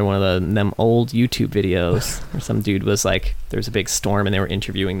another one of them old YouTube videos where some dude was like, there was a big storm and they were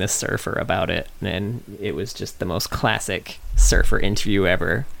interviewing this surfer about it, and it was just the most classic surfer interview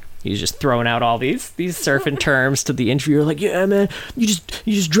ever. He's just throwing out all these surfing terms to the interviewer, like, yeah, man, you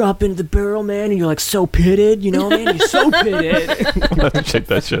just drop into the barrel, man, and you're like so pitted, you know, man, you're so pitted. Check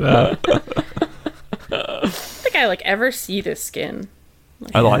that shit out. I don't think I ever see this skin.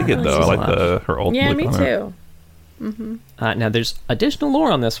 I like it though. I like her old. Yeah, look me on too. Now there's additional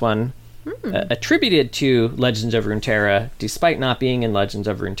lore on this one. attributed to Legends of Runeterra, despite not being in Legends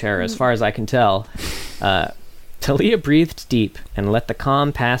of Runeterra, as far as I can tell. Taliyah breathed deep and let the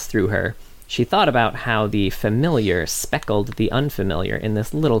calm pass through her. She thought about how the familiar speckled the unfamiliar in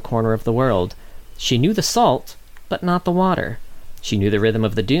this little corner of the world. She knew the salt, but not the water. She knew the rhythm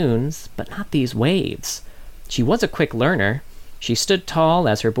of the dunes, but not these waves. She was a quick learner. She stood tall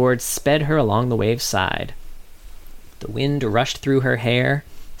as her board sped her along the wave's side. The wind rushed through her hair,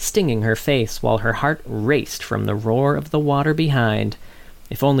 stinging her face while her heart raced from the roar of the water behind.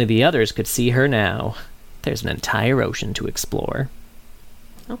 If only the others could see her now. There's an entire ocean to explore.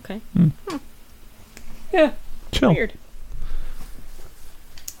 Okay. Yeah. Chill. Weird.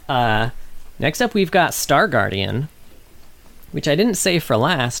 Next up, we've got Star Guardian, which I didn't save for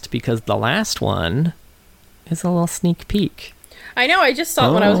last because the last one is a little sneak peek. I know, I just saw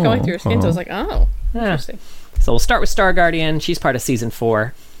it when I was going through her skins. I was like, oh, interesting. So we'll start with Star Guardian. She's part of Season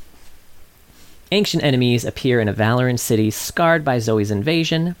 4. Ancient enemies appear in a Valoran city scarred by Zoe's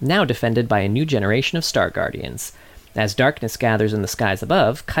invasion, now defended by a new generation of Star Guardians. As darkness gathers in the skies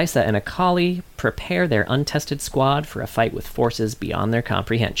above, Kaisa and Akali prepare their untested squad for a fight with forces beyond their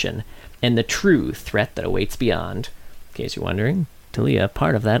comprehension, and the true threat that awaits beyond. In case you're wondering, Taliyah,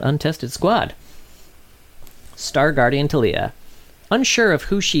 part of that untested squad. Star Guardian Taliyah. Unsure of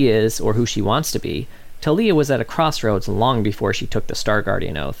who she is or who she wants to be, Taliyah was at a crossroads long before she took the Star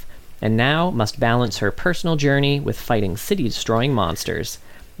Guardian oath, and now must balance her personal journey with fighting city-destroying monsters.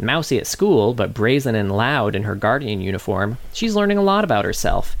 Mousy at school, but brazen and loud in her Guardian uniform, she's learning a lot about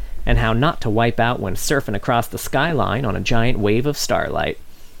herself, and how not to wipe out when surfing across the skyline on a giant wave of starlight.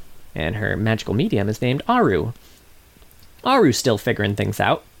 And her magical medium is named Aru. Aru's still figuring things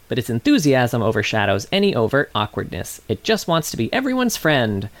out, but its enthusiasm overshadows any overt awkwardness. It just wants to be everyone's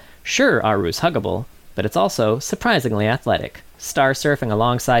friend. Sure, Aru's huggable, but it's also surprisingly athletic. Star surfing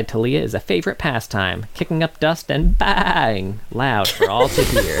alongside Taliyah is a favorite pastime, kicking up dust and bang loud for all to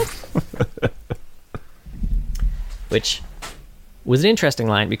hear. Which was an interesting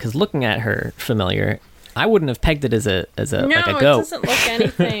line because looking at her familiar, I wouldn't have pegged it as a like a goat. No, it doesn't look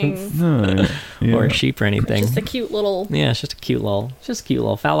anything. No, yeah. Or a sheep or anything. It's just a cute little... Yeah, it's just a cute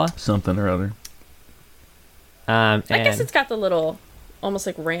little fella. Something or other. I guess it's got the little, almost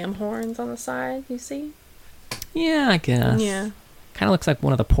like ram horns on the side, you see? Yeah, I guess. Yeah. Kind of looks like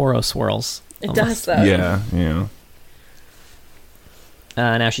one of the Poro swirls. It almost. does, though. Yeah.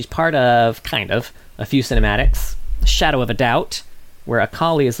 Now she's part of, kind of, a few cinematics. Shadow of a Doubt, where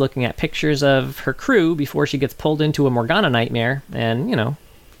Akali is looking at pictures of her crew before she gets pulled into a Morgana nightmare, and,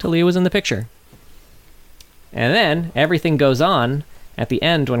 Taliyah was in the picture. And then, everything goes on. At the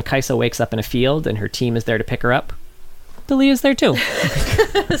end, when Kaisa wakes up in a field and her team is there to pick her up, Taliyah's there too.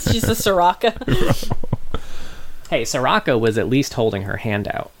 She's a Soraka. Hey, Soraka was at least holding her hand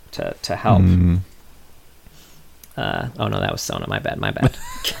out to help. Mm. Oh no, that was Sona. My bad.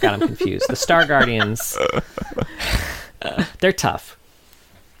 Got him confused. The Star Guardians, they're tough.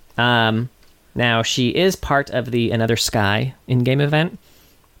 Now, she is part of the Another Sky in-game event.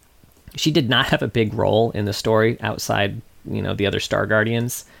 She did not have a big role in the story outside, the other Star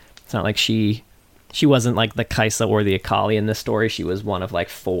Guardians. It's not like she wasn't like the Kaisa or the Akali in this story. She was one of like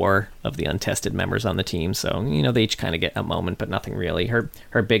 4 of the untested members on the team. So, they each kind of get a moment, but nothing really. Her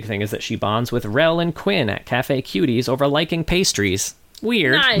big thing is that she bonds with Rel and Quinn at Cafe Cuties over liking pastries.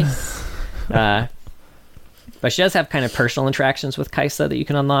 Weird. Nice. But she does have kind of personal interactions with Kaisa that you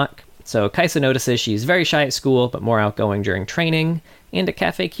can unlock. So Kaisa notices she's very shy at school, but more outgoing during training and at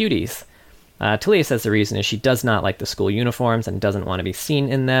Cafe Cuties. Taliyah says the reason is she does not like the school uniforms and doesn't want to be seen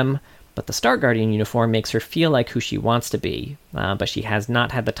in them. But the Star Guardian uniform makes her feel like who she wants to be. But she has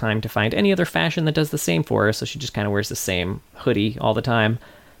not had the time to find any other fashion that does the same for her, so she just kind of wears the same hoodie all the time.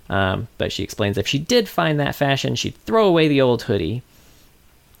 But she explains if she did find that fashion, she'd throw away the old hoodie.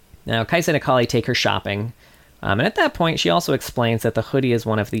 Now, Kaisa and Akali take her shopping. And at that point, she also explains that the hoodie is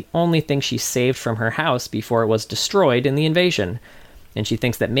one of the only things she saved from her house before it was destroyed in the invasion. And she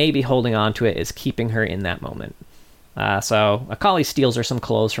thinks that maybe holding on to it is keeping her in that moment. So Akali steals her some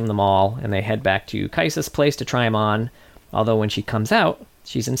clothes from the mall, and they head back to Kaisa's place to try them on. Although when she comes out,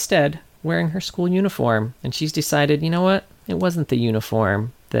 she's instead wearing her school uniform. And she's decided, you know what? It wasn't the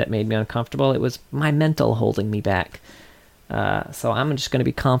uniform that made me uncomfortable. It was my mental holding me back. So I'm just going to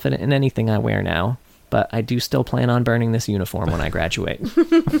be confident in anything I wear now. But I do still plan on burning this uniform when I graduate.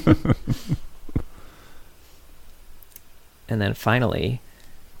 And then finally,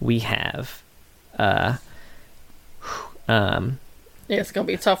 we have... it's gonna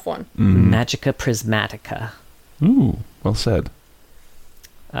be a tough one. Magica Prismatica. Ooh, well said.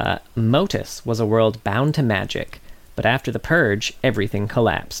 Motus was a world bound to magic, but after the Purge, everything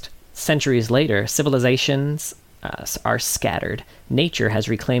collapsed. Centuries later, civilizations are scattered. Nature has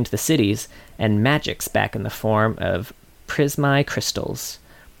reclaimed the cities, and magic's back in the form of prismi crystals.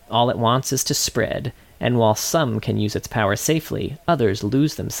 All it wants is to spread, and while some can use its power safely, others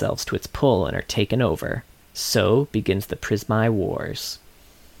lose themselves to its pull and are taken over. So begins the Prismi Wars.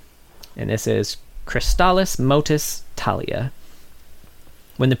 And this is Crystallis Motus Taliyah.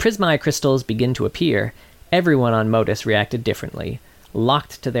 When the Prismi crystals begin to appear, everyone on Motus reacted differently.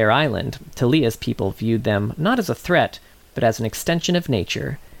 Locked to their island, Taliyah's people viewed them not as a threat, but as an extension of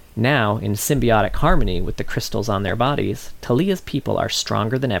nature. Now, in symbiotic harmony with the crystals on their bodies, Taliyah's people are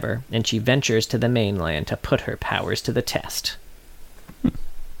stronger than ever, and she ventures to the mainland to put her powers to the test.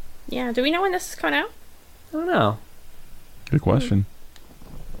 Yeah, do we know when this is coming out? I don't know. Good question.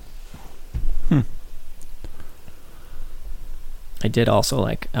 I did also,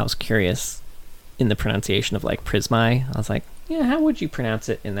 I was curious in the pronunciation of, Prismi. I was like, yeah, how would you pronounce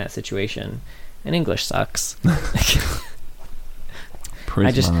it in that situation? And English sucks.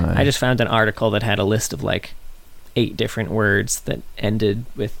 I just found an article that had a list of 8 different words that ended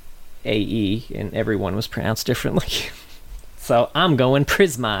with AE, and everyone was pronounced differently. So I'm going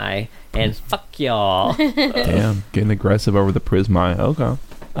Prismi, and fuck y'all. Damn, getting aggressive over the Prismi. Okay,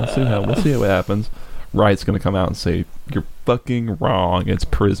 we'll see what happens. Riot's gonna come out and say you're fucking wrong. It's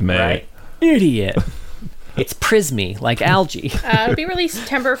Prismi. Right, idiot. It's Prismi, like algae. It'll be released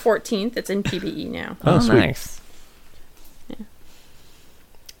September 14th. It's in PBE now. Oh, sweet. Nice.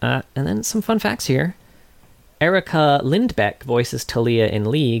 And then some fun facts here. Erica Lindbeck voices Taliyah in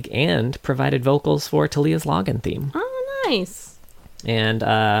League and provided vocals for Taliyah's login theme. Oh, nice. And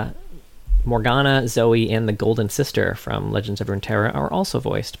Morgana, Zoe, and the Golden Sister from Legends of Runeterra are also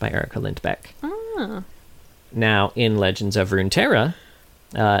voiced by Erica Lindbeck. Ah. Now, in Legends of Runeterra,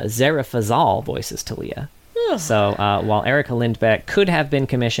 Zara Fazal voices Taliyah. So while Erica Lindbeck could have been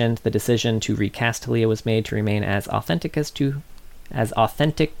commissioned, the decision to recast Taliyah was made to remain as authentic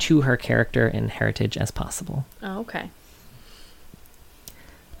to her character and heritage as possible. Oh, okay.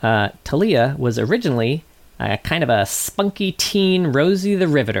 Taliyah was originally kind of a spunky teen Rosie the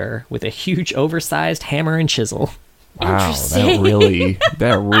Riveter with a huge oversized hammer and chisel. Wow, Interesting.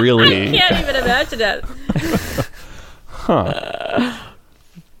 that really. I can't even imagine that. Huh.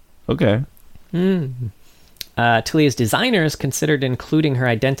 Okay. Taliyah's designers considered including her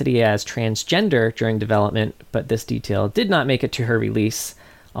identity as transgender during development, but this detail did not make it to her release.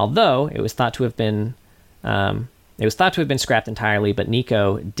 Although it was thought to have been scrapped entirely, but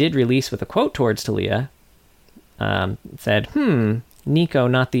Nico did release with a quote towards Taliyah. Said, Nico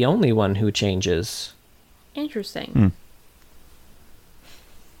not the only one who changes. Interesting.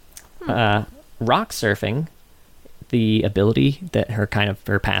 Rock surfing, the ability that her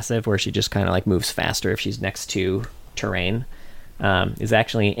passive, where she just kind of moves faster if she's next to terrain, is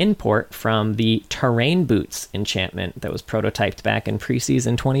actually an import from the Terrain Boots enchantment that was prototyped back in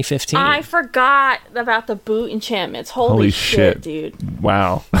preseason 2015. I forgot about the boot enchantments. Holy shit, dude.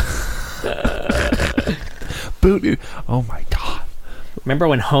 Wow. Boot. Oh my god. Remember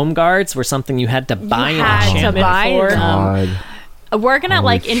when home guards were something you had to buy an had to enchantment buy for? them. God. We're gonna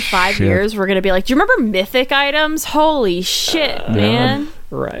Holy in 5 shit. years, we're gonna be like, do you remember mythic items? Holy shit, man.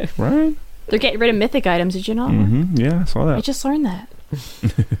 Right. Right? They're getting rid of mythic items, did you know? Yeah, I saw that. I just learned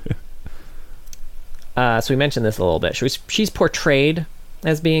that. So we mentioned this a little bit. She's portrayed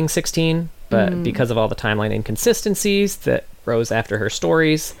as being 16, but because of all the timeline inconsistencies that rose after her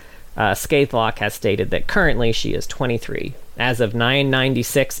stories, Scathelock has stated that currently she is 23 as of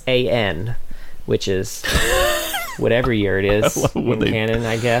 996 AN, which is whatever year it is in canon,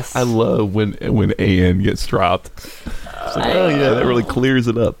 I guess. I love when AN gets dropped. It's like, oh yeah, that really clears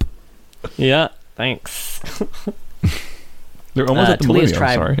it up. Yeah, thanks. They're almost at the Taliyah's millennium,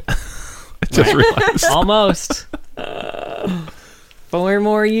 tribe. sorry. I just realized. Almost. 4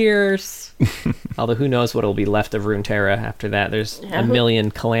 more years. Although who knows what'll be left of Runeterra after that. There's a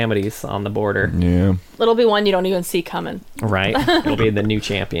million calamities on the border. Yeah. It'll be one you don't even see coming. Right. It'll be the new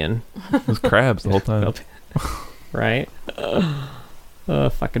champion. Those crabs the whole time. Right?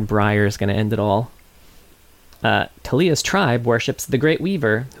 Fucking Briar's gonna end it all. Taliyah's tribe worships the Great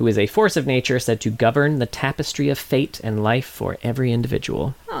Weaver, who is a force of nature said to govern the tapestry of fate and life for every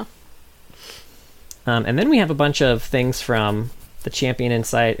individual. Huh. And then we have a bunch of things from the Champion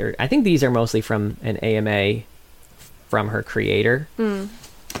Insight, or I think these are mostly from an AMA from her creator.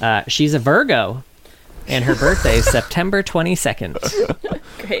 She's a Virgo, and her birthday is September 22nd.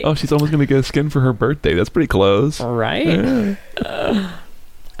 Great. Oh, she's almost going to get a skin for her birthday. That's pretty close. Right?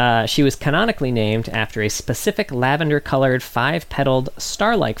 She was canonically named after a specific lavender-colored 5-petaled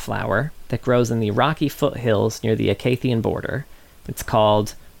star-like flower that grows in the rocky foothills near the Acathian border. It's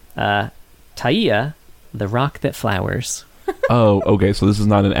called Taliyah, the rock that flowers. Oh, okay. So this is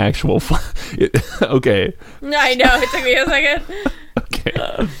not an actual. Okay. I know. It took me a second. Okay.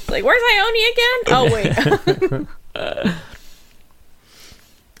 Like, where's Ione again? Oh,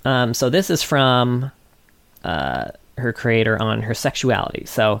 wait. So this is from her creator on her sexuality.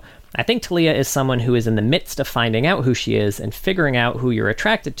 So I think Taliyah is someone who is in the midst of finding out who she is, and figuring out who you're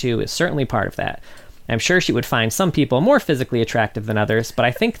attracted to is certainly part of that. I'm sure she would find some people more physically attractive than others, but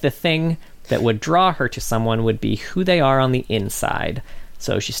I think the thing that would draw her to someone would be who they are on the inside.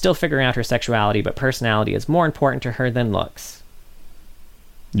 So she's still figuring out her sexuality, but personality is more important to her than looks.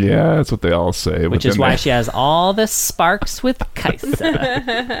 Yeah, that's what they all say. Which is why she has all the sparks with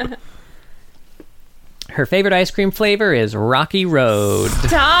Kaisa. Her favorite ice cream flavor is Rocky Road.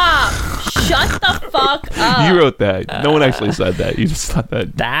 Stop! Shut the fuck up. You wrote that. No one actually said that. You just thought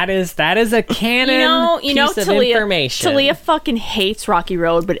that. That is a canon piece of information. Taliyah fucking hates Rocky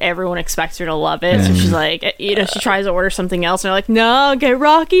Road, but everyone expects her to love it. So she's like, she tries to order something else, and they're like, no, get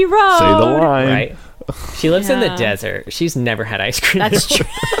Rocky Road. Say the line. Right. She lives in the desert. She's never had ice cream. That's true.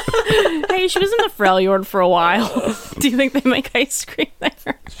 Hey, she was in the Freljord for a while. Do you think they make ice cream there?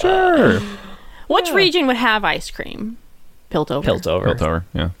 Sure. Which region would have ice cream? Piltover.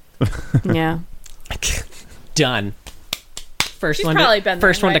 Yeah. Yeah. Done. First She's one probably been there,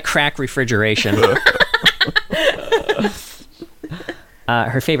 one to right? crack refrigeration.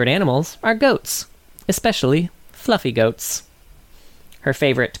 Her favorite animals are goats, especially fluffy goats. Her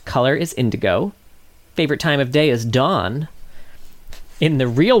favorite color is indigo. Favorite time of day is dawn. In the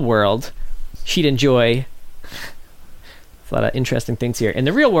real world, she'd enjoy... a lot of interesting things here. In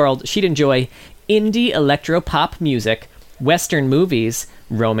the real world, she'd enjoy indie electro-pop music, Western movies,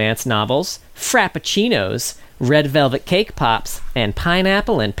 romance novels, frappuccinos, red velvet cake pops, and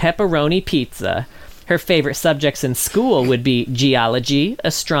pineapple and pepperoni pizza. Her favorite subjects in school would be geology,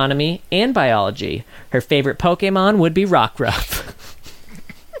 astronomy, and biology. Her favorite Pokemon would be Rockruff.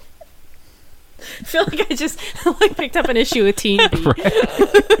 I feel like I just picked up an issue of Teen Beat.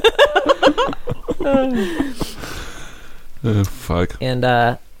 Fuck.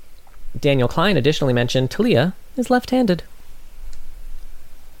 And Daniel Klein additionally mentioned Taliyah is left-handed.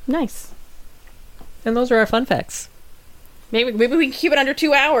 Nice. And those are our fun facts. Maybe we can keep it under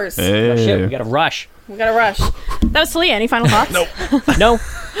 2 hours. Hey. Oh shit, we gotta rush. We gotta rush. That was Taliyah. Any final thoughts? Nope. No.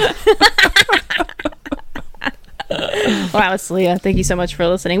 Wow, it's Taliyah. Thank you so much for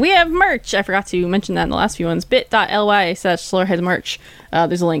listening. We have merch. I forgot to mention that in the last few ones. bit.ly/loreheadsmerch.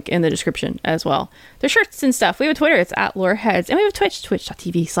 There's a link in the description as well. There's shirts and stuff. We have a Twitter. It's @loreheads. And we have a Twitch,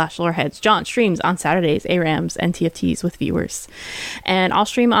 twitch.tv/loreheads. John streams on Saturdays, ARAMs, and TFTs with viewers. And I'll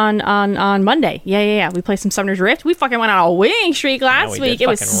stream on Monday. Yeah. We play some Summoner's Rift. We fucking went on a winning streak last week. It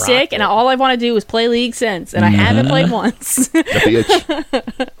was sick. And all I want to do is play League since. And I haven't played once. Got the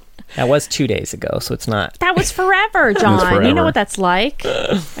itch. That was 2 days ago, so it's not. That was forever, John. forever. You know what that's like.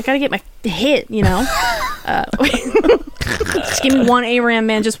 I gotta get my hit, you know. Just give me one ARAM,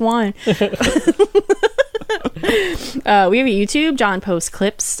 man, just one. We have a YouTube. John posts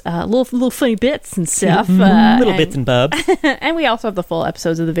clips, little funny bits and stuff. Bits and bobs. And we also have the full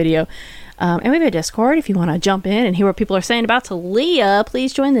episodes of the video. And we have a Discord. If you want to jump in and hear what people are saying about Taliyah,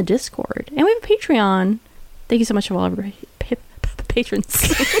 please join the Discord. And we have a Patreon. Thank you so much for all our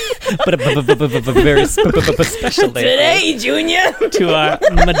patrons. But a very special day Today, Junior. to our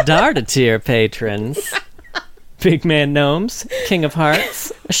Medarda tier patrons. Big Man Gnomes, King of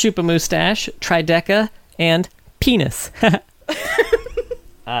Hearts, Shupa Mustache, Trideca, and Penis.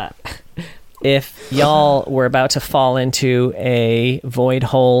 If y'all were about to fall into a void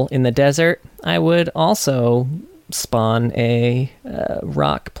hole in the desert, I would also spawn a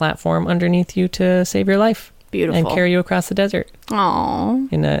rock platform underneath you to save your life. Beautiful. And carry you across the desert.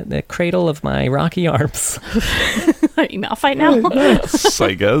 Aww. In the cradle of my rocky arms. Email fight now.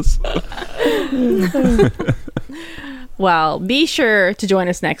 I guess. Well, be sure to join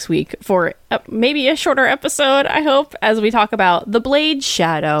us next week for maybe a shorter episode, I hope, as we talk about the Blade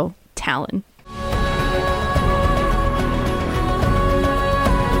Shadow Talon.